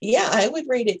 Yeah, I would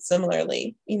rate it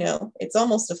similarly. You know, it's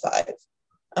almost a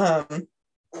 5.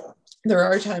 There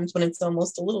are times when it's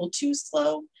almost a little too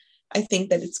slow. I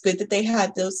think that it's good that they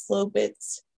had those slow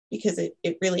bits, because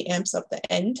it really amps up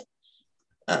the end.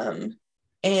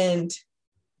 And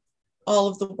all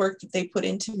of the work that they put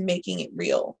into making it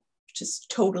real, just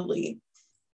totally.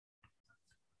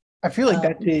 I feel like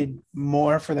that did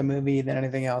more for the movie than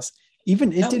anything else.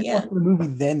 Even it did more for the movie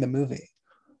than the movie.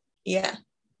 Yeah.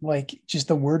 Like just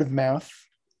the word of mouth.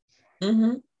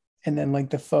 Mm-hmm. And then like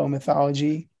the faux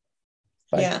mythology.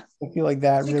 Like, I feel like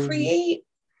that to really create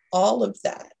all of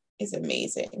that is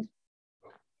amazing.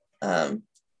 But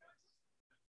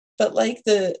like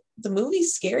the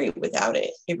movie's scary without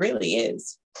it. It really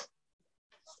is.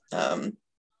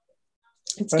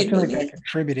 It's I feel like that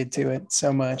contributed to it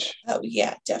so much. Oh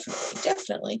yeah,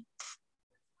 definitely.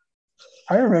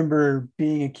 I remember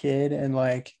being a kid and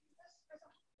like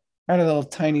I had a little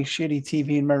tiny shitty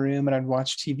TV in my room, and I'd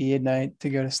watch TV at night to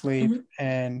go to sleep. Mm-hmm.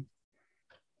 And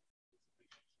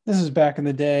this is back in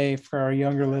the day for our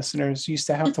younger listeners. You used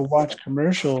to have to watch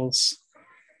commercials.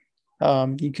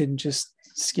 You could just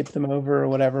skip them over or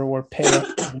whatever, or pay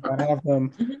and not have them.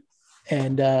 Mm-hmm.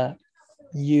 And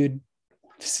you'd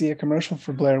see a commercial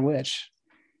for Blair Witch.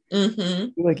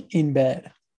 Mm-hmm. Like in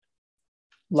bed.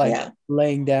 Like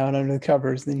laying down under the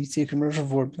covers. And then you see a commercial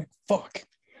for it, like, fuck.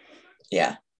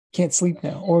 Yeah. Can't sleep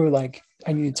now. Or like,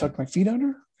 I need to tuck my feet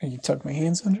under. I need to tuck my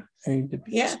hands under. I need to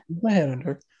put my head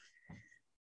under.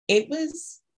 It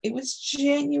was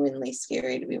genuinely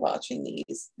scary to be watching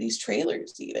these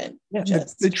trailers even. Yeah,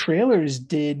 the trailers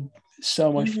did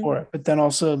so much for it. But then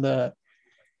also the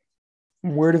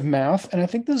word of mouth. And I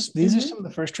think these are some of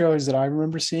the first trailers that I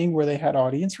remember seeing where they had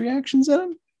audience reactions in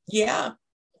them. Yeah,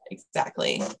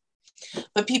 exactly.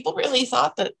 But people really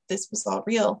thought that this was all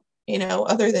real, you know,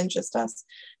 other than just us.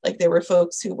 Like there were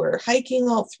folks who were hiking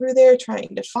all through there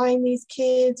trying to find these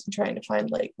kids and trying to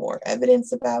find like more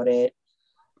evidence about it.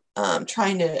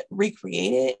 Trying to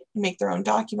recreate it, make their own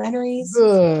documentaries.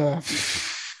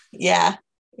 Yeah.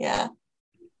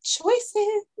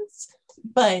 Choices.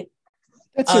 But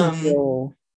that's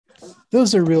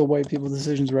those are real white people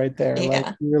decisions right there. Yeah.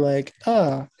 Like you're like,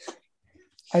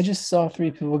 I just saw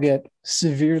 3 people get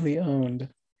severely owned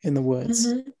in the woods.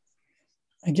 Mm-hmm.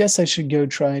 I guess I should go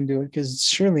try and do it, because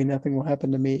surely nothing will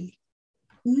happen to me.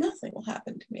 Nothing will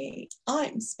happen to me.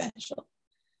 I'm special.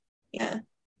 Yeah.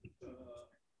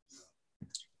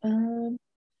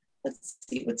 Let's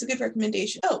see, what's a good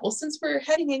recommendation? Oh, well, since we're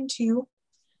heading into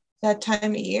that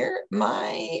time of year,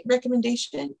 my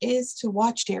recommendation is to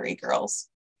watch Derry Girls.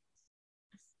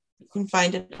 You can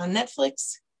find it on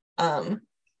Netflix.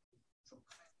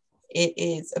 It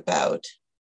is about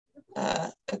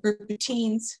a group of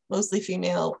teens, mostly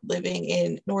female, living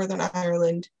in Northern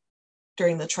Ireland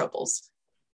during the Troubles.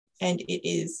 And it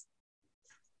is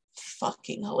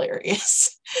fucking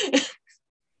hilarious.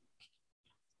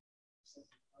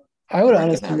 I would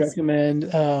honestly recommend,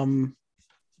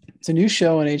 it's a new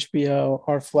show on HBO,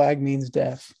 Our Flag Means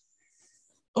Death.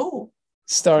 Oh.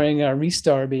 Starring Rhys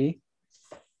Darby.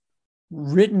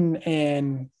 Written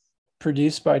and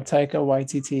produced by Taika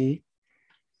Waititi.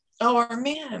 Oh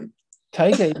man.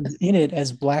 Taika is in it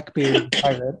as Blackbeard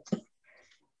pirate.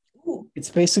 Ooh. It's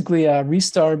basically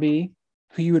Rhys Darby,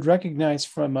 who you would recognize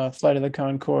from Flight of the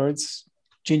Conchords,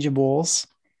 Ginger Bowles,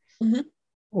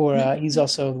 or he's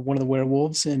also one of the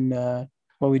werewolves in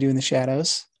What We Do in the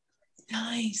Shadows.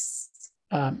 Nice.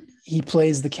 He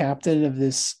plays the captain of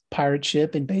this pirate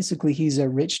ship, and basically he's a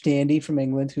rich dandy from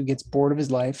England who gets bored of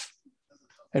his life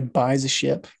and buys a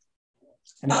ship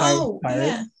and hires a pirate,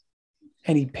 yeah.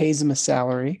 And he pays him a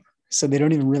salary, so they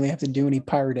don't even really have to do any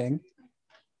pirating.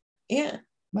 Yeah.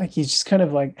 Like he's just kind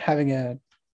of like having a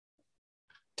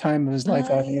time of his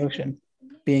life out in the ocean,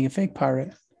 being a fake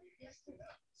pirate.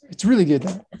 It's really good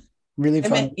though. Really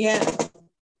fun.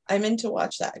 I'm in to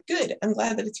watch that. Good. I'm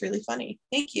glad that it's really funny.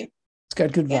 Thank you. It's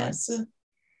got good vibes. Yeah,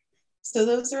 so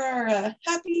those are our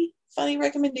happy, funny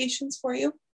recommendations for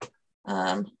you.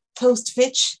 Post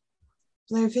Fitch,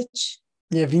 Blair Fitch.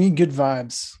 Yeah, if you need good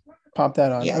vibes, pop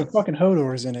that on. Yeah. Fucking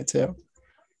Hodor's in it too.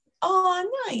 Oh,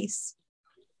 nice.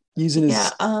 Using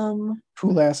his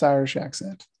cool ass Irish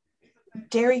accent.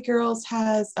 Dairy Girls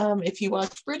has, if you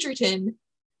watch Bridgerton,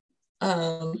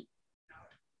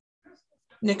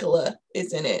 Nicola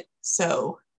is in it.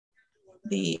 So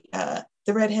the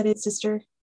redheaded sister.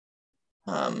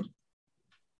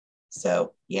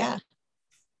 So yeah,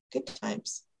 good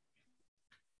times.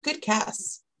 Good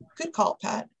cast. Good call,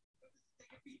 Pat.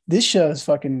 This show is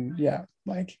fucking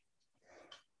like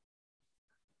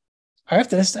I have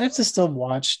to still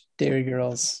watch Dairy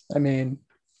Girls. I mean,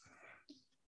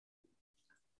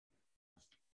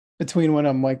 between when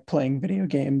I'm like playing video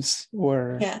games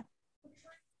or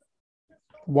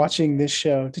watching this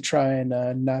show to try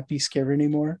and not be scared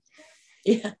anymore.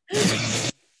 Yeah.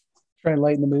 Try and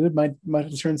lighten the mood. Might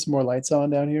turn some more lights on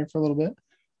down here for a little bit.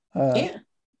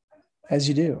 As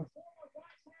you do.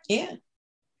 Yeah.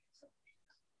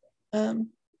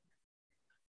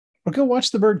 Or go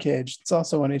watch The Birdcage. It's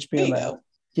also on HBO Max.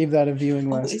 Gave that a viewing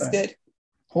last time. Good.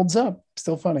 Holds up.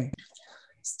 Still funny.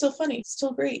 Still funny.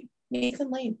 Still great. Nathan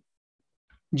Lane.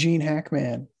 Gene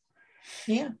Hackman.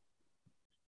 Yeah.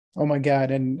 Oh my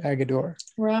God. And Agador.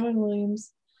 Robin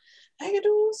Williams.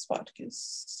 Agador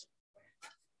Spartacus.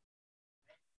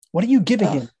 What are you giving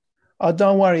him? Oh,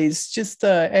 don't worry. It's just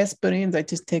aspirins. I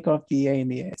just take off the A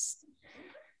and the S.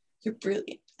 You're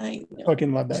brilliant. I know.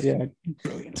 Fucking love that. Yeah.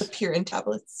 Brilliant. The Purine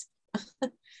tablets.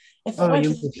 If I went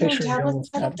for the Purine tablets,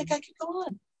 I don't think I could go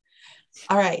on.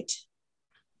 All right.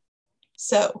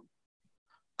 So,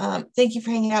 thank you for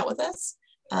hanging out with us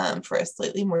for a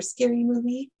slightly more scary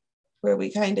movie where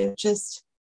we kind of just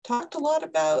talked a lot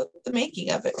about the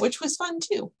making of it, which was fun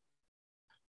too.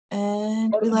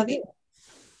 And we love you.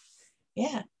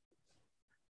 Yeah.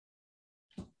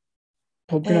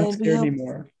 Hope you're not scared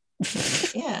anymore.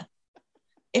 Yeah.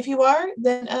 If you are,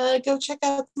 then go check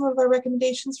out some of our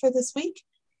recommendations for this week.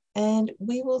 And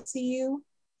we will see you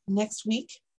next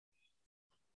week.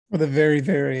 With a very,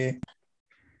 very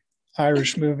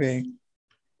Irish movie.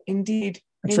 Indeed.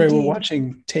 That's right, we're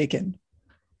watching Taken.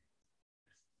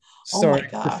 Starring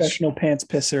professional pants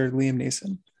pisser Liam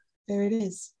Neeson. There it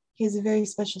is. He has a very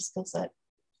special skill set.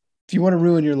 If you want to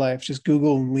ruin your life, just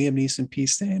Google Liam Neeson pee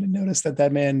stand and notice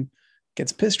that man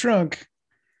gets pissed drunk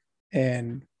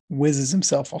and whizzes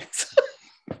himself all the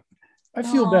time. I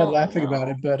feel bad laughing about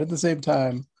it, but at the same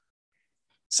time,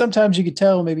 sometimes you could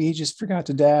tell maybe he just forgot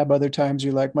to dab. Other times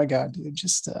you're like, my God, dude,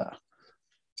 just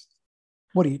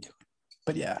what are you doing?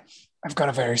 But yeah, I've got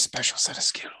a very special set of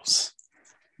skills.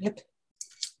 Yep.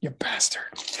 You bastard.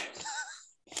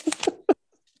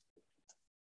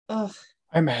 Ugh.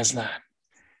 I'm Aslan.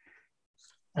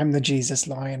 I'm the Jesus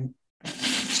Lion.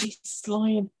 Jesus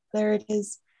Lion. There it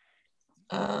is.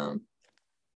 Tilda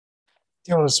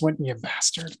Swinton, you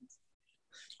bastard.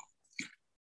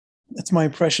 That's my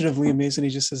impression of Liam Neeson. He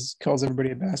just calls everybody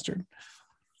a bastard.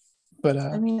 But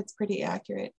I mean, it's pretty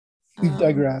accurate. We've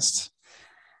digressed.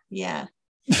 Yeah.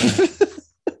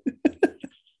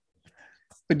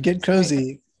 But get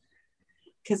cozy.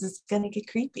 Because it's gonna get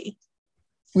creepy.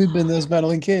 We've been those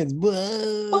meddling kids. Bye.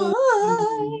 Bye.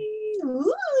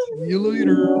 See you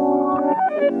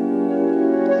later.